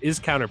error. There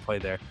is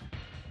counterplay there.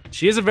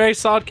 She is a very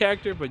solid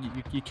character, but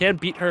you can't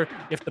beat her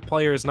if the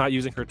player is not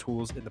using her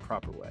tools in the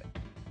proper way.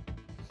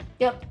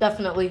 Yep,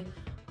 definitely.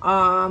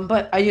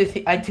 But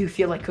I do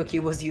feel like Cookie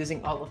was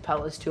using all of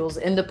Palu's tools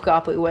in the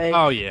proper way.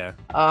 Oh yeah.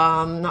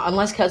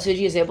 Unless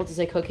Katsuji is able to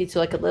take Cookie to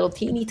like a little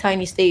teeny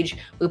tiny stage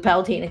where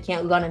Palutena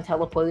can't run and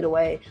teleport it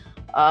away.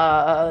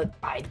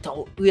 I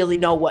don't really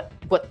know what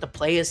the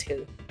play is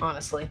here,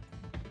 honestly.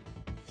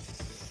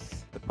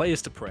 The play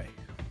is to pray,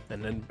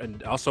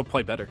 and also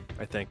play better.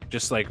 I think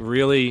just like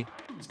really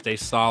stay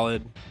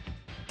solid,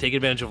 take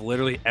advantage of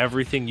literally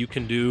everything you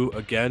can do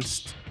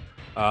against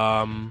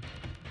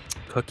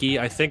Cookie.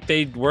 I think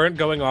they weren't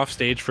going off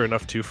stage for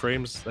enough 2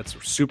 frames. That's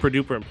super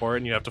duper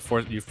important. You have to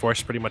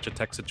force pretty much a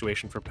tech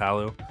situation for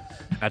Palu.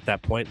 At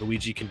that point,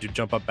 Luigi can do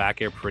jump up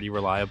back air pretty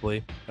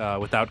reliably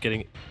without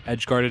getting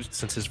edge guarded,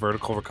 since his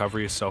vertical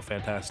recovery is so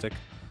fantastic,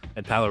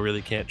 and Palu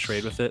really can't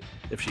trade with it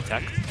if she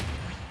teched.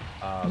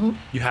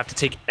 You have to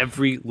take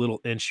every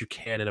little inch you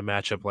can in a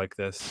matchup like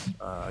this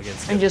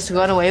against him. And just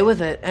run away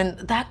with it. And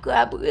that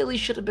grab really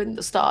should have been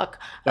the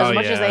stock. As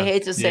much as I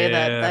hate to say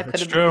that could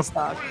have been the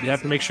stock. You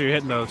have to make sure you're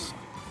hitting those.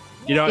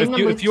 You know,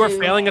 Game if you are number 2.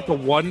 failing at the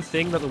one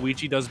thing that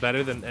Luigi does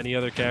better than any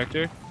other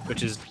character,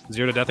 which is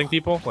 0-to-deathing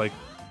people, like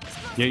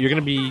you're going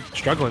to be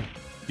struggling.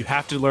 You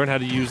have to learn how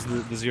to use the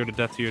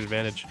 0-to-death to your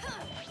advantage.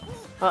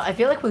 I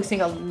feel like we're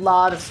seeing a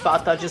lot of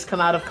spot dodges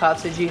come out of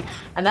Katsuji,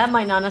 and that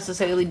might not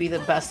necessarily be the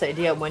best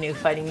idea when you're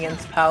fighting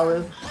against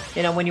Palu.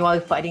 You know, when you are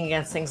fighting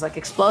against things like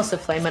Explosive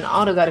Flame and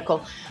Auto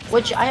Reticle,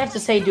 which I have to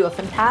say do a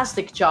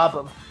fantastic job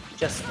of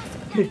just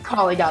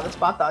calling out the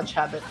spot dodge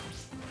habit.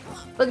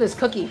 Look at this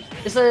Cookie.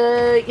 Just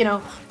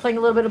playing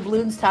a little bit of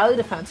Bloons tower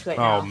defense right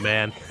now. Oh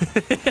man.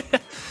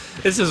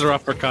 This is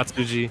rough for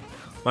Katsuji.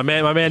 My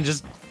man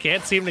just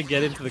can't seem to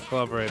get into the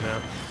club right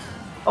now.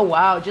 Oh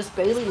wow, just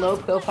barely low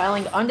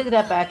profiling under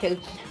that back air.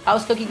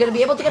 How's Cookie gonna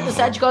be able to get this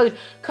edge guard?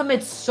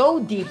 Commit so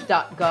deep,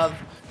 Gov.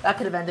 That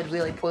could have ended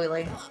really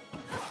poorly.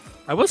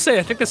 I will say,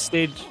 I think the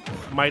stage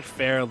might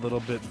fare a little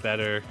bit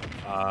better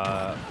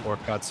for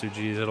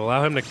Katsuji. It'll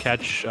allow him to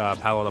catch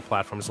Palu on the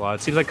platforms a lot.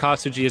 It seems like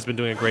Katsuji has been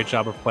doing a great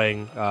job of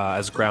playing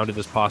as grounded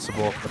as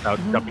possible without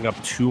jumping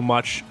up too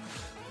much.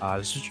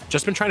 He's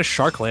just been trying to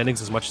shark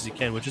landings as much as he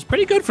can, which is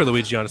pretty good for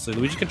Luigi, honestly.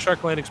 Luigi can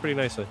shark landings pretty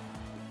nicely.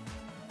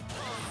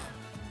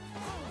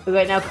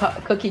 Right now,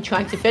 Cookie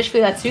trying to fish for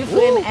that 2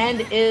 flame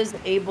and is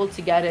able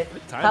to get it.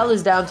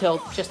 Palu's down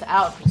tilt just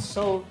out for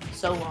so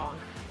long.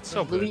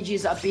 So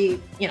Luigi's up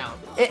B, you know,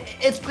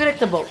 it's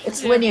predictable.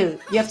 It's linear.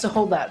 You have to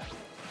hold that.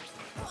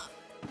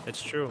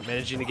 It's true.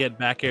 Managing to get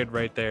back aired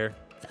right there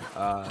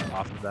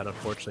off of that,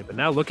 unfortunately. But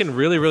now looking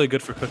really, really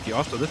good for Cookie.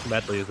 Also, this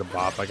medley is a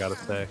bop, I gotta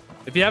say.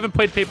 If you haven't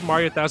played Paper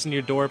Mario 1000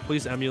 Year Door,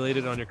 please emulate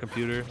it on your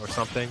computer or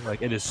something.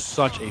 Like, it is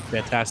such a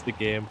fantastic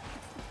game.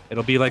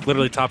 It'll be like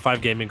literally top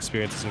 5 gaming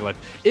experiences in your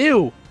life.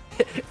 Ew!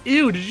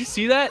 Ew, did you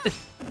see that?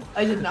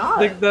 I did not.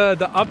 Like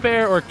the up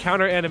air or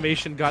counter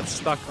animation got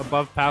stuck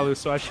above Palu,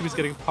 so as she was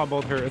getting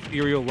pummeled, her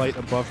ethereal light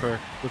above her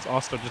was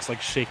also just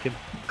like shaken.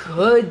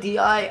 Good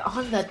DI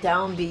on that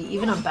down B.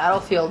 Even on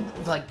Battlefield,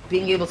 like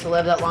being able to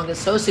live that long is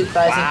so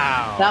surprising.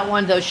 Wow. That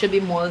one though should be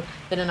more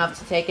than enough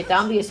to take it.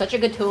 Down B is such a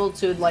good tool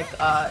to like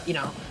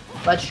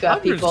ledge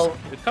trap people.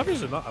 It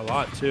covers a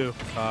lot too.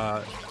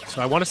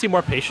 So I want to see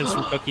more patience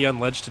from Cookie on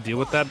ledge to deal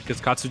with that, because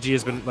Katsuji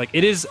has been like,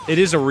 it is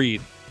a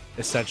read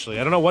essentially.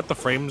 I don't know what the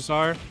frames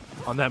are,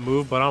 on that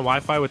move, but on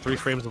Wi-Fi with 3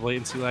 frames of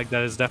latency lag,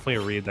 that is definitely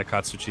a read that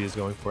Katsuchi is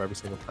going for every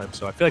single time.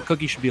 So I feel like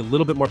Cookie should be a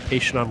little bit more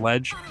patient on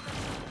ledge.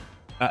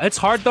 It's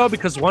hard though,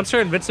 because once her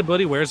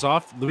invincibility wears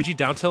off, Luigi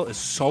down tilt is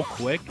so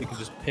quick, it can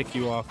just pick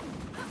you off.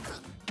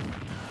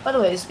 By the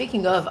way,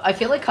 speaking of, I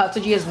feel like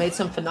Katsuji has made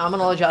some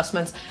phenomenal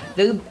adjustments.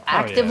 They're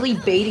actively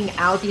baiting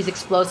out these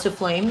explosive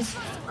flames,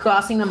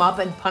 crossing them up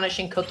and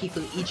punishing Cookie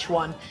for each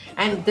one.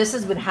 And this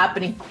has been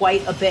happening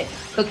quite a bit.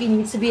 Cookie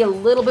needs to be a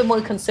little bit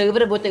more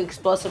conservative with the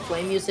explosive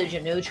flame usage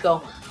in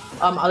neutral.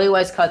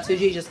 Otherwise,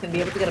 Katsuji is just going to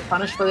be able to get a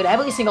punish for it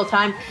every single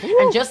time. Ooh.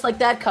 And just like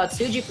that,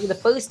 Katsuji, for the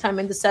first time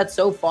in the set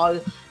so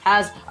far,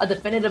 has a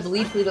definitive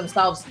lead for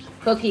themselves.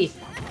 Cookie,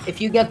 if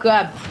you get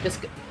grabbed,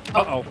 just...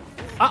 Uh-oh.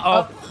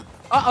 Uh-oh.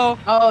 Uh-oh.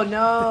 Oh,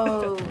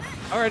 no.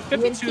 All right,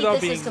 52 though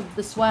being...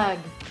 the swag.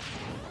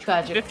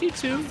 Tragic.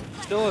 52,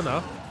 still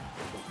enough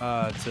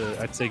to,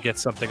 I'd say, get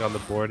something on the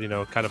board, you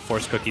know, kind of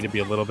force Cookie to be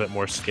a little bit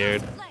more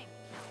scared.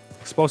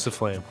 Explosive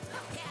flame.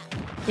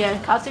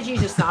 Yeah, Katsuji's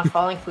just not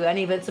falling through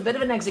any of it. It's a bit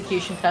of an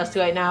execution test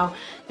right now.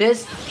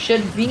 This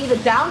should be the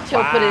down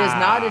tilt, but it is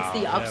not. It's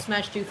the up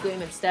smash 2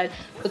 flame instead.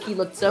 Cookie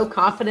looked so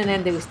confident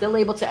and they were still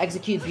able to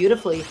execute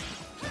beautifully.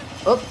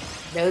 Oh,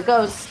 there it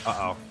goes.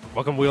 Uh-oh.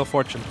 Welcome, Wheel of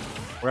Fortune.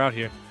 We're out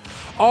here.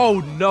 Oh,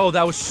 no,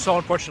 that was so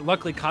unfortunate.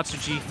 Luckily,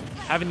 Katsuji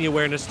having the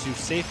awareness to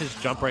save his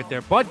jump right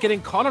there, but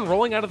getting caught on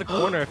rolling out of the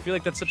corner. I feel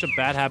like that's such a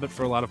bad habit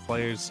for a lot of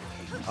players.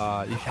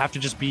 You have to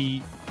just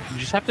be... You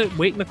just have to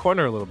wait in the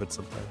corner a little bit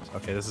sometimes.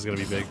 Okay, this is going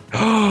to be big.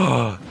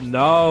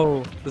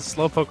 No! The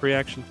slowpoke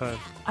reaction time.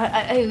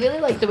 I really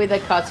like the way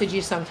that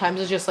Katsuji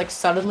sometimes is just, like,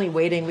 suddenly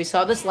waiting. We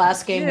saw this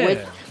last game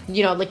with,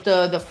 you know, like,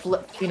 the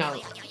flip, you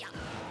know...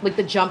 like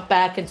the jump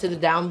back into the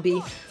down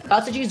B.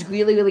 Katsuji is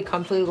really, really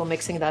comfortable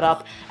mixing that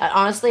up. And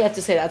honestly, I have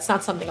to say that's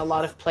not something a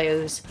lot of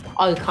players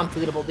are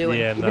comfortable doing,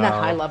 even at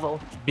high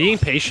level. Being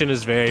patient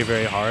is very,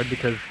 very hard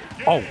because...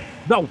 Oh,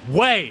 no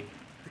way!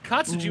 The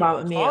Katsuji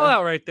fall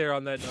out right there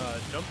on that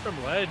jump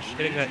from ledge,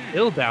 hitting that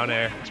ill down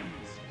air.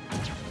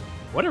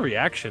 What a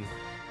reaction.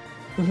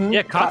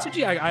 Yeah,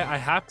 Katsuji,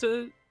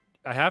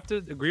 I have to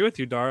agree with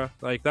you, Dara.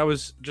 Like, that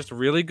was just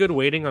really good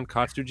waiting on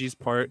Katsuji's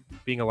part,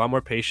 being a lot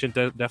more patient,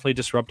 definitely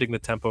disrupting the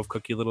tempo of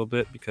Cookie a little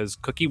bit, because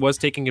Cookie was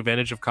taking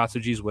advantage of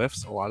Katsuji's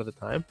whiffs a lot of the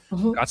time.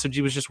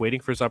 Katsuji was just waiting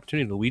for his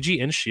opportunity. Luigi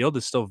in shield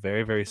is still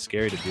very, very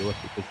scary to deal with,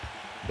 because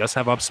he does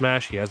have up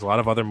smash. He has a lot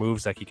of other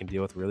moves that he can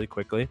deal with really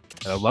quickly.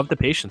 And I love the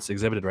patience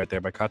exhibited right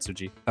there by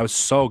Katsuji. That was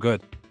so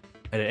good.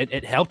 And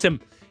it helped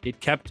him. It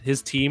kept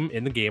his team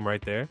in the game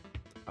right there.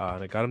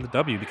 And it got him the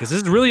W, because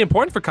this is really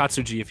important for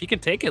Katsuji. If he can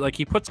take it, like,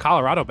 he puts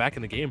Colorado back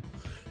in the game.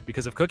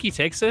 Because if Cookie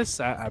takes this,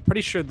 I'm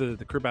pretty sure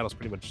the crew battle's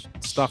pretty much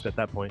stuffed at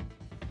that point.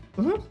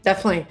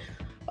 Definitely.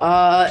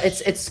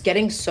 It's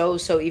getting so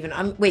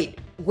even. Wait,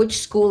 which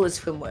school is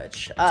from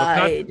which? So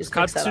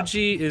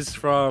Katsuji is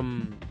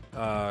from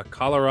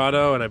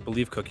Colorado, and I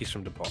believe Cookie's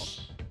from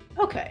DePaul.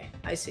 Okay,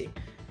 I see.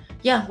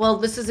 Yeah, well,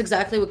 this is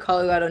exactly what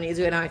Colorado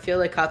needs right now. I feel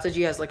like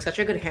Katsuji has, like, such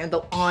a good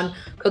handle on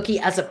Cookie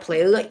as a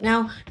player right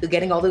now. They're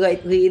getting all the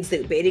right leads.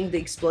 They're baiting the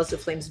explosive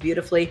flames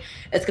beautifully.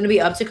 It's going to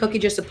be up to Cookie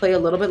just to play a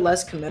little bit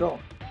less committal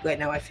right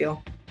now, I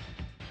feel.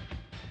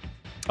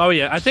 Oh,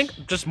 yeah. I think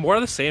just more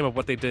of the same of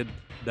what they did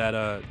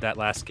that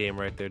last game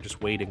right there.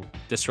 Just waiting,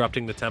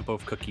 disrupting the tempo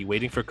of Cookie,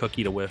 waiting for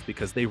Cookie to whiff,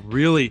 because they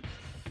really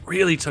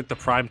took the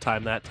prime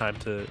time that time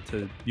to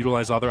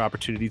utilize all their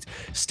opportunities,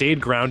 stayed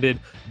grounded,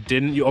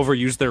 didn't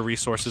overuse their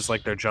resources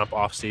like their jump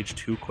off stage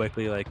too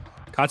quickly. Like,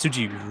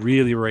 Katsuji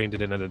really reined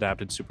it in and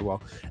adapted super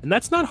well. And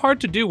that's not hard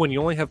to do when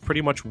you only have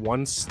pretty much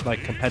one,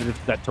 like, competitive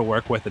set to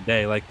work with a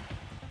day. Like,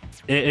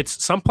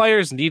 it's some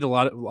players need a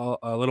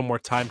little more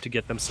time to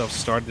get themselves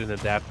started and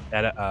adapt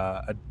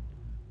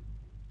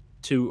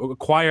to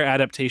acquire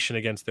adaptation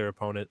against their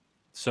opponent.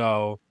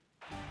 So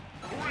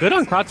good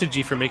on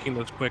Katsuji for making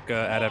those quick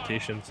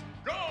adaptations.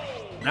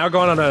 Now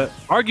going on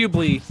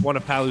arguably one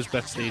of Palu's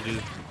best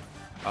stages,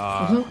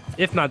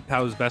 if not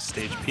Palu's best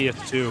stage,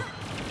 PS2.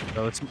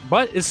 So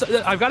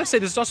I've got to say,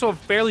 this is also a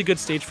fairly good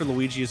stage for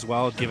Luigi as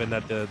well, given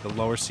that the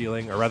lower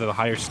ceiling, or rather the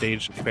higher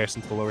stage in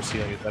comparison to the lower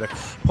ceiling, is better.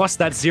 Plus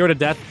that 0 to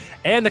death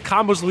and the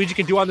combos Luigi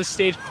can do on this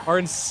stage are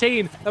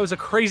insane. That was a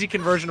crazy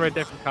conversion right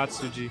there from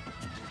Katsuji.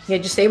 Yeah,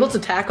 just able to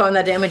tack on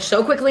that damage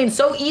so quickly and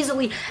so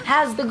easily.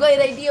 Has the great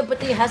idea, but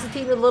they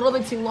hesitated a little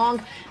bit too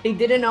long. They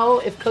didn't know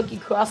if Cookie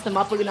crossed them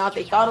up or not.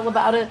 They thought all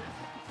about it.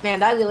 Man,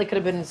 that really could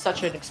have been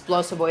such an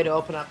explosive way to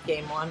open up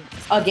game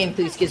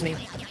 3, excuse me.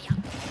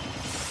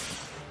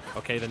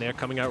 Okay, the nair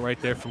coming out right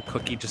there from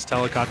Cookie. Just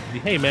tell Katsuji,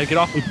 hey man, get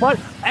off me. But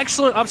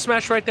excellent up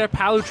smash right there.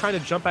 Palu trying to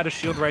jump out of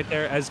shield right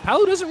there, as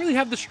Palu doesn't really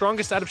have the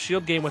strongest out of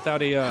shield game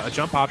without a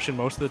jump option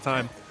most of the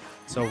time.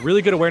 So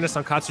really good awareness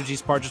on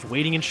Katsuji's part, just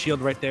waiting in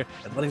shield right there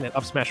and letting that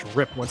up smash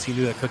rip once he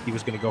knew that Cookie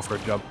was going to go for a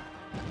jump.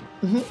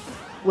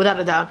 Without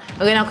a doubt.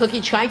 Okay, now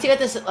Cookie trying to get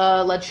this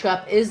ledge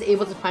trap, is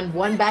able to find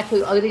one back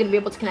through. Are they going to be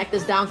able to connect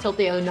this down tilt?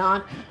 They are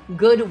not.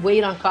 Good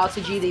wait on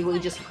Katsuji. They were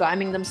just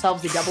priming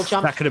themselves. The double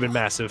jump. That could have been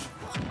massive.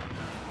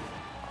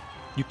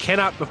 You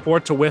cannot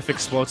afford to whiff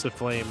explosive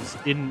flames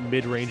in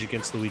mid-range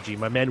against Luigi.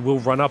 My man will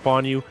run up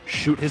on you,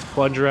 shoot his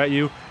plunger at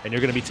you, and you're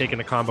going to be taking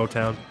a combo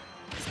town.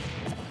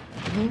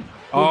 He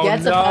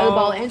gets a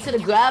fireball into the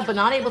grab, but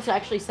not able to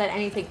actually set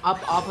anything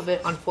up off of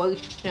it,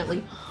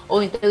 unfortunately.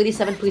 Only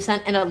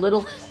 37% and a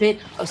little bit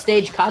of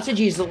stage.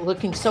 Katsuji is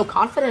looking so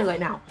confident right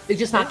now. They're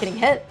just not getting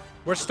hit.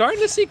 We're starting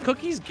to see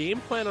Cookie's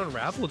game plan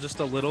unravel just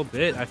a little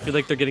bit. I feel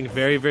like they're getting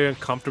very, very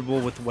uncomfortable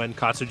with when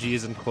Katsuji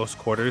is in close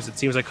quarters. It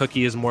seems like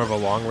Cookie is more of a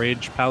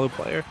long-range Palu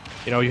player.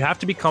 You know, you have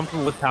to be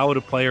comfortable with Palu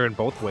to player in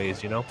both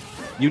ways, you know?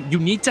 You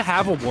need to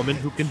have a woman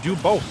who can do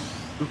both,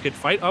 who can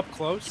fight up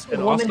close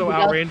and also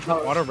outrange with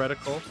auto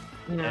reticle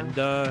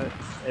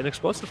and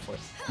explosive flame.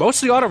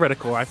 Mostly auto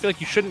reticle. I feel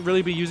like you shouldn't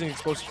really be using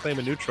explosive flame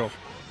in neutral,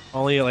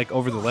 only like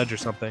over the ledge or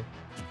something.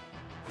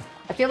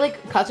 I feel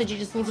like Katsuji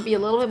just needs to be a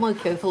little bit more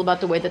careful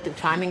about the way that they're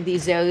timing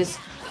these areas.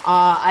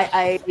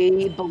 I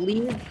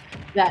believe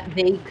that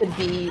they could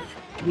be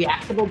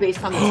reactable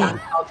based on the time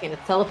allocated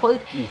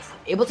teleport.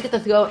 Able to get the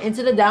throw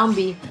into the down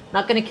B.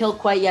 Not going to kill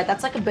quite yet.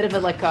 That's like a bit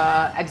of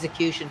a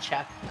execution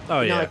check.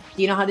 Oh, yeah.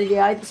 Do you know how to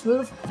DI this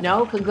move?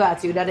 No?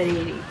 Congrats, dude. At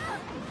 80.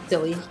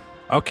 Silly.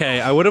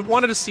 Okay, I would have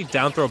wanted to see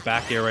down throw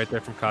back air right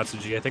there from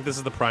Katsuji. I think this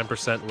is the prime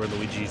percent where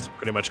Luigi's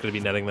pretty much going to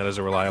be netting that as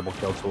a reliable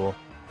kill tool.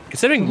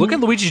 Considering, look at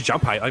Luigi's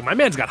jump height. Like, my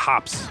man's got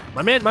hops.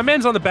 My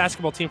man's on the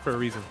basketball team for a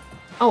reason.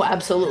 Oh,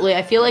 absolutely.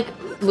 I feel like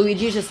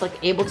Luigi's just like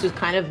able to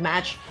kind of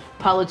match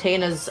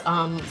Palutena's,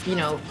 you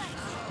know,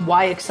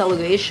 Y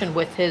acceleration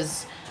with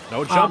his.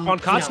 No jump on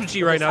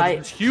Katsuji right now.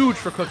 It's huge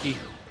for Cookie.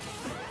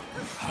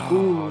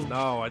 Oh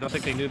no, I don't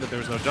think they knew that there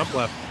was no jump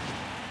left.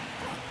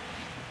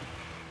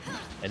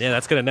 And yeah,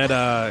 that's gonna net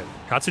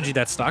Katsuji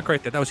that stock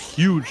right there. That was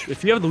huge.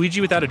 If you have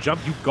Luigi without a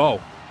jump, you go.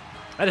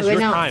 That is your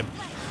time.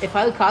 If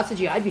I were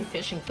Katsuji, I'd be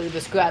fishing through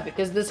this grab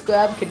because this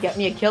grab could get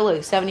me a killer.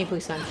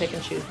 70% pick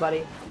and choose,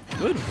 buddy.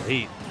 Good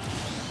wait.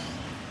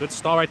 Good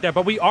stall right there.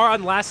 But we are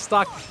on last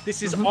stock.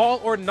 This is all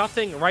or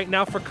nothing right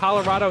now for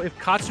Colorado. If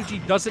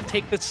Katsuji doesn't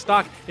take this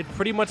stock, it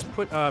pretty much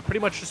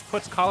just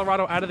puts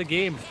Colorado out of the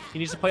game. He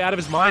needs to play out of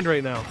his mind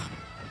right now.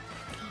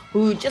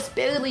 Ooh, just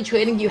barely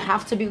trading, you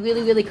have to be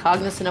really, really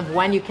cognizant of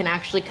when you can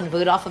actually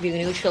convert off of your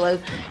neutral.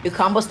 Your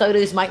combo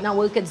starters might not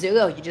work at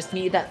 0. You just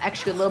need that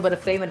extra little bit of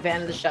flame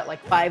advantage that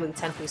like 5 or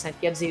 10%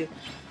 gives you.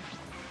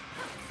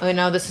 Oh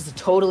no, this is a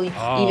totally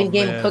even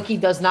game. Man. Cookie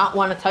does not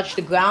want to touch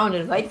the ground,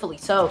 and rightfully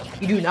so.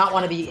 You do not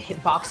want to be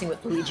hitboxing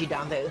with Luigi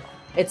down there.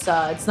 It's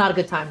not a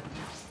good time.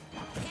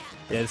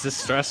 Yeah, this is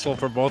stressful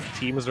for both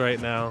teams right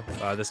now.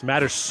 This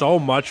matters so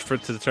much to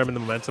determine the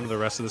momentum of the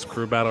rest of this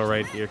crew battle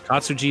right here.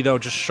 Katsuji, though,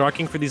 just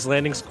sharking for these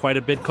landings quite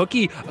a bit.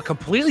 Cookie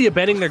completely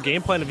abandoning their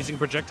game plan of using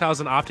projectiles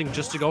and opting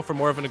just to go for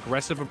more of an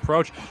aggressive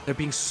approach. They're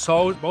being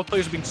both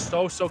players are being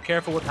so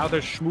careful with how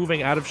they're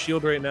moving out of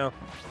shield right now.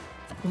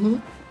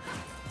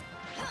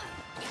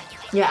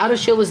 Yeah, out of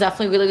shield was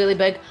definitely really, really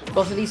big.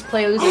 Both of these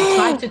players are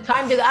trying to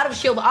time their out of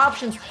shield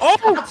options.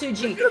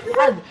 Katsuji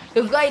had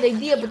the right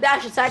idea, but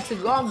dash attacks the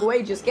wrong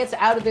way. Just gets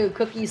out of there.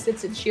 Cookie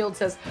sits in shield,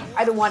 says,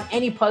 I don't want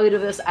any part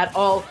of this at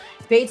all.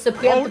 Baits the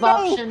preemptive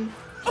option.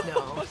 No.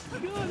 Oh my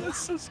god, that's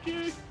so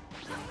scary.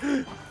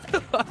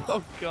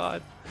 Oh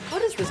god.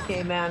 What is this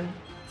game, man?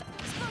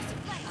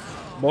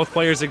 Both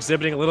players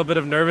exhibiting a little bit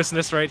of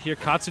nervousness right here.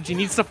 Katsuji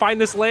needs to find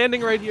this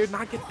landing right here,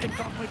 not get picked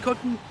off by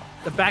Cookie.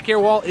 The back air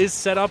wall is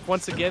set up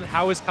once again.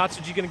 How is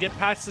Katsuji going to get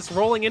past this?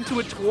 Rolling into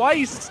it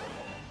twice.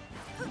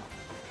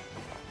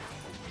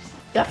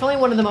 Definitely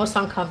one of the most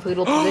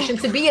uncomfortable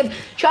positions to be in.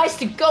 Tries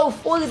to go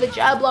for the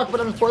jab block, but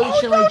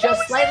unfortunately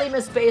just slightly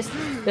misspaced.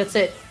 That's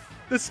it.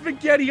 The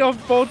spaghetti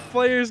off both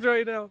players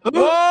right now.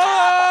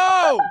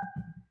 Whoa!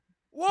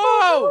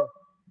 Whoa!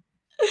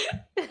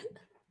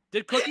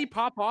 Did Cookie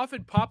pop off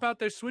and pop out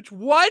their switch?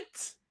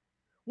 What?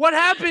 What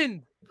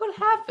happened? What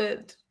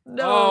happened?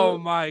 No. Oh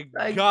my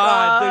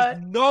god.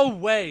 There's no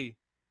way.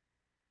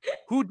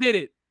 Who did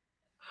it?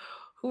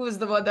 Who was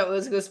the one that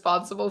was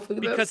responsible for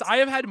this? Because I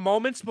have had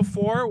moments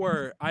before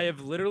where I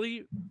have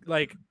literally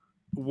like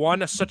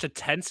won such a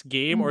tense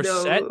game or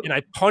set, and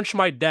I punch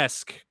my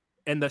desk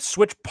and the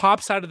switch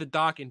pops out of the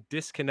dock and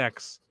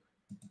disconnects.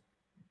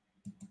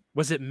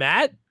 Was it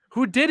Matt?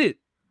 Who did it?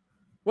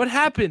 What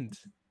happened?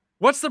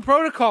 What's the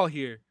protocol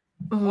here?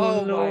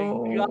 Oh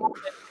my god.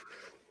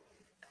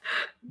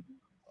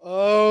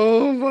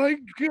 Oh my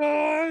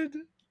god.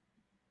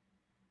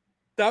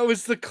 That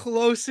was the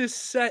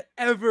closest set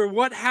ever.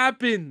 What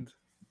happened?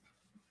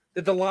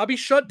 Did the lobby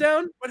shut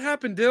down? What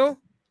happened, Dill?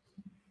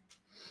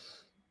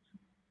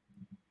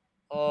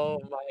 Oh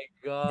my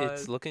god.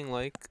 It's looking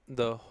like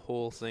the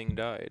whole thing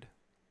died.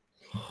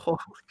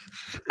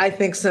 I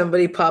think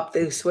somebody popped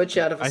the switch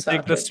out of a socket. I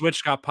think the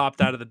switch got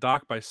popped out of the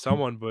dock by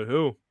someone, but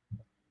who?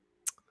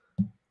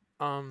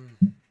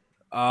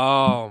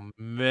 Oh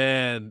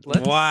man!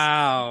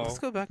 Wow. Let's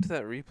go back to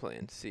that replay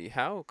and see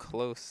how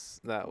close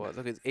that was.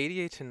 Look, it's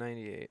 88 to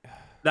 98.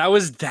 That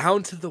was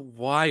down to the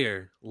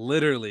wire,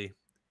 literally.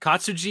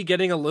 Katsuji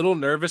getting a little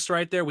nervous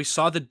right there. We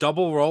saw the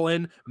double roll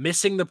in,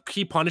 missing the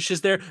key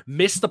punishes there,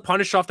 missed the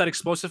punish off that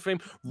explosive frame,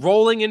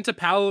 rolling into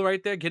Paolo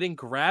right there, getting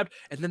grabbed,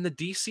 and then the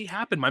DC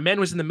happened. My man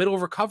was in the middle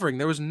of recovering.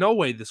 There was no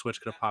way the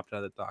switch could have popped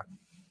out of the dock.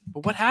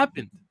 But what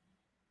happened?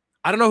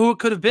 I don't know who it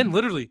could have been,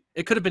 literally.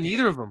 It could have been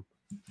either of them.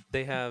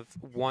 They have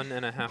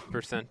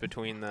 1.5%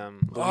 between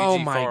them. Luigi Oh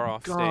my far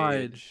off God.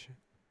 stage.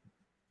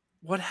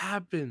 What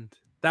happened?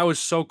 That was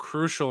so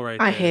crucial right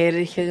there. I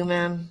hated you,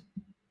 man.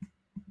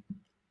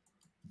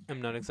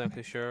 I'm not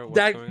exactly sure what's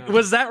That going on.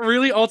 was that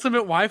really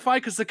ultimate Wi-Fi?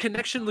 Because the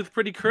connection looked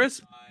pretty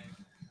crisp.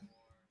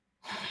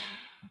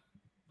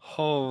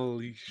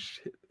 Holy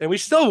shit! And we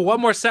still have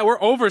one more set.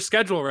 We're over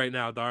schedule right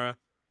now, Dara.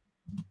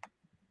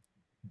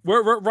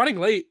 We're running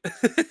late.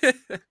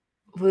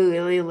 We're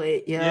really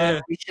late.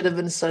 Yeah, we should have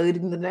been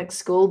starting the next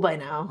school by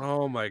now.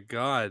 Oh my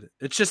God.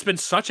 It's just been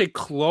such a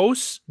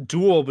close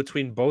duel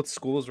between both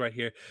schools right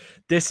here.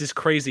 This is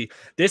crazy.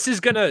 This is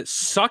going to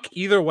suck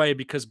either way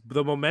because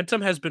the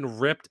momentum has been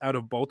ripped out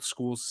of both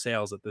schools'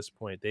 sails at this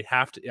point. They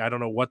have to, I don't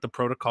know what the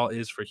protocol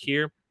is for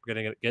here. We're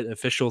going to get an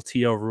official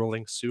TO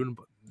ruling soon,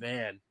 but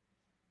man,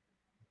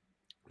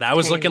 that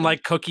was looking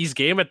like Cookie's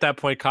game at that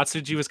point.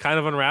 Katsuji was kind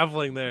of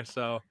unraveling there,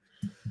 so...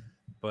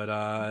 But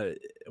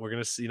we're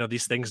going to see,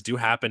 these things do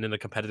happen in a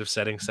competitive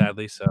setting,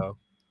 sadly. So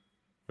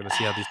we're going to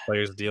see how these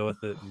players deal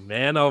with it.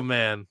 Man, oh,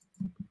 man.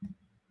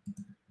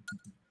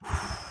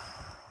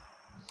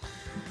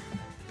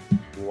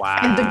 Wow.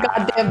 And the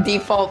goddamn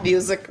default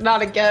music.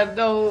 Not again.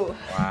 No.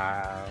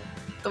 Wow.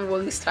 The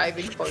worst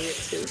timing for it,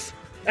 too.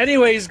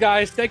 Anyways,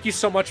 guys, thank you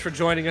so much for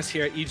joining us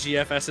here at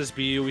EGF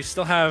SSBU. We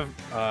still have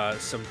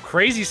some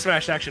crazy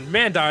Smash action.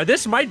 Man, Dara,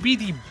 this might be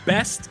the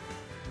best,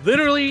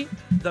 literally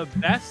the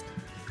best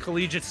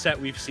collegiate set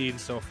we've seen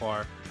so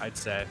far, I'd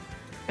say.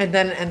 And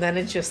then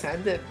it just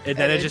ended. And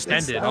then it just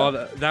ended. Oh,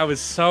 that was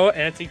so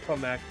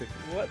anticlimactic.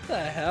 What the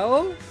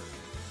hell?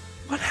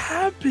 What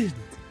happened?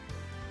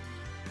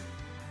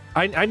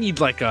 I need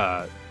like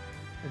an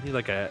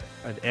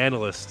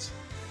analyst.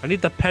 I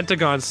need the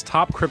Pentagon's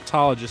top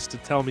cryptologist to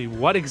tell me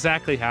what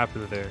exactly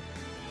happened there.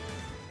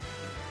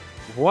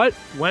 What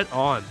went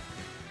on?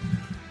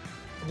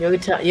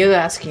 You're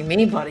asking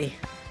me, buddy.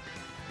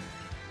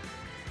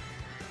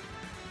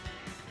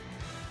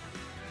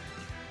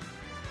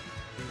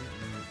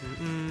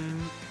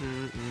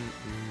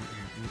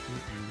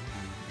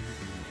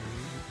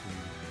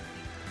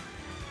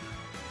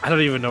 I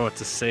don't even know what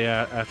to say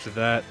after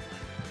that,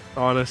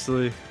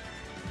 honestly.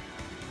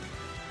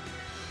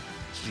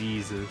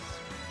 Jesus.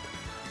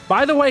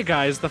 By the way,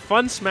 guys, the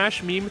fun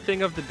Smash meme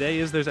thing of the day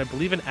is there's, I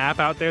believe, an app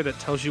out there that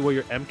tells you what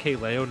your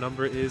MK Leo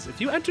number is. If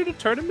you entered a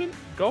tournament,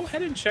 go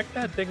ahead and check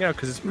that thing out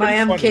because it's pretty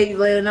My funny. MK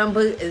Leo number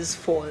is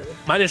 4.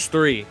 Mine is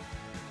 3.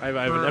 I have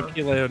an MK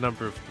Leo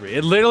number of 3.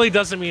 It literally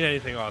doesn't mean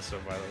anything awesome,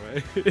 by the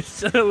way.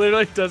 It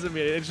literally doesn't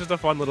mean it. It's just a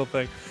fun little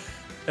thing.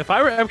 If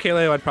I were MK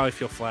Leo, I'd probably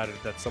feel flattered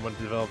that someone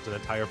developed an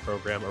entire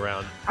program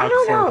around. I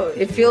don't know.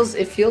 It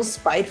feels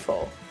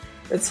spiteful.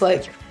 It's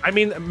like, I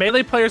mean,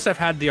 Melee players have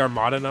had the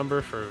Armada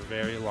number for a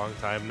very long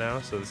time now,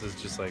 so this is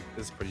just like,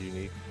 this is pretty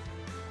unique.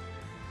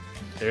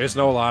 There is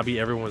no lobby.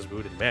 Everyone was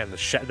booted. Man, the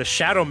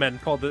Shadow Men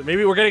called it.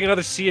 Maybe we're getting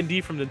another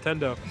C&D from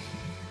Nintendo.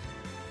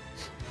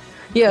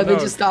 Yeah, they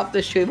just stopped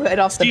the stream right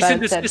off the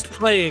bat. Cease and desist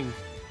playing.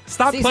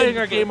 Stop playing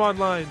our game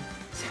online.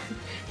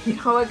 You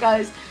know what,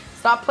 guys?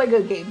 Stop playing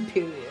a game,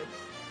 period.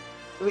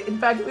 In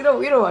fact, we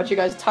don't want you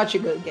guys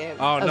touching a game.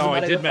 Oh no, I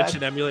did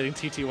mention emulating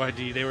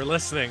TTYD. They were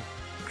listening.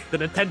 The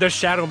Nintendo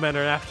Shadow Men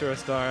are after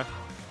us, Dara.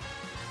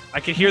 I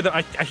can hear them.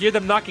 I hear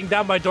them knocking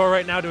down my door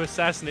right now to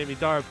assassinate me,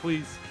 Dara.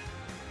 Please.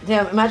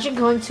 Damn! Imagine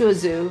going to a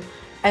zoo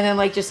and then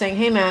like just saying,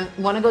 "Hey man,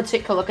 want to go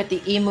take a look at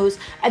the emus?"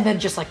 And then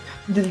just like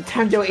the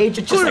Nintendo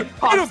agent just like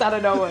pops out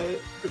of nowhere.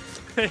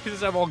 They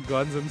just have all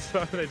guns and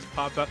stuff. They just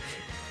pop up.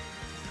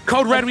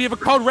 Code Red. We have a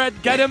Code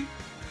Red. Get him.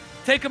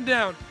 Take him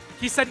down.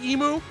 He said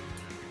emu.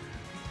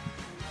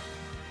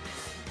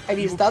 And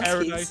he's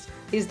Dunsky's.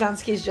 He's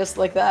Dunsky's just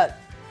like that.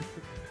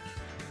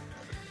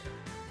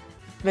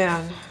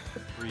 Man.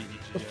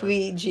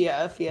 Free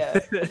GF, yeah.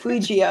 Free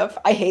GF.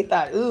 I hate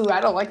that. Ooh, I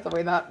don't like the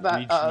way that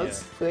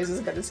phrase is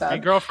gonna sound. Hey,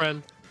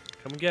 girlfriend.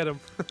 Come and get him.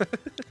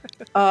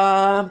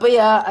 But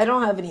yeah, I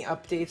don't have any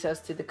updates as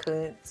to the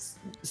current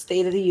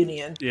state of the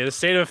union. Yeah, the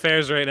state of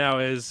affairs right now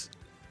is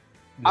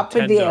up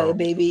in the air,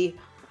 baby.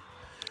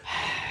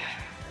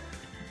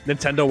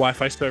 Nintendo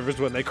Wi-Fi servers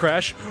when they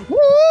crash. Woo!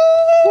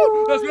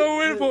 That's what we're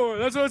waiting for.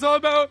 That's what it's all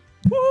about.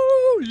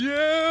 Woo!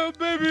 Yeah,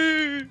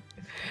 baby.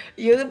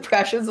 Your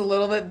impression's a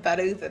little bit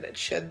better than it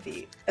should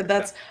be, and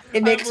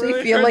it makes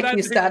me feel like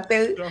you sat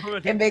there.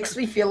 It makes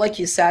me feel like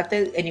you sat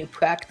there and you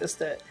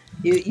practiced it.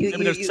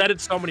 I've said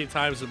it so many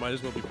times, it might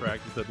as well be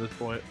practiced at this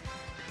point.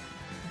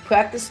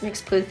 Practice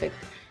makes perfect,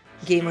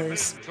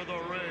 gamers.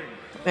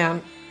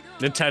 Man.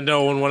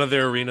 Nintendo, when one of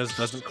their arenas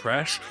doesn't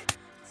crash.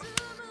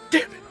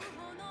 Damn it!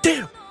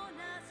 Damn!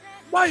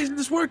 Why isn't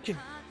this working?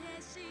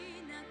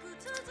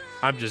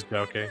 I'm just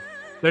joking.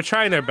 They're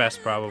trying their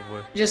best,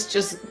 probably. Just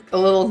a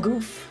little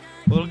goof.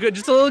 A little good,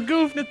 just a little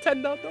goof,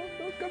 Nintendo.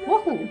 Don't come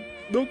on.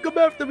 Don't come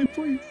after me,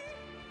 please.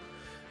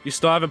 You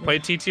still haven't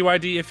played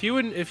TTYD? If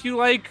you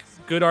like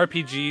good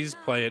RPGs,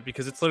 play it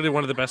because it's literally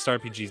one of the best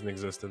RPGs in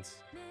existence.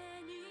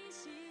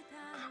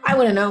 I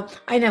wouldn't know.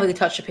 I never really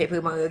touched a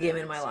Paper Mario game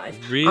in my life.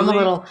 Really? I'm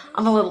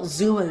a little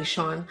zoomer,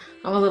 Sean.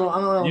 I'm a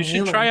little. You should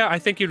human. try it. I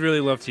think you'd really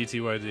love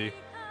TTYD.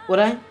 Would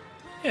I?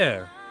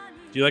 Yeah.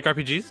 Do you like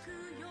RPGs?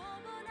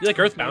 You like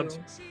Earthbound?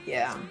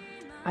 Yeah,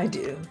 I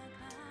do.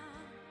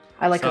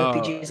 I like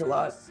RPGs a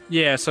lot.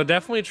 Yeah, so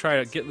definitely try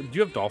it. Do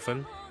you have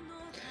Dolphin?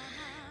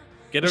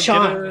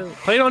 Sean,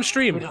 play it on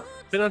stream. Play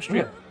it on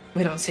stream.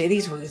 We don't say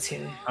these words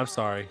here. I'm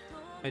sorry.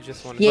 I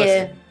just want to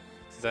listen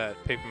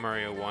that Paper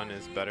Mario 1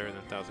 is better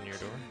than Thousand Year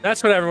Door.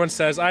 That's what everyone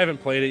says. I haven't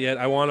played it yet.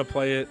 I want to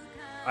play it.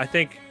 I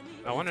think.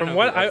 I want to know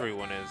who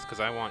everyone is because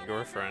I want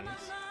your friends.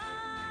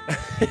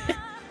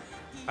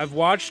 I've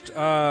watched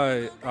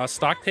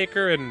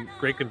Stocktaker and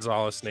Great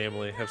Gonzalez,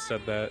 namely, have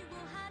said that.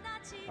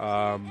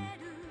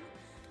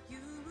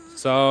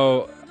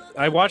 So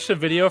I watched a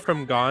video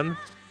from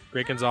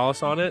Great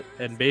Gonzalez on it,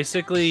 and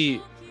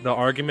basically the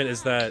argument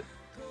is that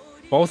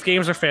both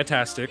games are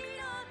fantastic,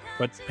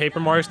 but Paper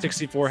Mario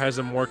 64 has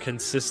a more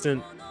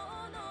consistent,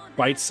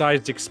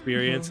 bite-sized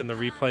experience, and the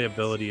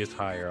replayability is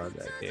higher on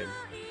that game.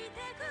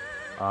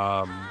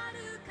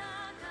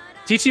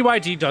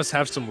 TTYD does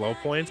have some low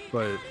points,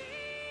 but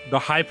the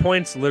high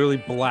points literally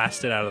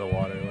blast it out of the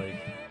water.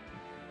 Like,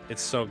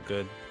 it's so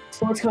good.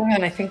 So what's going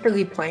on? I think they're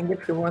replaying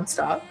it for one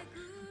stop.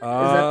 Is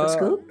that the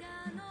scoop?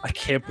 I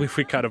can't believe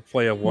we gotta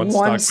play a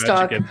one-stock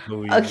match against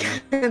Luigi.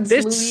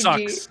 This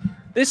sucks.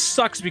 This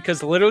sucks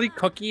because literally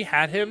Cookie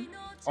had him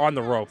on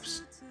the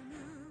ropes.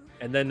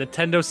 And then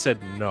Nintendo said,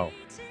 no.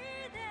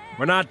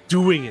 We're not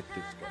doing it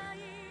this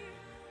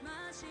way.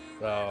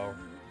 So...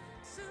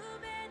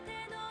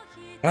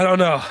 I don't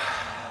know.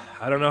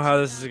 I don't know how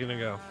this is gonna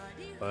go.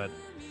 But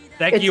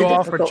thank you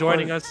all for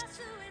joining us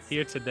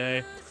here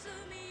today.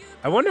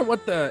 I wonder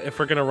if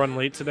we're gonna run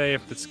late today,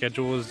 if the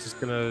schedule is just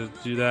gonna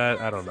do that.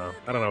 I don't know.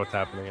 I don't know what's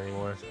happening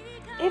anymore.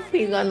 If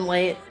we run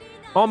late,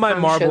 all my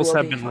marbles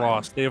have been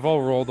lost. They've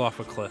all rolled off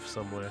a cliff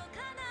somewhere.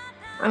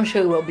 I'm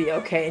sure we'll be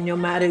okay, and no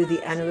matter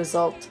the end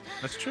result.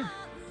 That's true.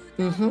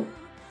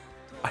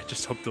 I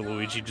just hope the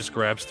Luigi just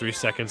grabs 3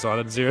 seconds on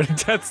it, 0 to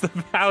death's the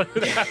value.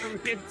 That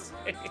would be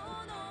insane.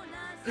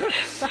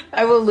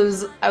 I will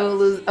lose.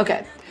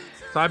 Okay.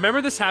 So I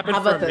remember this happened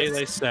for a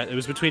Melee set. It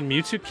was between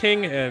Mewtwo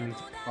King and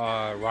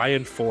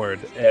Ryan Ford,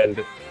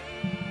 and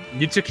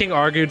Mewtwo King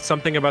argued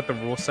something about the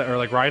rule set, or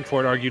like Ryan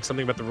Ford argued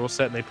something about the rule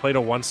set, and they played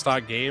a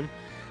one-stock game.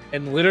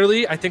 And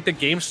literally, I think the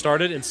game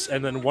started,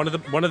 and then one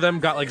of them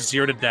got like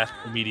 0 to death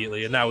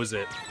immediately, and that was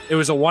it. It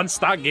was a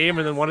one-stock game,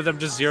 and then one of them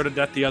just 0 to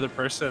death the other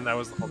person, and that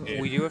was the whole game.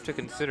 Well, you have to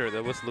consider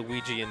that was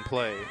Luigi in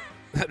play.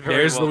 That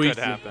very well Luigi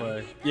could happen. In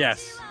play.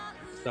 Yes.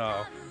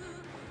 So.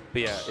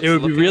 But yeah, it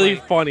would be really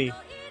funny.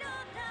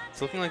 It's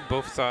looking like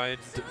both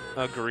sides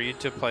agreed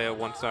to play a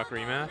one-stock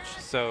rematch,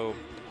 so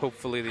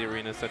hopefully the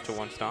arena is set to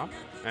one-stop,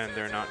 and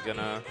they're not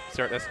gonna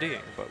start SDing,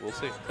 but we'll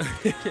see.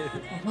 It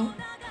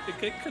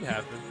could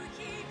happen.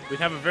 We'd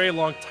have a very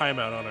long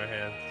timeout on our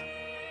hands.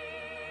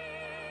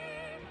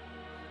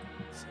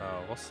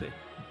 So, we'll see.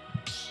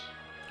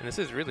 And this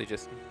is really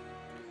just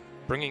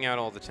bringing out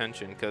all the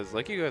tension, because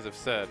like you guys have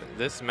said,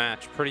 this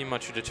match pretty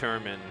much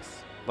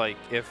determines, like,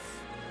 if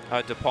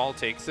DePaul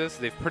takes this,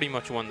 they've pretty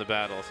much won the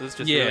battle. So this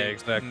is just really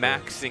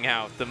maxing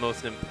out the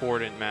most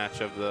important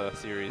match of the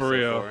series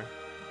so far.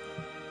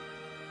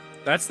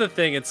 That's the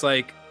thing. It's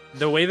like,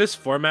 the way this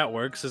format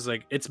works is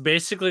like, it's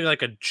basically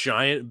like a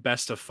giant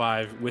best of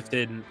 5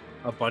 within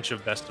a bunch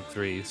of best of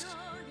 3s,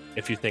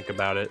 if you think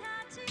about it.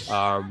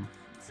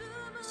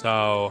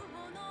 So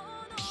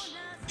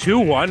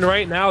 2-1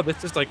 right now,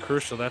 this is like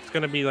crucial. That's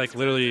going to be like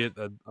literally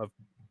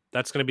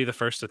that's going to be the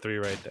first of 3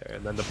 right there.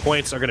 And then the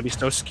points are going to be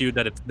so skewed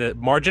that the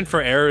margin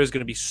for error is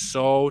going to be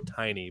so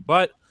tiny.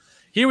 But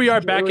here we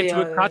are back into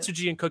it.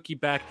 Katsuji and Cookie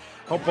back.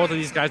 Hope both of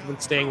these guys have been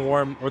staying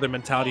warm or their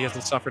mentality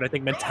hasn't suffered. I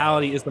think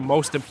mentality is the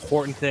most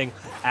important thing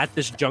at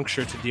this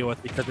juncture to deal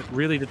with because it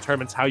really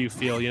determines how you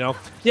feel, you know?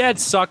 Yeah, it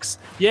sucks.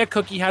 Yeah,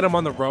 Cookie had him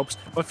on the ropes.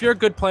 But if you're a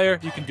good player,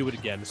 you can do it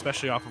again,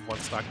 especially off of one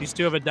stock. These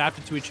two have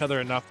adapted to each other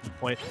enough to the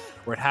point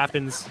where it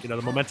happens. You know,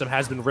 the momentum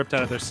has been ripped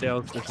out of their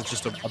sails. It's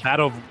just a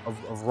battle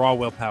of raw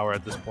willpower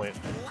at this point.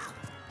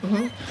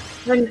 And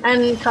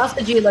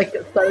Katsuji, like,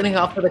 starting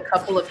off with a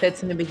couple of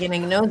hits in the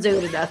beginning. No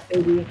 0 to death,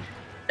 baby.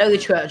 Really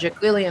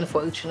tragic, really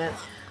unfortunate.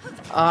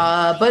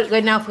 But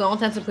right now, for all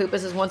intents and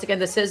purposes, once again,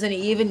 this is an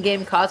even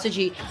game.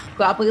 Katsuji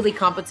properly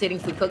compensating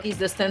for Cookie's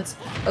distance.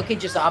 Cookie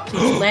just opts to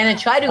land and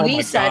try to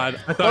reset. My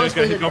God. I thought he was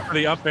going to go for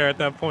the up air at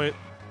that point.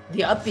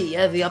 The up B,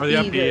 yeah, the up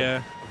B.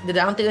 The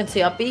down through into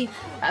the up B.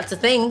 That's a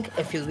thing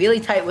if you're really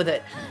tight with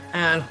it.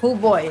 And, oh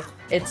boy,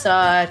 it's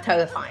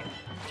terrifying.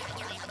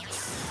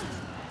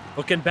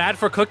 Looking bad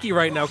for Cookie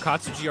right now.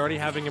 Katsuji already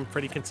having him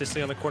pretty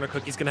consistently on the corner.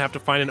 Cookie's going to have to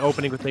find an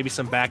opening with maybe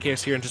some back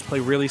airs here and just play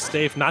really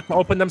safe, not to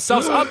open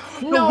themselves up.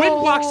 The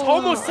wind box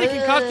almost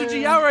taking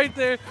Katsuji out right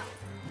there.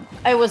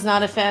 I was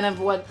not a fan of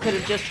what could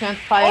have just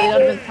transpired. It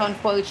would have been so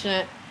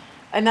unfortunate.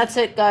 And that's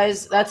it,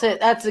 guys. That's it.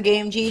 That's the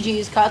game.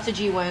 GG's.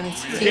 Katsuji wins.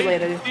 See you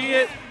later. See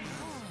it.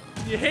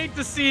 You hate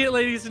to see it,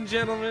 ladies and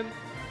gentlemen.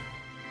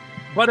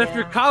 But if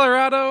you're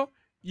Colorado,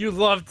 you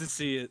love to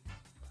see it.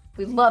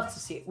 We love to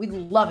see it. We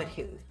love it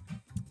here.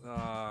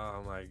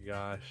 Oh my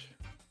gosh.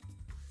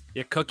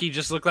 Yeah, Cookie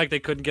just looked like they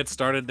couldn't get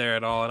started there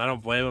at all, and I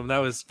don't blame them. That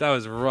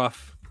was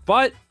rough.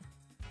 But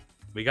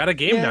we got a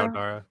game now,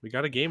 Dara. We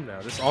got a game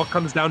now. This all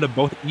comes down to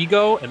both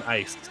Ego and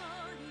Ice.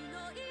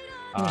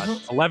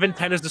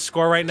 11-10 is the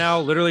score right now.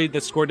 Literally,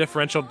 the score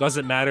differential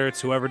doesn't matter.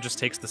 It's whoever just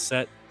takes the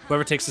set.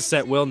 Whoever takes the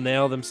set will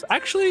nail them.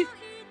 Actually, is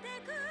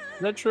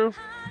that true?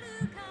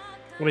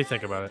 What do you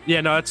think about it? Yeah,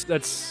 no,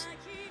 that's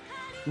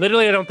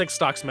literally, I don't think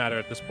stocks matter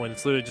at this point.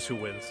 It's literally just who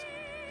wins.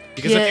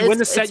 Because if you win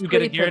the set, you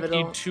get a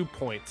guaranteed 2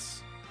 points.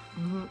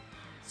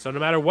 So no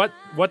matter what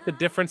the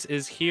difference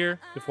is here,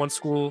 if one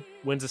school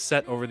wins a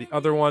set over the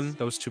other one,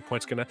 those 2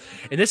 points gonna.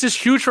 And this is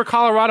huge for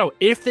Colorado.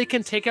 If they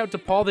can take out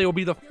DePaul, they will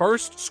be the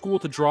first school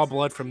to draw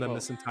blood from them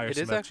this entire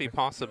semester. It is actually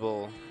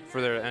possible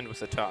for there to end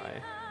with a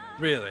tie.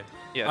 Really?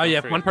 Yeah. Oh yeah,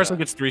 if one person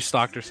gets 3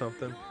 stocked or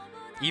something.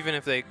 Even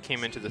if they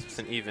came into this with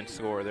an even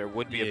score, there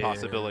would be a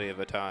possibility of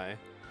a tie,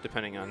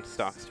 depending on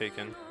stocks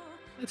taken.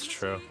 That's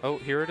true. Oh,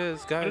 here it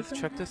is, guys.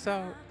 Check this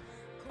out.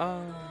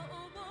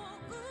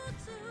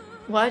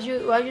 Why'd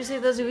you say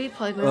there's a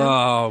replay, man?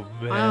 Oh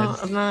man.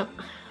 I'm not.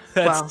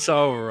 That's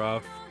so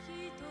rough.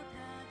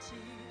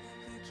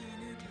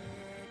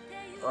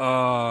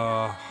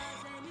 Oh.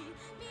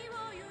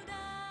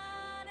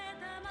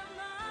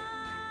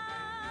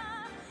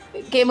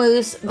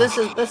 Gamers,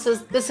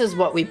 this is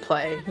what we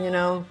play, you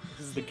know.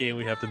 This is the game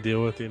we have to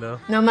deal with, you know.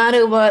 No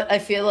matter what, I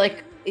feel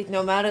like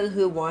no matter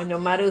who won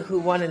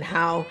and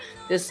how,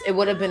 it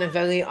would have been a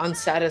very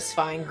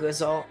unsatisfying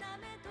result.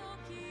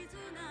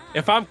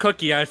 If I'm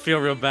Cookie, I feel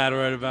real bad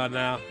right about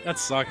now. That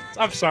sucks.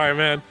 I'm sorry,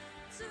 man.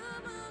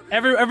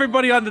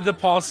 Everybody on the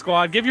DePaul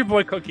squad, give your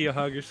boy Cookie a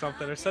hug or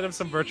something, or send him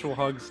some virtual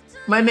hugs.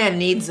 My man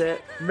needs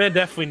it. Man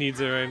definitely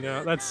needs it right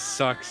now. That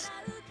sucks.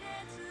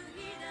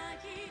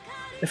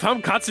 If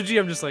I'm Katsuji,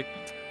 I'm just like,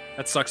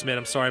 that sucks, man.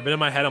 I'm sorry. But in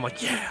my head, I'm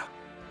like, yeah,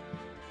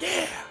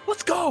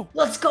 let's go.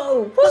 Let's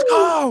go. Let's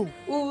go.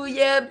 Ooh,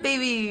 yeah,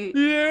 baby.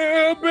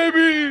 Yeah,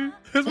 baby.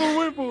 That's what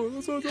we're for.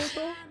 That's what I'm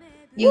talking.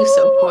 You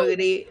so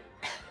quality.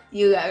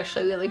 You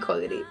actually really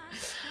quality.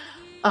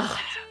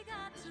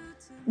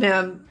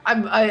 Man,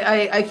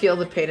 I feel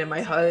the pain in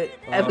my heart.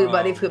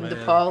 Everybody from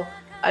DePaul,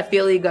 I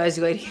feel you guys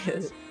right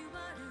here.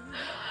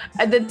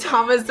 And then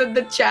Thomas in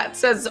the chat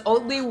says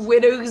only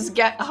winners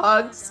get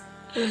hugs.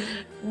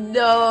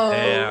 No.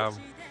 Damn.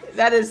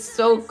 That is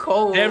so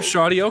cold. Damn,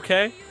 Shawty,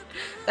 okay.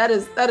 That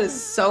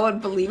is so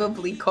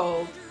unbelievably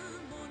cold.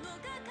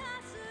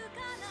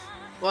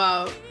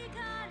 Wow.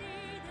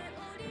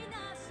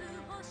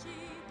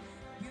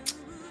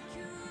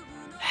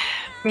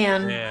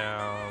 Man.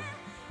 Damn.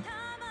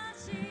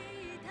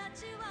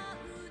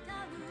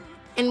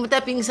 And with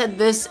that being said,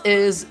 this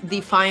is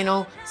the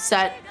final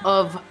set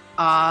of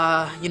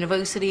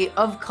University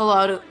of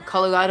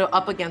Colorado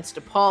up against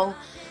DePaul.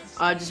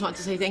 I just want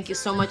to say thank you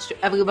so much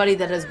to everybody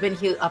that has been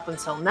here up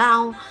until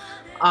now,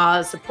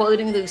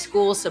 supporting the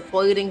school,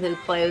 supporting the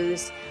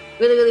players.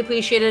 Really, really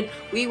appreciate it.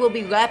 We will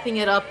be wrapping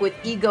it up with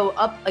Ego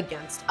up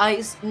against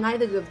Ice.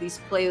 Neither of these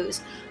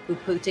players who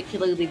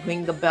particularly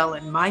ring the bell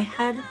in my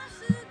head.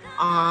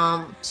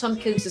 So I'm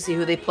curious to see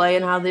who they play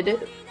and how they do.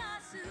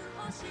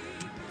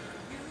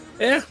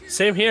 Yeah,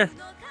 same here.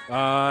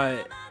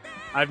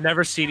 I've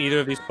never seen either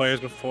of these players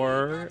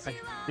before. I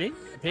think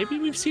maybe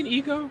we've seen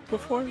Ego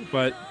before,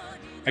 but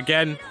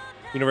again,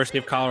 University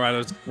of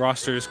Colorado's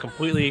roster is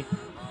completely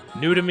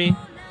new to me.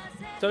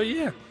 So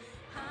yeah.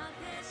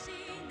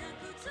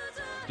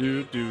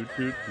 The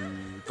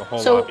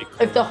whole lobby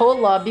closed. If the whole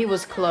lobby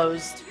was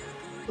closed,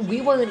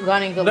 we weren't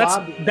running the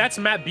lobby. That's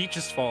Matt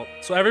Beach's fault.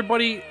 So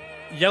everybody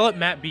yell at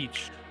Matt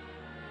Beach.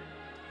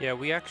 Yeah,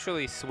 we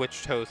actually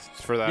switched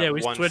hosts for that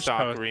one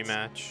stock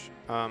rematch.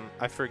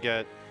 I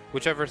forget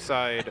whichever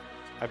side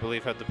I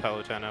believe had the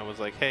Peloton. I was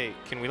like, hey,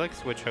 can we like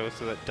switch hosts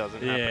so that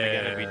doesn't happen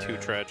again? It'd be too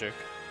tragic.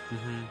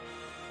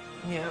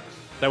 Yeah.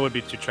 That would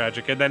be too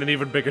tragic. And then an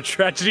even bigger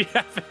tragedy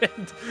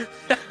happened.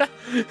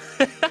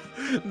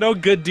 No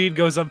good deed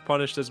goes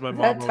unpunished, as my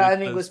mom always says. That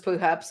timing was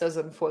perhaps as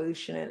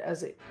unfortunate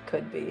as it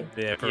could be.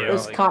 Yeah, it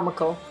was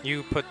comical.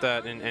 You put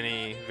that in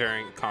any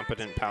very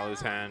competent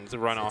Palu's hands,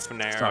 run off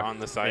Nair on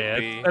the side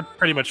B. That's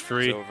pretty much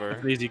free. It's over.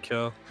 It's an easy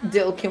kill.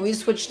 Dill, can we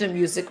switch to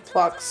music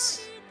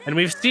plucks? And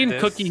we've seen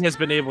Cookie has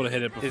been able to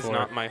hit it before. Is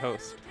not my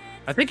host.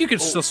 I think you can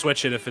still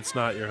switch it if it's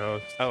not your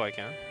host. Oh, I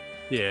can?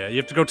 Yeah, you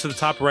have to go to the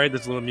top right.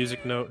 There's a little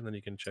music note, and then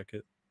you can check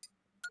it.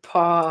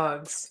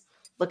 Pogs.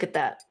 Look at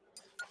that.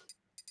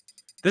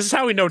 This is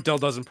how we know Dill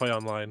doesn't play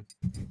online.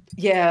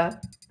 Yeah.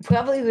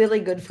 Probably really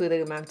good for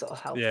their mental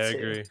health, Yeah, I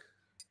agree.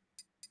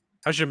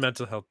 How's your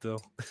mental health,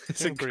 Dill?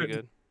 Is it pretty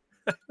good?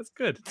 That's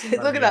good.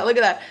 Look at that. Look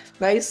at that.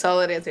 Nice,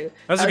 solid answer.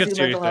 That's a good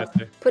serious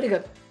answer. Pretty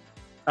good.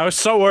 I was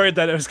so worried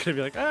that it was going to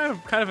be like, I'm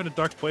kind of in a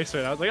dark place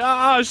right now. I was like,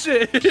 oh,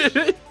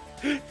 shit.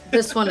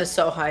 This one is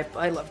so hype.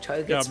 I love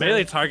targets. Yeah,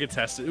 melee target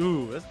tested.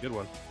 Ooh, that's a good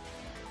one.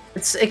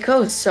 It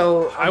goes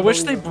so. I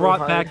wish they brought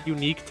hard. back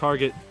unique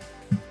target.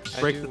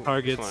 Break the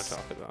targets. I just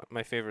want to talk about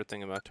my favorite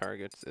thing about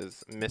targets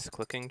is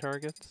misclicking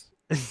targets.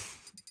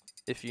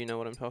 If you know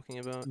what I'm talking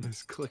about.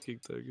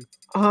 Misclicking targets.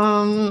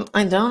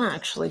 I don't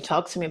actually.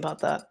 Talk to me about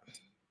that.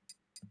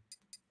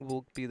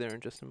 We'll be there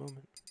in just a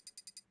moment.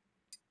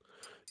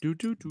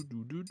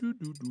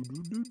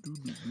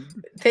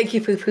 Thank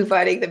you for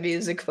providing the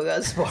music for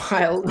us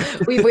while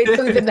we wait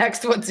for the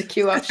next one to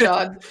queue up,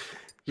 Sean.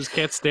 Just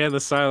can't stand the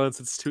silence.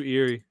 It's too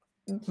eerie.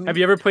 Have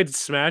you ever played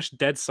Smash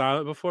Dead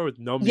Silent before with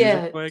no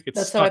music playing?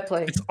 That's how I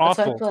play. It's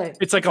awful.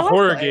 It's like a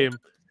horror game.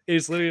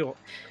 It's literally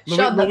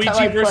Sean,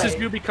 Luigi versus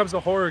you becomes a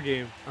horror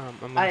game.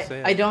 I'm gonna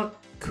say I don't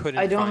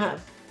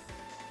have.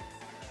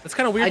 That's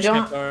kind of weird.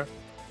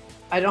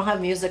 I don't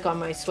have music on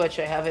my Switch.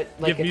 I have it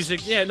like you have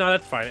music. Yeah, no,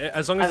 that's fine.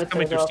 As long as it's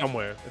coming through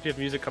somewhere. If you have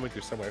music coming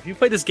through somewhere. If you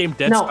play this game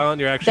Dead Silent,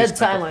 you're actually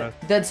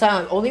Dead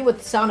Silent, only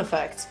with sound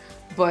effects,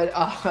 but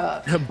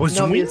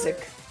no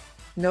music.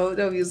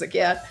 No music.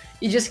 Yeah,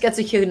 you just get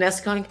to hear Ness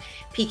going,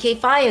 "PK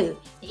Fire,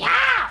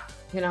 yeah,"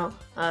 you know,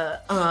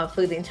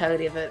 for the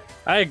entirety of it.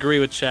 I agree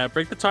with chat.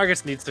 Break the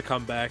Targets needs to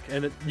come back,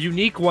 and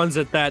unique ones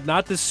at that.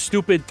 Not this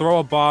stupid throw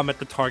a bomb at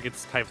the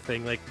targets type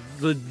thing. Like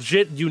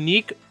legit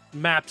unique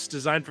maps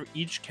designed for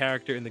each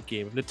character in the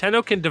game. If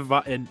Nintendo can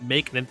divide and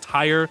make an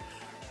entire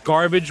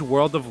garbage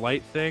World of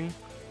Light thing,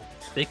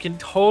 they can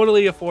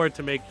totally afford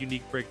to make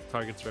unique break the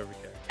targets for every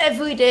character.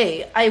 Every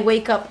day I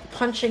wake up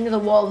punching the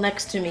wall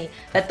next to me.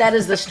 That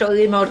is the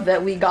story mode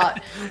that we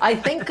got. I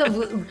think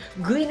of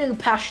Greener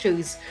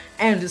Pastures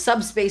and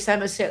Subspace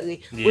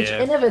Emissary, which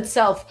in of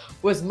itself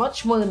was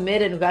much more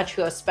mid in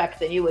retrospect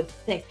than you would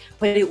think,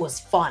 but it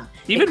was fun.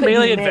 Even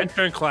Melee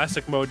Adventure in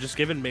Classic mode, just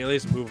given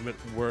Melee's movement,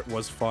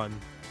 was fun.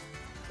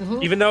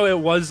 Even though it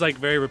was like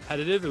very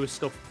repetitive, it was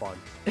still fun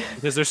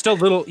because there's still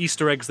little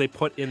Easter eggs they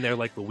put in there,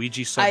 like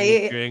Luigi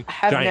suddenly appearing,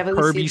 giant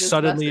Kirby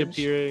suddenly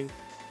appearing.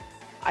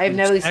 I've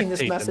never seen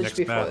this message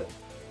before. Battle.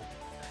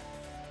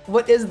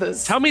 What is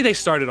this? Tell me they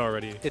started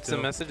already. It's a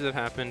message that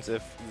happens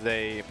if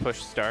they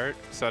push start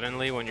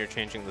suddenly when you're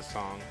changing the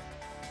song.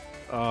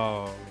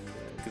 Oh,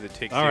 because it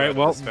takes. All right,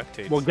 well,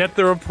 we'll get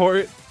the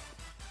report.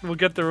 We'll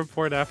get the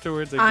report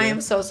afterwards. I am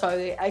so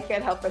sorry. I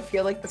can't help but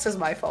feel like this is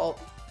my fault.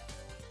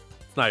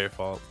 It's not your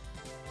fault.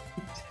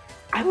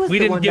 I was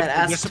the one that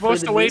asked. You're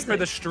supposed to wait for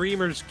the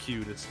streamer's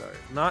cue to start,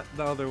 not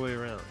the other way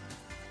around.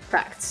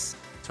 Facts.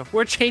 So if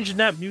we're changing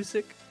that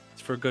music,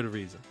 it's for a good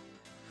reason.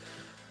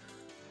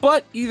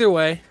 But either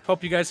way,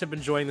 hope you guys have been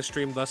enjoying the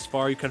stream thus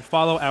far. You can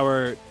follow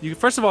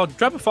first of all,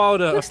 drop a follow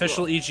to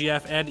official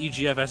EGF and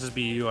EGF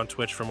SSBU on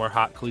Twitch for more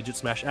hot collegiate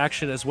Smash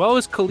action, as well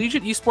as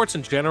collegiate esports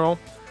in general.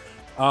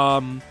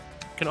 You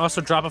can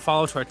also drop a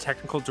follow to our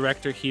technical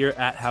director here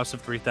at House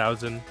of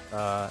 3000.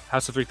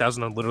 House of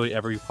 3000 on literally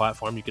every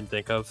platform you can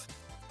think of.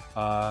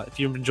 If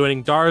you've been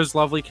joining Dara's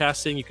lovely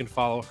casting, you can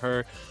follow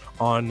her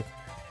on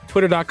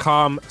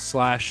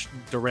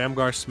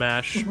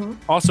twitter.com/DaramgarSmash.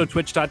 Also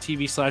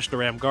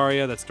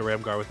twitch.tv/Daramgaria. That's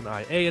Daramgar with an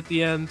IA at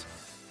the end.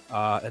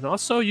 And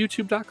also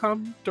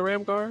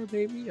youtube.com/Daramgar,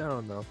 maybe? I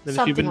don't know. And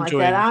something like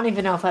that. I don't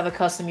even know if I have a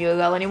custom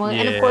URL anymore. Yeah.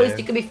 And of course,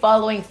 you can be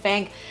following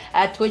Fang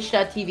at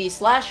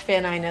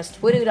twitch.tv/FanINest,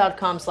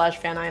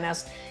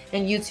 twitter.com/FanINest,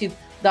 and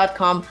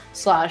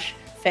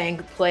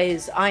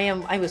youtube.com/FangPlays.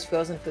 I was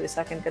frozen for a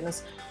second,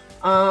 goodness.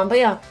 But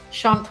yeah,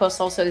 Sean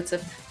posts all sorts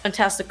of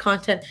fantastic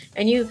content,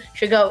 and you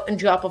should go and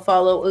drop a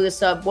follow or a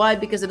sub. Why?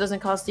 Because it doesn't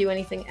cost you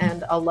anything,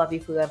 and I'll love you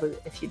forever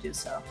if you do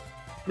so.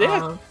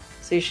 Yeah.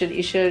 So you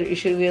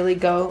should really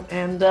go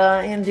and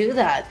do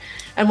that.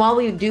 And while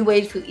we do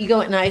wait for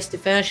Ego and Ice to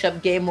finish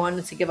up game one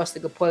and to give us the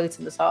good points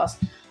in the sauce,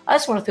 I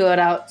just want to throw it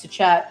out to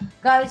chat,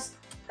 guys.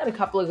 Got a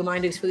couple of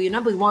reminders for you.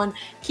 Number one,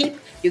 keep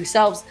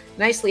yourselves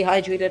nicely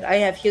hydrated. I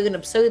have here an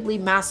absurdly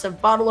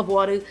massive bottle of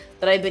water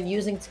that I've been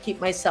using to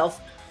keep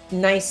myself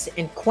nice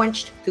and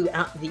quenched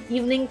throughout the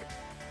evening.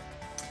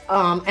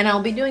 And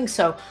I'll be doing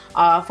so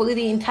for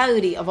the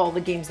entirety of all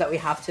the games that we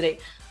have today.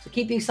 So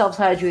keep yourselves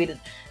hydrated.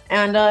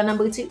 And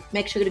number two,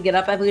 make sure to get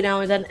up every now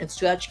and then and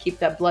stretch. Keep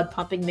that blood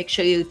pumping. Make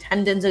sure your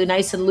tendons are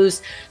nice and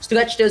loose.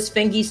 Stretch those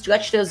fingies,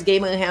 stretch those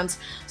gamer hands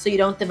so you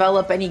don't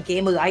develop any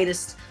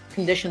gameritis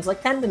conditions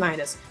like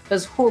tendonitis.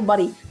 Because, oh,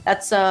 buddy,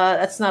 that's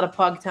not a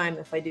pog time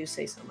if I do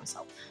say so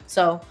myself.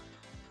 So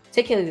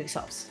take care of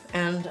yourselves,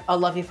 and I'll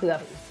love you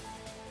forever.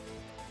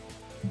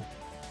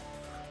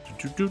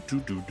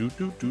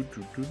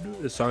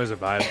 This song is a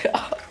vibe.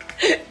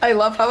 I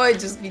love how I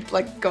just be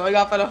like going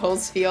off on a whole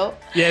spiel.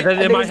 Yeah,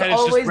 then in my head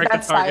it's just break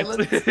the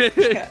silence.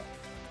 Yeah.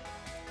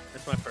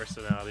 That's my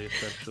personality,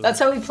 essentially. That's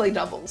how we play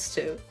doubles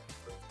too.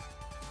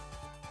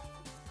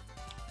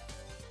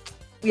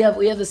 We have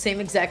the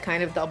same exact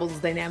kind of doubles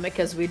dynamic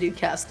as we do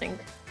casting.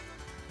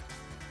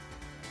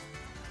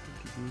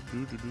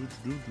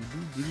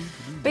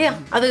 But yeah,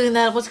 other than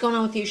that, what's going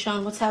on with you,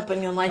 Sean? What's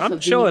happening in life? I'm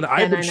chilling.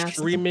 I've been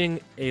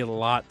streaming a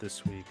lot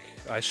this week.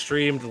 I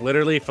streamed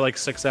literally for like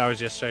 6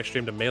 hours yesterday. I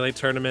streamed a Melee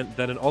tournament,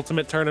 then an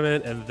Ultimate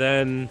tournament, and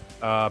then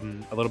a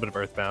little bit of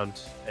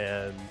Earthbound.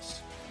 And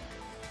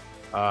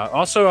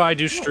also, I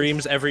do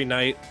streams every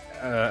night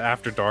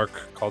After Dark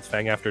called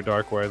Fang After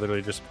Dark, where I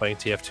literally just playing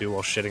TF2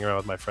 while shitting around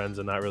with my friends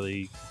and not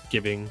really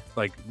being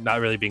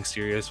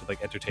serious with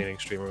like entertaining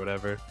stream or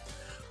whatever.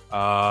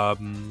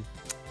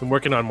 Been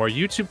working on more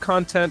YouTube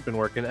content, been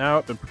working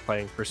out, been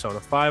playing Persona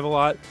 5 a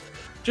lot.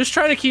 Just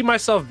trying to keep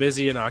myself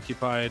busy and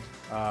occupied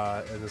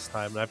in this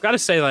time. And I've got to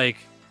say, like,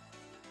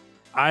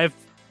 I've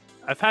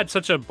had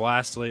such a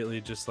blast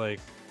lately, just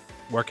like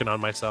working on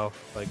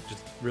myself, like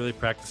just really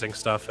practicing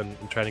stuff and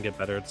trying to get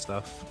better at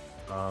stuff.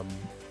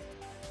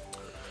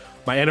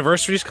 My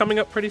anniversary is coming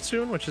up pretty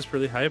soon, which is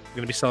really hype. I'm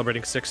gonna be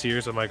celebrating 6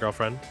 years with my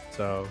girlfriend,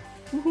 so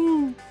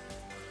woohoo!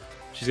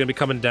 She's gonna be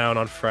coming down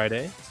on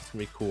Friday. It's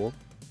gonna be cool.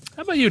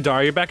 How about you,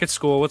 Dar? You're back at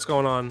school. What's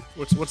going on?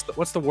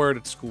 What's the word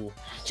at school?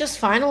 Just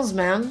finals,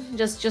 man.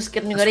 Just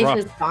getting ready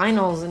for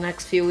finals the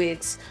next few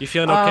weeks. You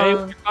feeling okay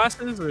with your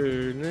classes,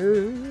 or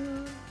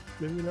no?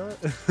 Maybe not.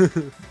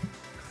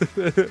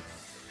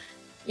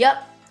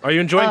 Yep. Are you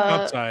enjoying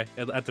comp sci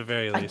at the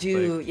very least? I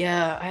do, like,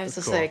 yeah. I have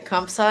to say,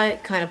 comp sci,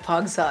 kind of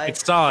pog sci.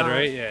 It's solid,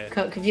 right? Yeah.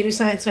 Computer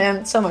science,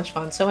 man, so much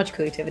fun, so much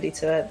creativity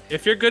to it.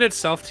 If you're good at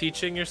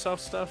self-teaching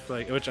yourself stuff,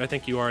 like, which I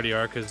think you already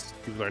are, because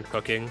you've learned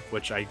cooking,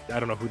 which I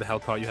don't know who the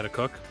hell taught you how to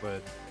cook,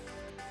 but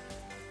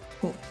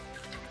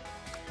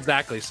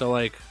exactly. So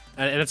like,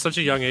 and at such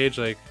a young age,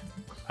 like,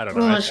 I don't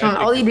know. Sean,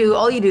 all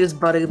you do is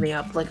butter me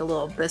up like a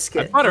little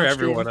biscuit. I butter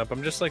everyone up.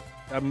 I'm just like,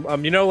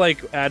 I'm you know,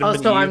 like Adam and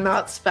Eve. I'm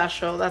not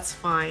special. That's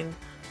fine.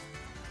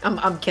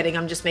 I'm kidding.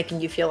 I'm just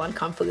making you feel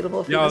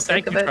uncomfortable. Yo,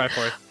 thank you,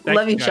 Triforce.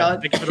 Love you, Sean.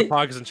 Thank you for the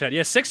pogs in chat.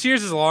 Yeah, 6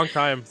 years is a long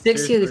time.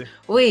 6 years.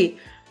 Wait,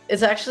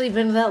 it's actually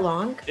been that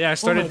long? Yeah, I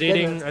started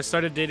dating. I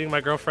started dating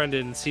my girlfriend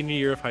in senior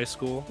year of high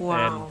school.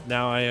 Wow. And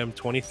now I am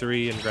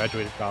 23 and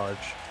graduated college.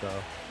 So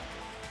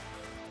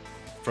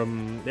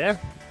from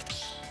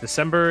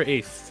December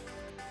 8th,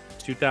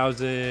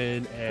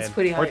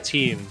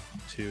 2014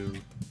 to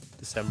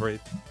December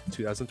 8th,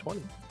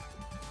 2020.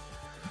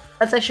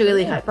 That's actually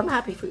really hype. I'm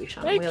happy for you,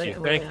 Sean. Thank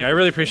you. I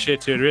really appreciate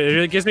it too. It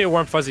really gives me a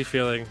warm, fuzzy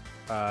feeling,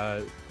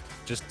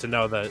 just to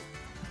know that.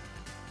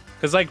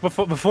 Because like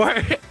before,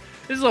 this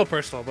is a little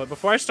personal, but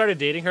before I started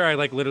dating her, I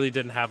like literally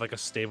didn't have like a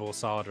stable,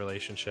 solid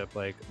relationship.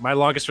 Like my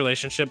longest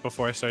relationship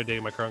before I started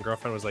dating my current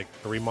girlfriend was like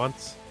 3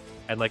 months,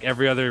 and like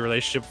every other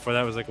relationship before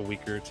that was like a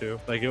week or two.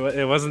 Like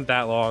it wasn't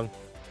that long.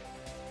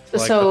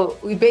 So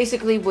we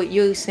basically, what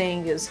you're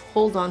saying is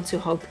hold on to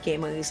hope,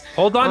 gamers.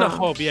 Hold on to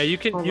hope. Yeah, you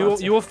can.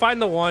 You will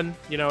find the one.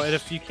 You know, and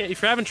if you're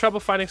having trouble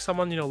finding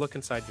someone, you know, look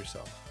inside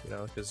yourself. You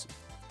know, because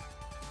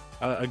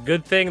a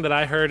good thing that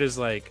I heard is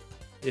like,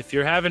 if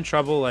you're having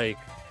trouble, like,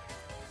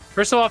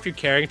 first of all, if you're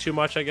caring too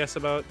much, I guess,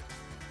 about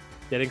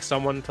getting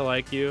someone to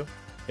like you,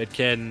 it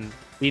can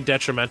be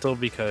detrimental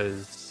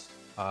because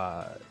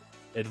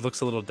it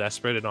looks a little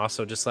desperate, and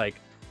also just like,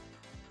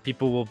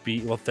 people will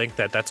think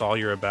that that's all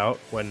you're about,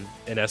 when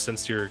in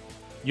essence you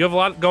have a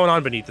lot going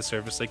on beneath the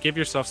surface. Like, give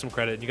yourself some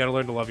credit. You got to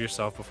learn to love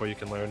yourself before you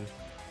can learn.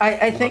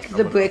 I think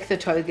the Break the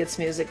Targets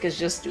music is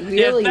just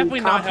really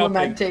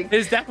complimenting.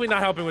 It's definitely not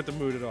helping with the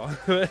mood at all.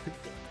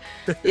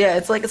 Yeah,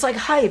 it's like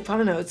hype. I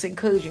don't know. It's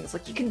encouraging. It's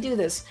like, you can do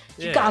this.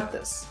 You got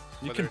this.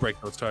 You can break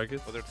those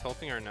targets. Whether it's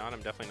helping or not,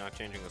 I'm definitely not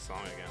changing the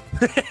song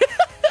again.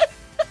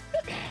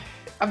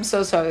 I'm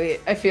so sorry.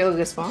 I feel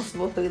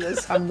responsible for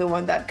this. I'm the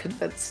one that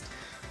convinced.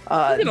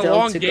 It's been a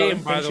long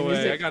game, by the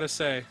way, I gotta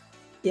say.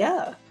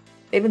 Yeah.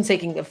 They've been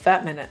taking a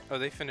fat minute. Oh,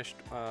 they finished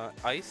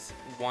Ice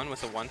 1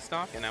 with a 1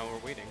 stock, and now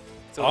we're waiting.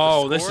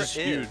 So this is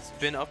huge. It's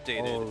been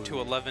updated to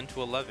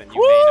 11-11.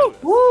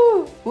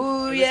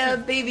 Woo, yeah,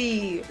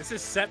 baby. This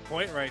is set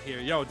point right here.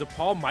 Yo,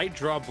 DePaul might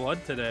draw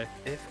blood today.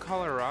 If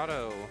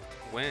Colorado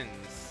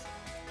wins,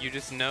 you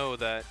just know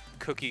that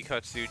Cookie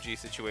Katsuji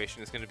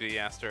situation is going to be the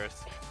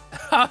asterisk.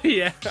 Oh,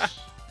 yeah,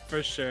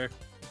 for sure.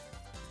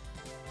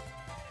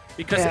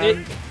 Because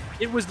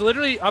it was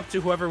literally up to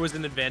whoever was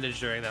in advantage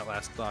during that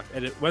last clock.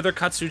 And whether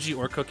Katsuji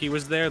or Cookie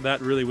was there,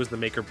 that really was the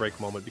make or break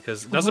moment.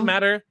 Because it doesn't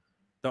matter.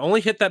 The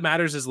only hit that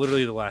matters is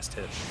literally the last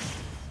hit.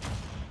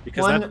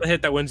 Because that's the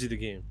hit that wins you the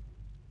game.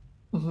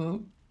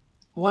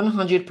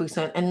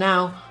 100%. And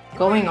now,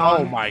 going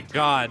on. Oh my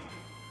god.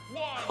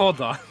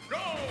 Hold on.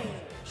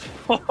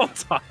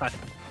 Hold on.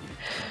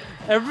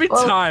 Every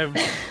time.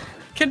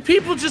 Can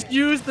people just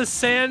use the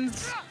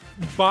Sans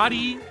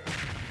body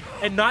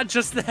and not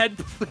just the head,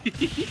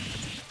 please?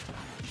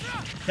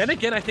 Then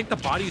again, I think the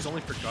body is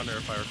only for Gunner,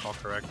 if I recall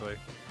correctly.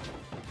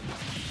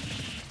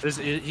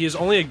 He is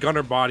only a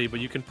Gunner body, but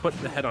you can put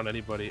the head on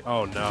anybody.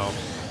 Oh no!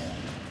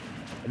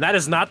 And that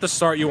is not the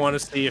start you want to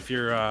see if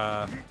you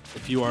are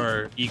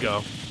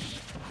Ego.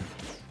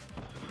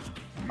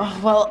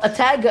 Oh, well, a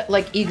tag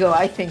like Ego,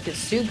 I think, is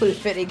super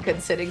fitting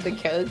considering the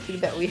character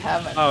that we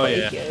have at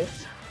play here.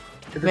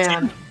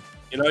 Man,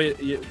 you know,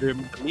 the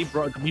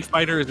Mii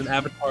Fighter is an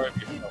avatar of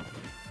yourself.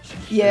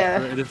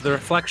 Yeah. It is the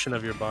reflection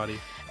of your body.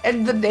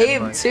 And the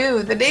name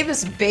too. The name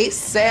is Base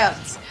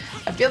Sans.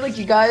 I feel like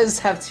you guys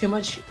have too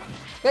much. You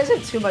guys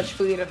have too much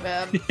freedom,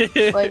 man.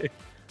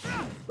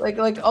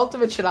 like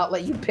Ultimate should not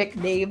let you pick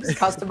names,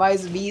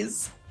 customize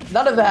Mii's.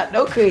 None of that.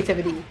 No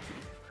creativity.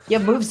 You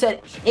have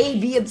moveset A,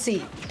 B, and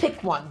C.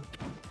 Pick one.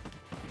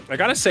 I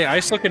gotta say,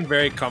 Ice looking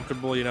very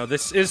comfortable. You know,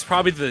 this is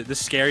probably the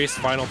scariest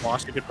final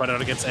boss you could put out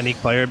against any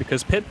player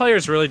because Pit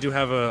players really do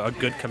have a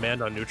good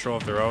command on neutral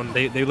of their own.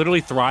 They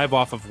literally thrive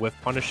off of whiff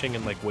punishing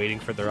and like waiting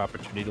for their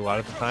opportunity a lot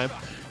of the time.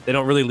 They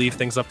don't really leave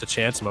things up to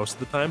chance most of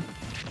the time.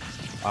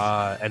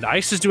 And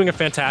Ice is doing a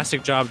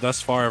fantastic job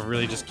thus far of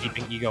really just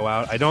keeping Ego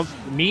out.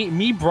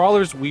 Me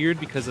Brawler's weird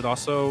because it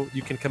also,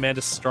 you can command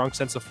a strong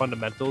sense of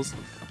fundamentals,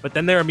 but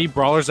then there are me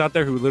Brawlers out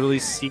there who literally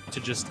seek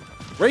to just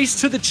race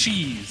to the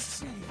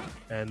cheese.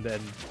 And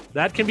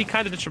that can be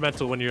kind of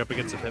detrimental when you're up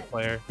against a Pit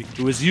player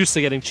who is used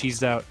to getting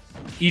cheesed out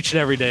each and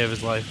every day of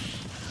his life.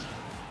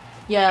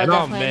 Yeah, and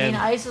definitely. Oh, man. I mean,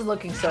 Ice is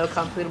looking so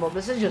comfortable.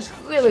 This is just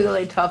really,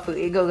 really tough for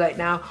Ego right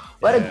now.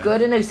 What a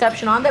good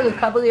interception on the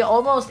recovery.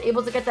 Almost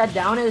able to get that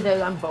down in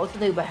there on both of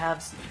their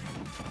behalves.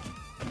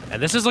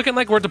 And this is looking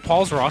like where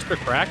DePaul's roster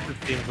cracked,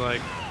 it seems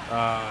like.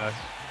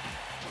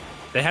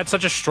 They had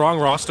such a strong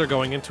roster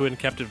going into it and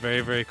kept it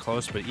very, very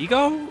close. But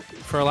Ego,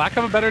 for lack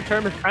of a better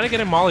term, is kind of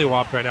getting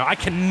mollywopped right now. I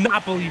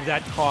cannot believe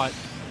that caught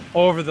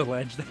over the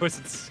ledge. That was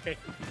insane.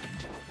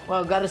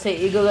 Well, gotta say,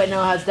 Ego right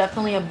now has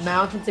definitely a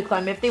mountain to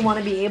climb. If they want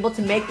to be able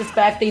to make this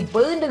back, they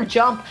burn their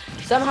jump,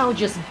 somehow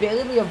just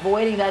barely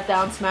avoiding that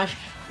down smash,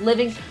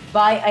 living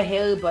by a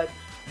hair, but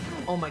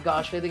oh my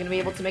gosh, are they going to be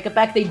able to make it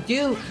back? They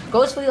do.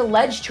 Goes for the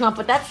ledge trump,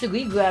 but that's the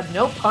re-grab.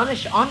 No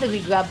punish on the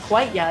re-grab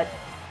quite yet.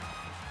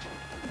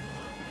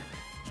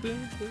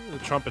 The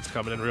trumpet's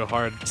coming in real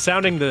hard.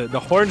 Sounding the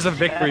horns of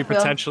victory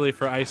potentially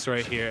for Ice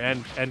right here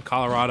and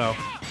Colorado.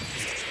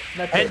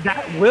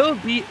 That will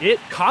be it.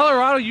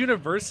 Colorado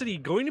University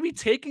going to be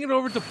taking it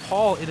over to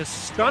DePaul in a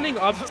stunning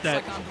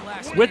upset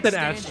with an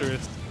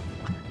asterisk.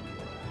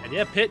 And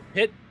yeah, Pitt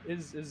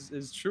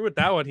is true with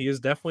that one. He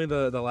is definitely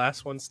the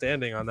last one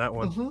standing on that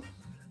one.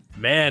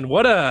 Man,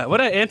 what a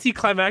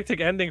anticlimactic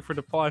ending for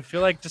DePaul. I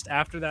feel like just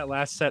after that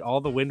last set, all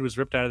the wind was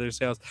ripped out of their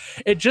sails.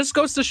 It just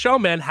goes to show,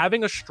 man,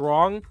 having a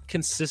strong,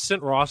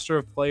 consistent roster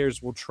of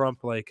players will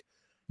trump like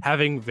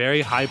having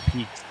very high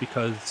peaks,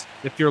 because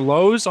if your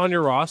lows on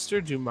your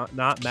roster do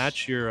not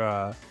match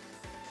your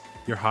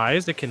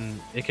highs, it can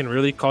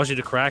really cause you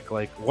to crack.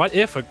 Like, what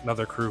if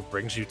another crew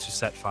brings you to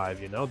set 5?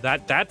 You know,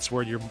 that's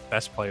where your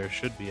best player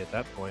should be at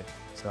that point.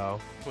 So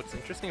what's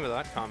interesting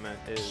about that comment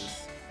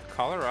is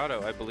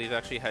Colorado, I believe,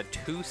 actually had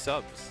 2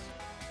 subs.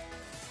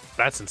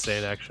 That's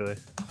insane, actually.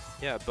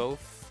 Yeah,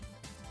 both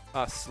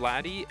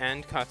Slatty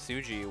and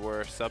Katsuji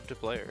were sub to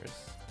players.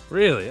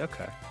 Really?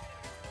 Okay.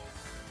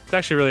 It's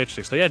actually really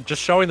interesting. So yeah,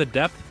 just showing the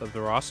depth of the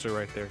roster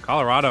right there.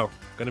 Colorado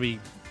going to be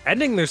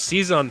ending their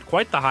season on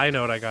quite the high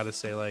note, I gotta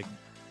say. Like,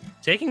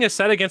 taking a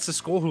set against a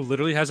school who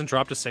literally hasn't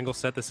dropped a single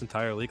set this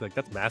entire league, like,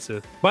 that's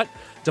massive. But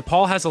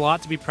DePaul has a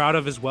lot to be proud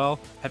of as well,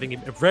 having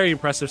a very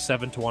impressive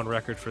 7-1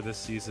 record for this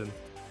season.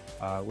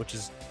 Which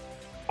is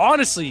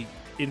honestly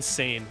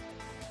insane.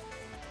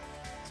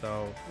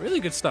 So, really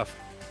good stuff.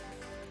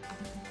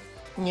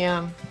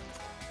 Yeah.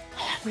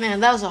 Man,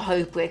 that was a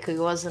heartbreaker,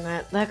 wasn't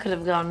it? That could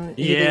have gone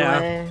either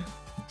way.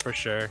 For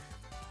sure.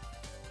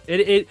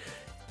 It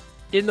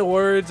in the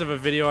words of a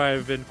video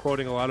I've been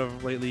quoting a lot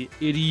of lately,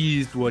 it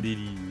is what it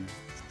is.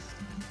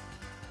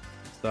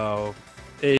 So,